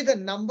you see the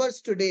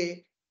numbers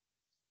today,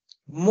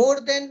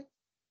 more than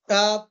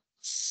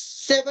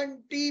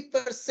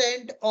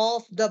 70%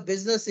 of the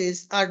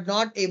businesses are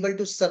not able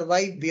to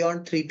survive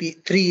beyond 3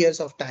 years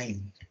of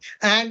time.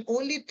 And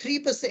only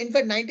 3%, in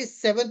fact,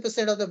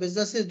 97% of the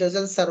businesses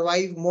doesn't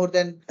survive more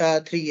than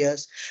 3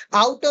 years.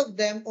 Out of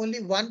them, only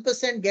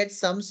 1% gets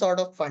some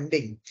sort of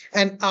funding.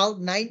 And out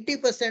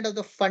 90% of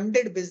the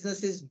funded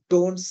businesses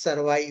don't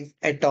survive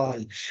at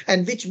all.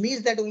 And which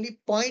means that only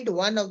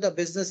 0.1 of the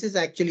businesses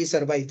actually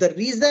survive. The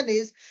reason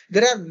is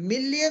there are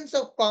millions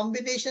of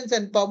combinations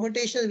and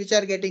permutations which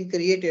are getting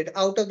created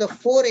out of the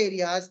 4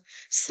 areas,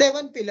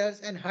 7 pillars,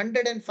 and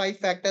 105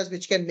 factors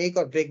which can make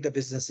or break the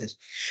businesses.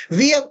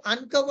 We have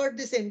uncovered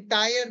this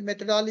entire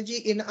methodology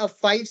in a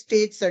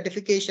 5-stage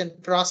certification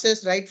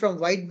process, right from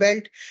white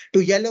belt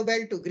to yellow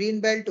belt to green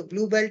belt to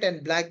blue belt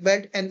and black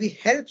belt. And we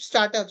help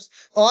startups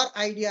or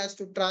ideas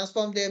to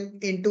transform them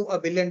into a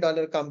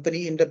billion-dollar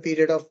company in the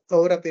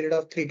over a period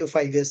of 3 to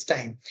 5 years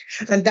time.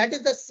 And that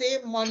is the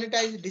same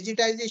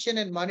digitization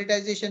and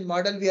monetization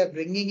model we are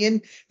bringing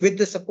in with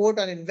the support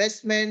on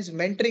investments,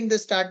 mentoring the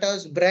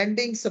startups,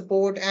 branding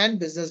support, and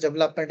business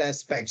development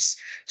aspects.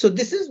 So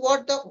this is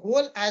what the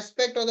whole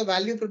aspect of the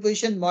value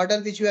proposition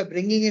model which we are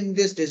bringing in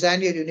this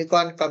Design Your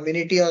Unicorn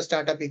community or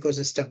startup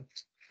ecosystem.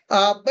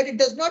 But it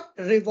does not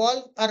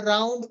revolve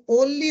around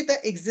only the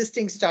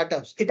existing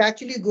startups. It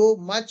actually go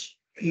much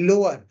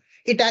lower.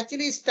 It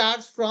actually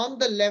starts from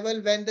the level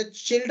when the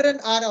children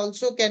are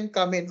also can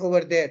come in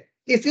over there.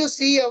 If you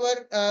see our,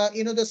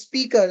 the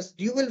speakers,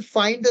 you will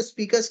find the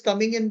speakers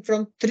coming in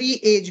from 3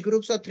 age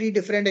groups or 3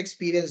 different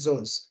experience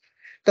zones.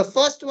 The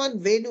first one,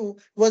 Venu,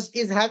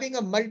 is having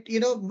a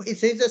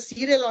it is a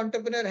serial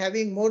entrepreneur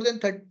having more than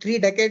 3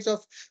 decades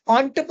of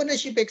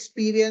entrepreneurship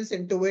experience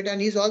into it,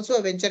 and he's also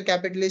a venture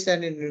capitalist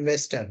and an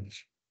investor.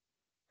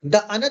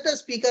 The another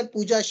speaker,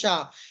 Pooja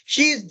Shah,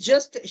 she's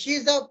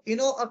a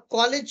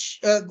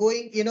college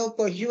going,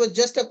 she was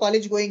just a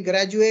college going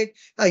graduate,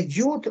 a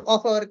youth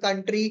of our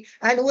country,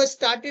 and who has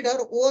started her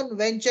own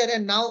venture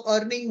and now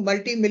earning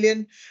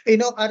multi-million,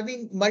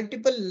 earning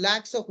multiple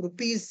lakhs of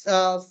rupees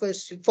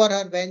for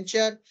her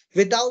venture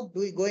without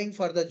going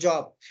for the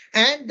job.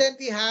 And then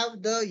we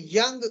have the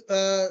young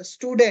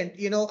student,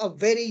 a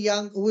very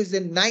young, who is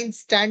in 9th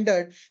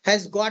standard,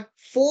 has got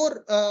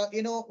 4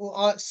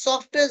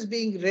 softwares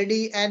being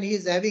ready, and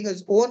he's having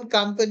his own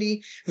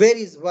company where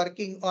he's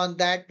working on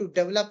that to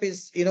develop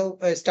his,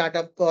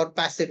 startup or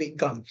passive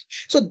income.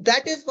 So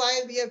that is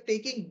why we are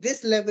taking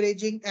this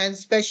leveraging, and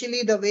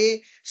especially the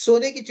way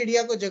Sone Ki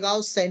Chidiya Ko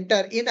Jagao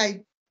Center in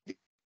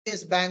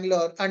IPS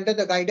Bangalore under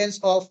the guidance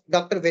of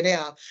Dr.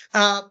 Vinaya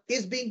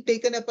is being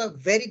taken up a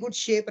very good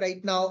shape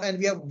right now. And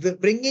we are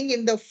bringing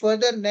in the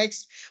further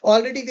next,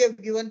 already we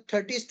have given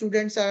 30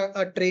 students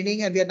a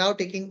training, and we are now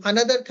taking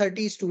another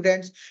 30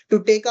 students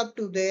to take up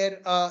to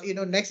their,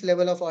 next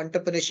level of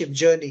entrepreneurship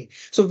journey.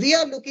 So we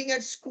are looking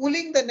at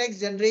schooling the next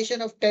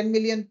generation of 10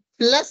 million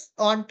plus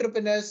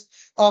entrepreneurs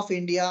of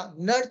India,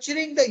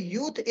 nurturing the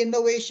youth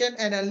innovation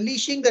and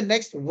unleashing the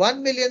next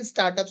 1 million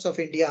startups of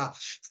India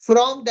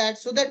from that,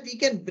 so that we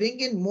can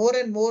bring in more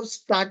and more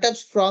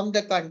startups from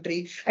the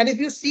country. And if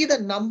you see the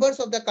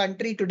numbers of the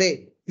country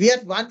today, we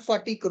are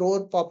 140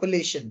 crore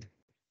population.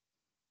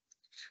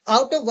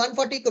 Out of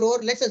 140 crore,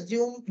 let's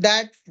assume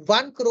that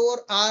 1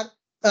 crore are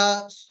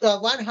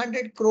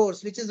 100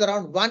 crores, which is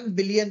around 1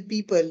 billion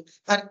people,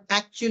 are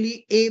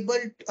actually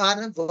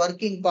are a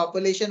working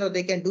population, or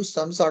they can do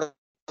some sort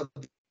of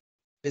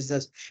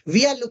business.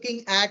 We are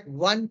looking at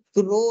 1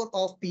 crore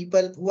of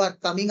people who are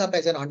coming up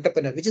as an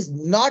entrepreneur, which is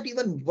not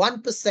even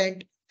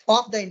 1%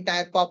 of the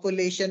entire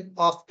population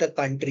of the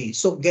country.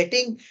 So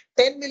getting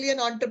 10 million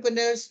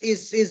entrepreneurs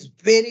is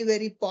very,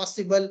 very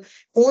possible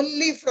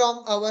only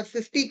from our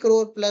 50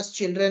 crore plus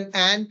children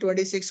and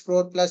 26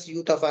 crore plus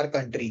youth of our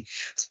country.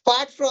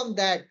 Apart from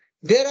that,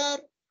 there are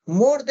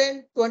more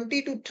than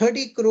 20 to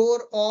 30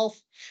 crore of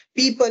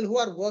people who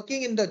are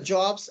working in the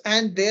jobs,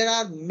 and there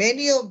are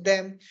many of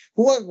them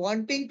who are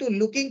wanting to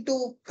looking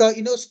to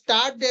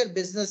start their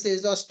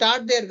businesses or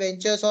start their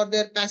ventures or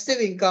their passive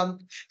income,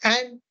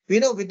 and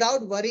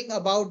without worrying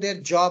about their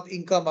job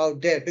income out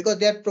there, because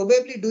they are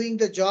probably doing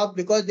the job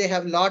because they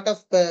have a lot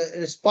of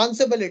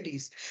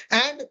responsibilities,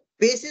 and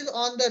basis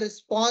on the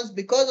response,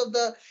 because of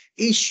the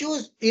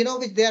issues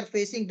which they are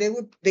facing,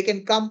 they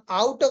can come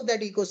out of that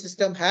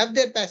ecosystem, have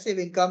their passive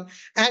income,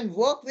 and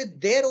work with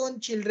their own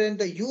children,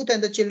 the youth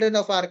and the children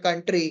of our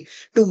country,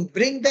 to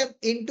bring them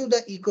into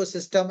the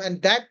ecosystem,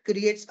 and that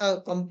creates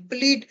a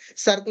complete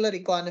circular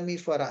economy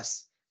for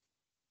us.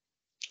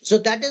 So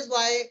that is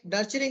why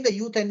nurturing the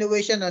youth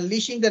innovation,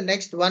 unleashing the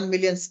next 1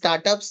 million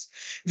startups,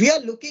 we are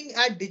looking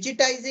at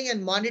digitizing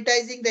and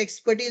monetizing the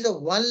expertise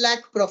of 1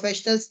 lakh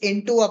professionals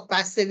into a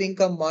passive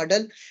income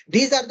model.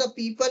 These are the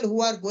people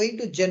who are going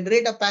to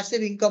generate a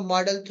passive income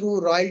model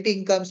through royalty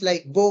incomes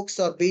like books,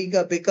 or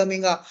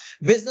becoming a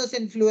business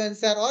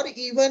influencer, or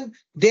even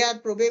they are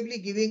probably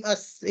giving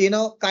us,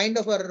 kind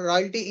of a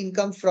royalty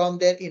income from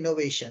their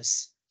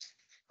innovations.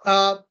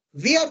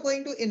 We are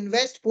going to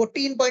invest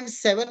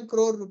 14.7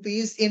 crore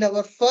rupees in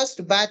our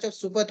first batch of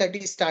Super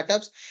 30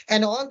 startups,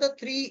 and all the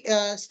three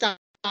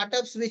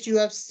startups which you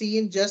have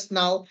seen just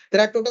now. There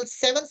are total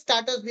 7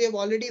 startups we have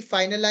already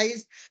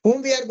finalized,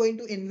 whom we are going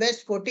to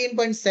invest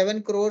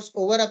 14.7 crores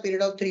over a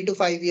period of 3 to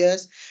 5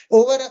 years.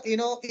 Over, in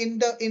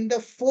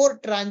the 4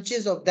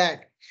 tranches of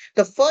that.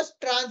 The first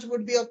tranche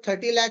would be of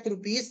 30 lakh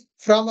rupees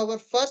from our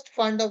first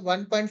fund of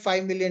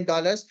 $1.5 million.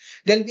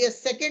 There'll be a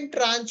second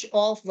tranche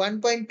of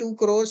 1.2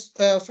 crores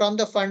from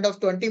the fund of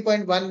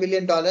 $20.1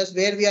 million,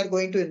 where we are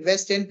going to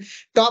invest in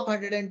top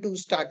 102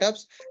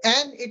 startups.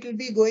 And it will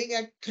be going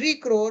at 3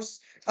 crores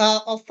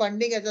of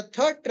funding as a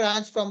third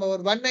tranche from our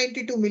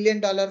 $192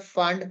 million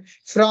fund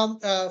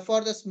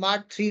for the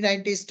Smart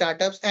 390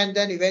 startups, and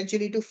then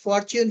eventually to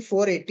Fortune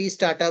 480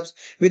 startups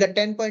with a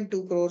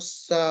 10.2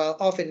 crores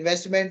of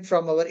investment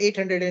from our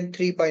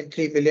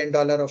 $803.3 million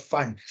of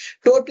fund,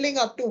 totaling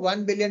up to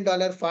 $1 billion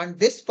fund.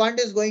 This fund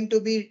is going to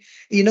be,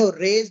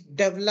 raised,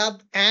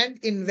 developed, and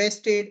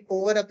invested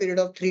over a period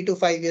of 3 to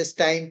 5 years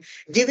time,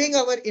 giving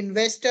our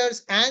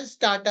investors and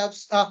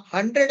startups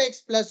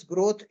 100x plus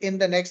growth in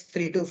the next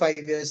 3 to 5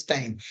 years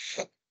time.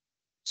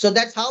 So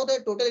that's how the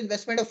total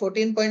investment of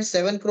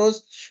 14.7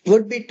 crores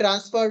would be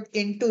transferred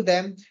into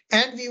them.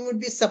 And we would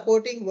be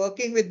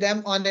working with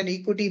them on an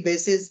equity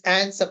basis,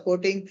 and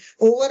supporting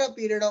over a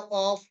period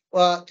of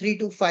 3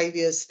 to 5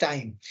 years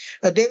time.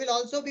 They will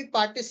also be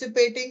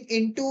participating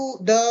into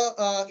the,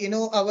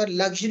 our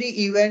luxury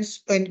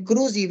events and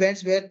cruise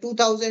events, where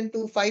 2,000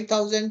 to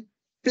 5,000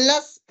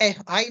 plus a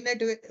high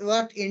net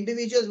worth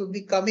individuals would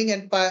be coming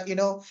and,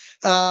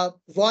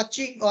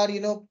 watching or,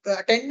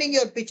 attending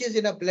your pitches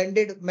in a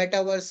blended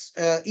metaverse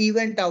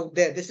event out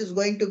there. This is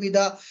going to be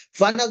the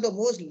one of the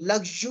most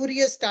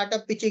luxurious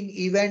startup pitching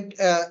event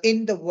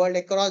in the world,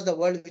 across the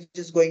world, which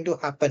is going to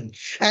happen,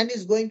 and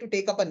is going to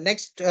take up a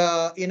next,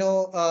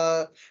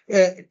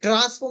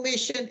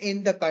 transformation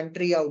in the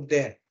country out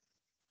there.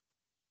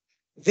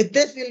 With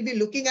this, we'll be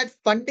looking at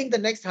funding the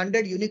next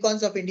 100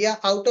 unicorns of India.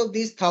 Out of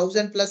these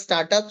 1,000 plus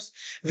startups,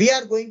 we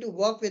are going to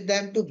work with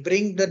them to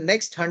bring the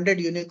next 100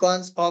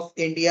 unicorns of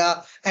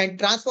India and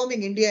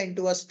transforming India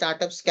into a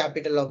startups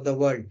capital of the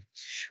world.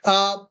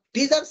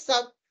 These are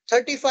some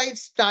 35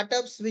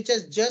 startups which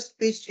has just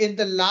pitched in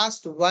the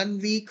last 1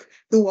 week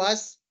to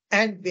us.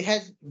 and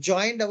has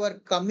joined our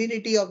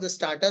community of the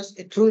startups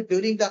through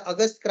during the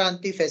August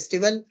Kranti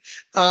festival,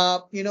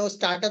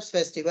 startups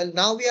festival.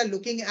 Now we are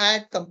looking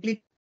at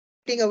completing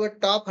our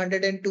top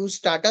 102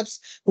 startups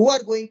who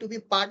are going to be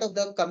part of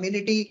the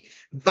community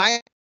by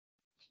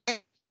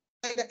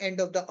the end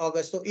of the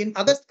August. So in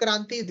August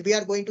Kranti, we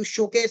are going to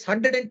showcase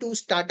 102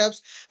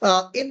 startups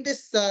in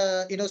this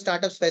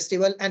startups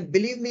festival. And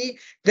believe me,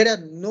 there are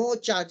no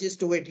charges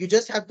to it. You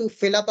just have to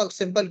fill up a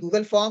simple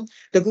Google form.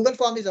 The Google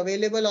form is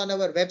available on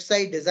our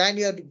website,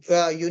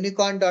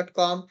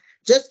 designyourunicorn.com.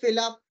 Just fill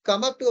up,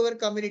 come up to our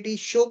community,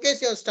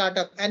 showcase your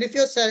startup. And if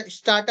your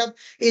startup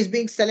is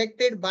being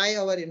selected by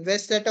our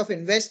set of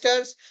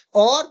investors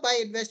or by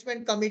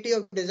investment committee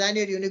of Design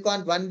Your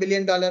Unicorn $1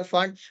 billion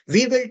fund,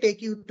 we will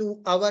take you to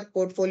our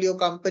portfolio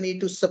company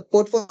to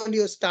support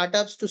portfolio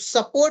startups to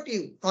support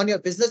you on your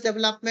business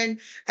development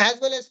as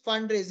well as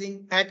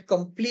fundraising at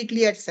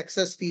completely at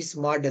success fees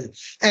model.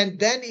 And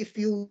then if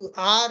you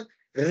are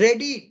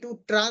ready to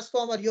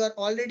transform or you are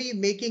already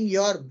making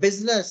your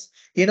business,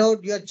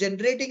 you're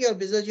generating your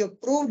business,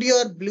 you've proved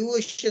your blue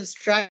ocean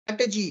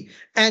strategy,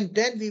 and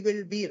then we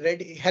will be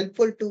ready,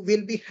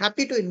 we'll be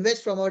happy to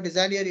invest from our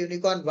Design Your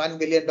Unicorn $1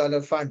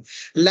 billion fund.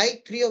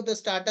 Like three of the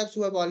startups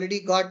who have already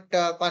got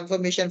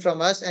confirmation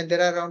from us, and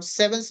there are around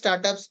 7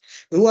 startups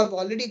who have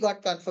already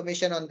got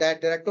confirmation on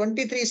that. There are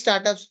 23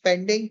 startups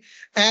pending,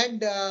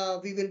 and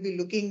we will be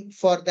looking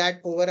for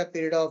that over a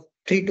period of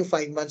 3 to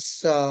 5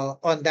 months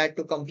on that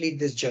to complete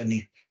this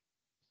journey.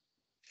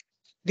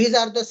 These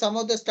are the some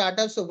of the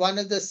startups. So one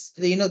is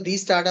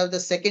these startups, the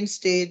second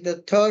stage,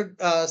 the third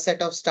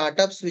set of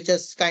startups, which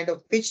has kind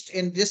of pitched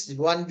in this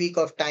 1 week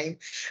of time.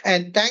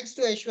 And thanks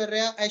to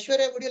Aishwarya.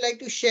 Aishwarya, would you like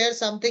to share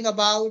something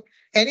about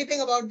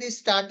anything about these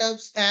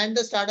startups and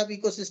the startup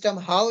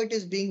ecosystem, how it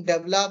is being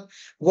developed?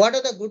 What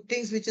are the good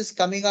things which is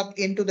coming up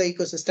into the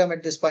ecosystem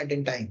at this point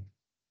in time?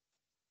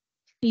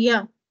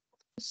 Yeah.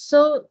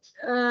 So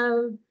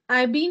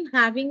I've been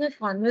having a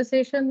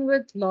conversation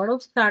with a lot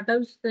of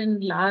startups in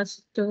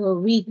last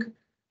week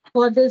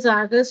for this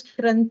August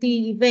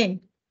Kranti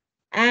event.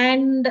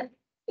 And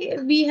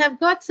we have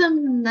got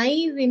some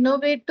nice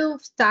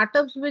innovative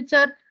startups which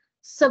are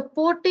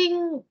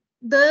supporting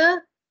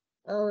the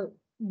uh,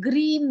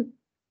 green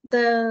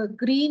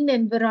green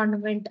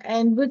environment,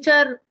 and which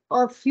are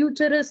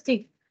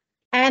futuristic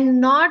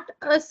and not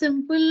a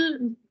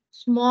simple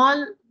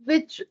small,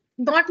 which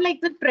not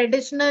like the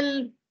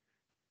traditional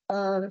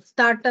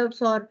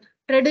startups or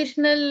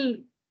traditional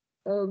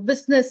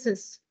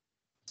businesses.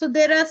 So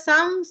there are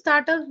some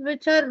startups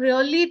which are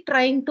really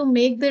trying to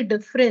make the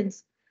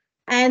difference,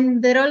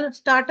 and there are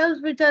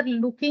startups which are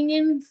looking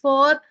in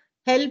for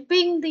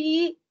helping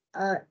the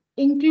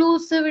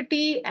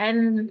inclusivity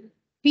and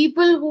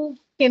people who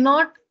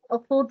cannot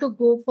afford to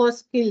go for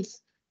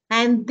skills,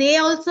 and they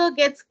also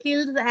get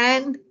skills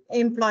and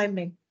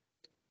employment.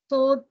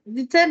 So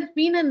it has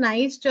been a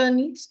nice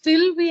journey.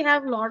 Still, we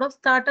have a lot of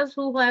startups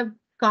who have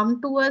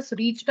come to us,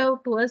 reached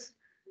out to us.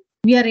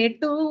 We are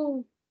yet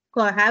to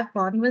have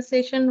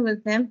conversation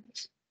with them.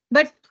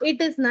 But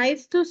it is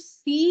nice to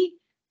see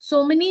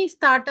so many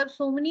startups,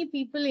 so many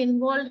people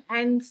involved,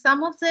 and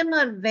some of them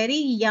are very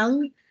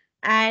young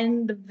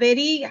and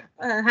very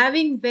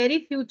having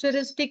very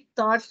futuristic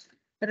thoughts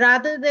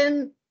rather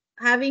than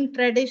having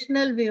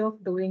traditional way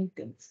of doing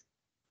things.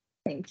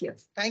 Thank you.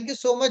 Thank you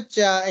so much,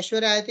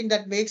 Aishwarya. I think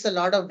that makes a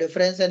lot of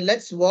difference. And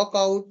let's walk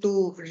out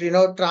to,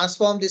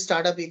 transform the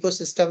startup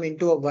ecosystem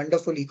into a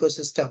wonderful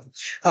ecosystem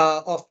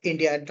of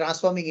India and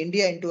transforming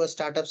India into a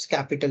startups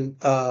capital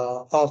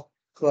of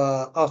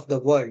the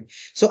world.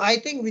 So I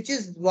think which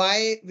is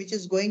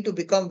going to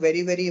become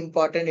very, very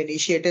important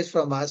initiatives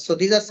from us. So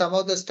these are some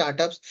of the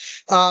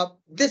startups.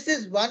 This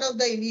is one of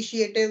the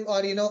initiative,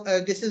 or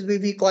this is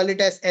we call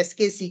it as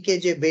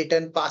SKCKJ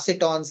Baton, pass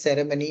it on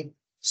ceremony.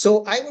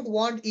 So I would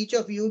want each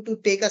of you to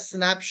take a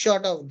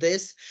snapshot of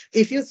this.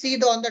 If you see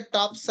on the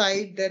top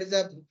side, there is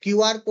a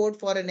QR code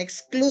for an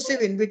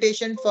exclusive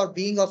invitation for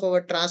being of our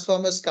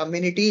Transformers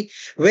community,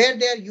 where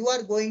there you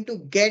are going to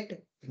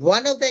get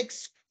one of the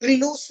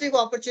exclusive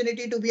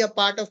opportunity to be a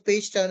part of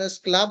Page Turners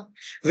Club,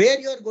 where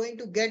you are going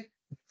to get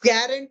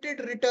guaranteed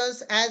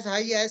returns as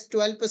high as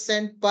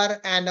 12%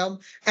 per annum,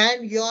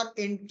 and your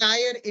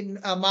entire in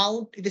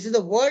amount. This is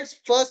the world's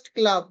first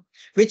club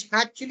which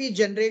actually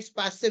generates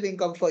passive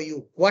income for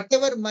you.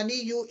 Whatever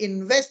money you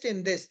invest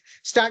in this,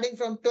 starting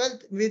from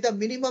 12 with a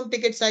minimum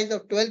ticket size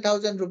of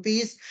 12,000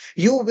 rupees,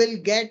 you will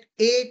get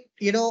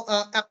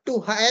up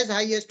to as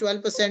high as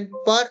 12%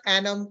 per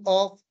annum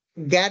of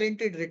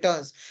guaranteed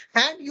returns,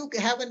 and you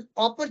have an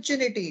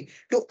opportunity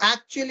to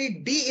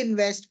actually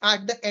de-invest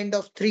at the end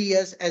of 3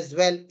 years as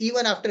well,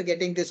 even after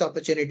getting this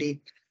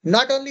opportunity.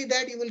 Not only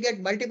that, you will get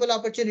multiple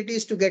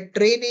opportunities to get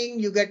training,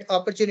 you get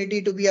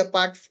opportunity to be a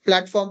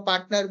platform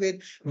partner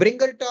with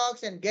Bringle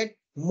Talks and get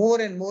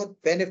more and more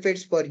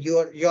benefits for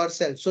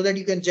yourself so that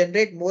you can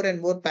generate more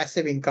and more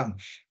passive income.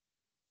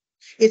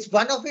 It's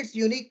one of its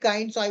unique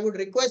kind. So I would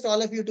request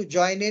all of you to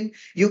join in.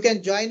 You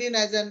can join in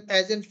as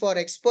in for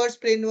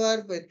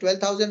expertspreneur with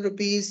 12,000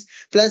 rupees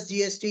plus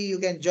GST. You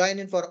can join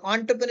in for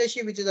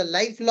entrepreneurship, which is a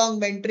lifelong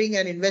mentoring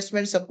and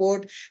investment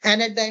support.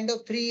 And at the end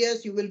of 3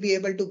 years, you will be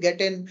able to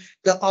get in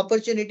the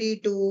opportunity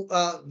to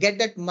get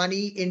that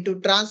money into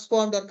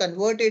transformed or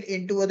converted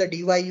into the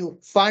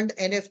DYU fund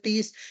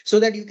NFTs so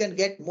that you can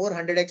get more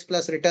 100x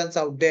plus returns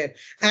out there.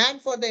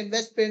 And for the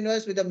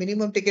investpreneurs with a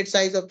minimum ticket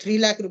size of 3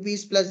 lakh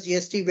rupees plus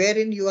GST,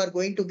 wherein you are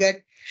going to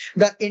get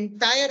the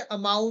entire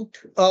amount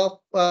of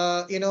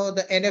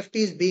the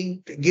NFTs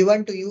being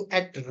given to you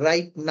at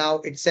right now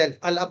itself.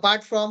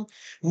 Apart from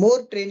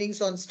more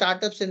trainings on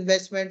startups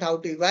investment, how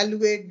to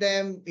evaluate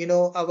them,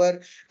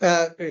 our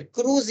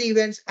cruise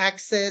events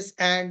access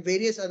and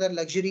various other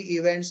luxury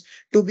events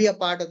to be a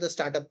part of the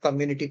startup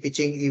community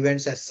pitching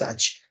events as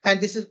such.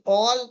 And this is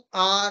all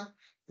our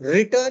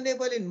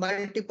returnable in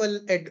multiple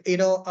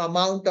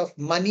amount of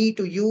money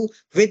to you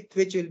with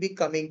which will be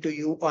coming to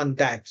you on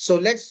that. So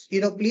let's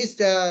please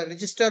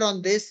register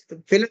on this,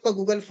 fill up a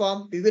Google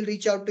form, we will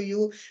reach out to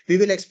you, we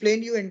will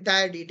explain you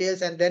entire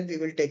details, and then we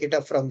will take it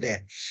up from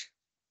there.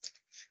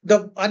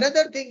 The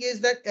another thing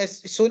is that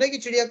as Sone Ki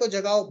Chidiya Ko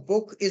Jagao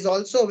book is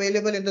also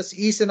available in this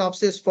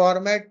e-synopsis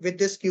format with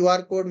this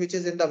QR code, which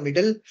is in the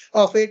middle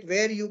of it,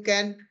 where you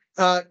can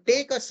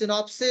take a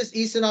synopsis,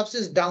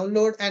 e-synopsis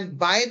download and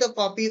buy the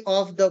copy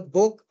of the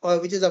book,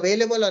 which is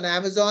available on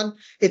Amazon.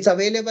 It's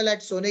available at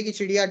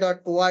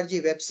sonekichidiya.org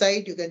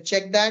website. You can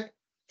check that.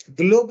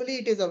 Globally,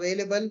 it is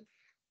available.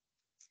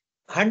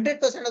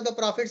 100% of the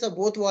profits of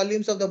both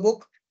volumes of the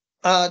book,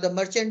 the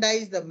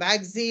merchandise, the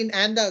magazine,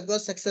 and the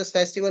August Success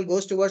Festival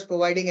goes towards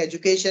providing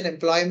education,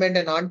 employment,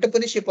 and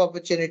entrepreneurship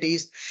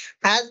opportunities,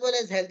 as well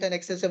as health and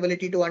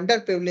accessibility to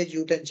underprivileged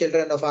youth and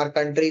children of our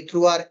country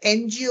through our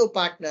NGO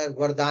partner,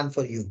 Vardhan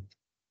for You.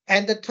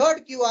 And the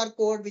third QR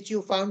code, which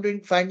you found in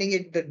finding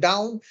it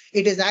down,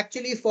 it is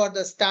actually for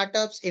the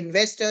startups,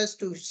 investors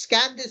to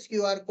scan this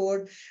QR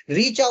code,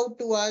 reach out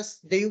to us.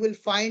 You will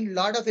find a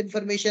lot of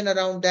information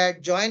around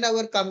that. Join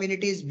our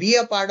communities, be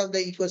a part of the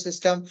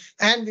ecosystem,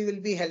 and we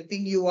will be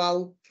helping you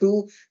out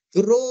to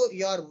grow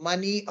your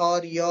money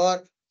or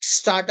your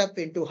startup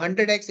into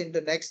 100x in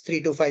the next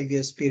 3 to 5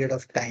 years period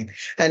of time.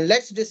 And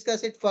let's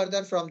discuss it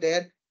further from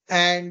there.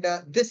 And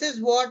this is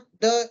what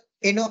the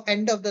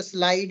end of the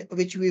slide,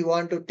 which we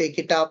want to take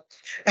it up.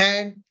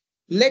 And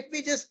let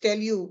me just tell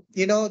you,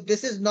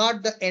 this is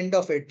not the end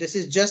of it. This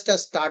is just a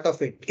start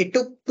of it. It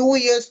took 2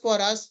 years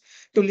for us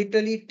to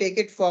literally take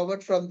it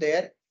forward from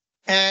there.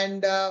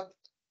 And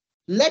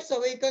let's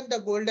awaken the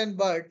golden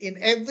bird in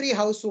every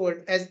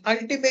household, as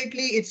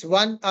ultimately it's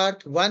one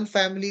earth, one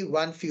family,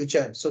 one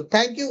future. So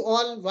thank you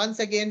all once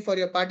again for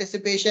your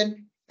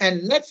participation.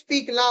 And let's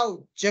speak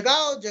loud.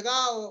 Jagao,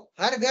 jagao,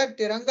 har ghar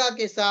tiranga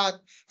ke saath,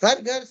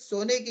 har ghar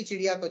sone ki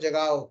chidiya ko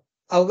jagao.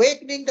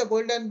 Awakening the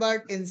golden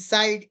bird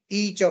inside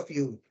each of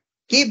you.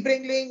 Keep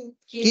bringing,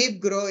 keep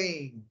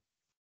growing.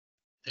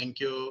 Thank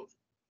you.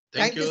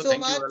 Thank you so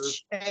Thank you all.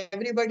 much,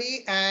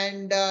 everybody.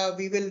 And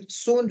we will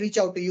soon reach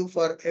out to you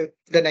for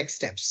the next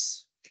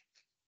steps.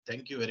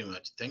 Thank you very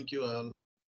much. Thank you all.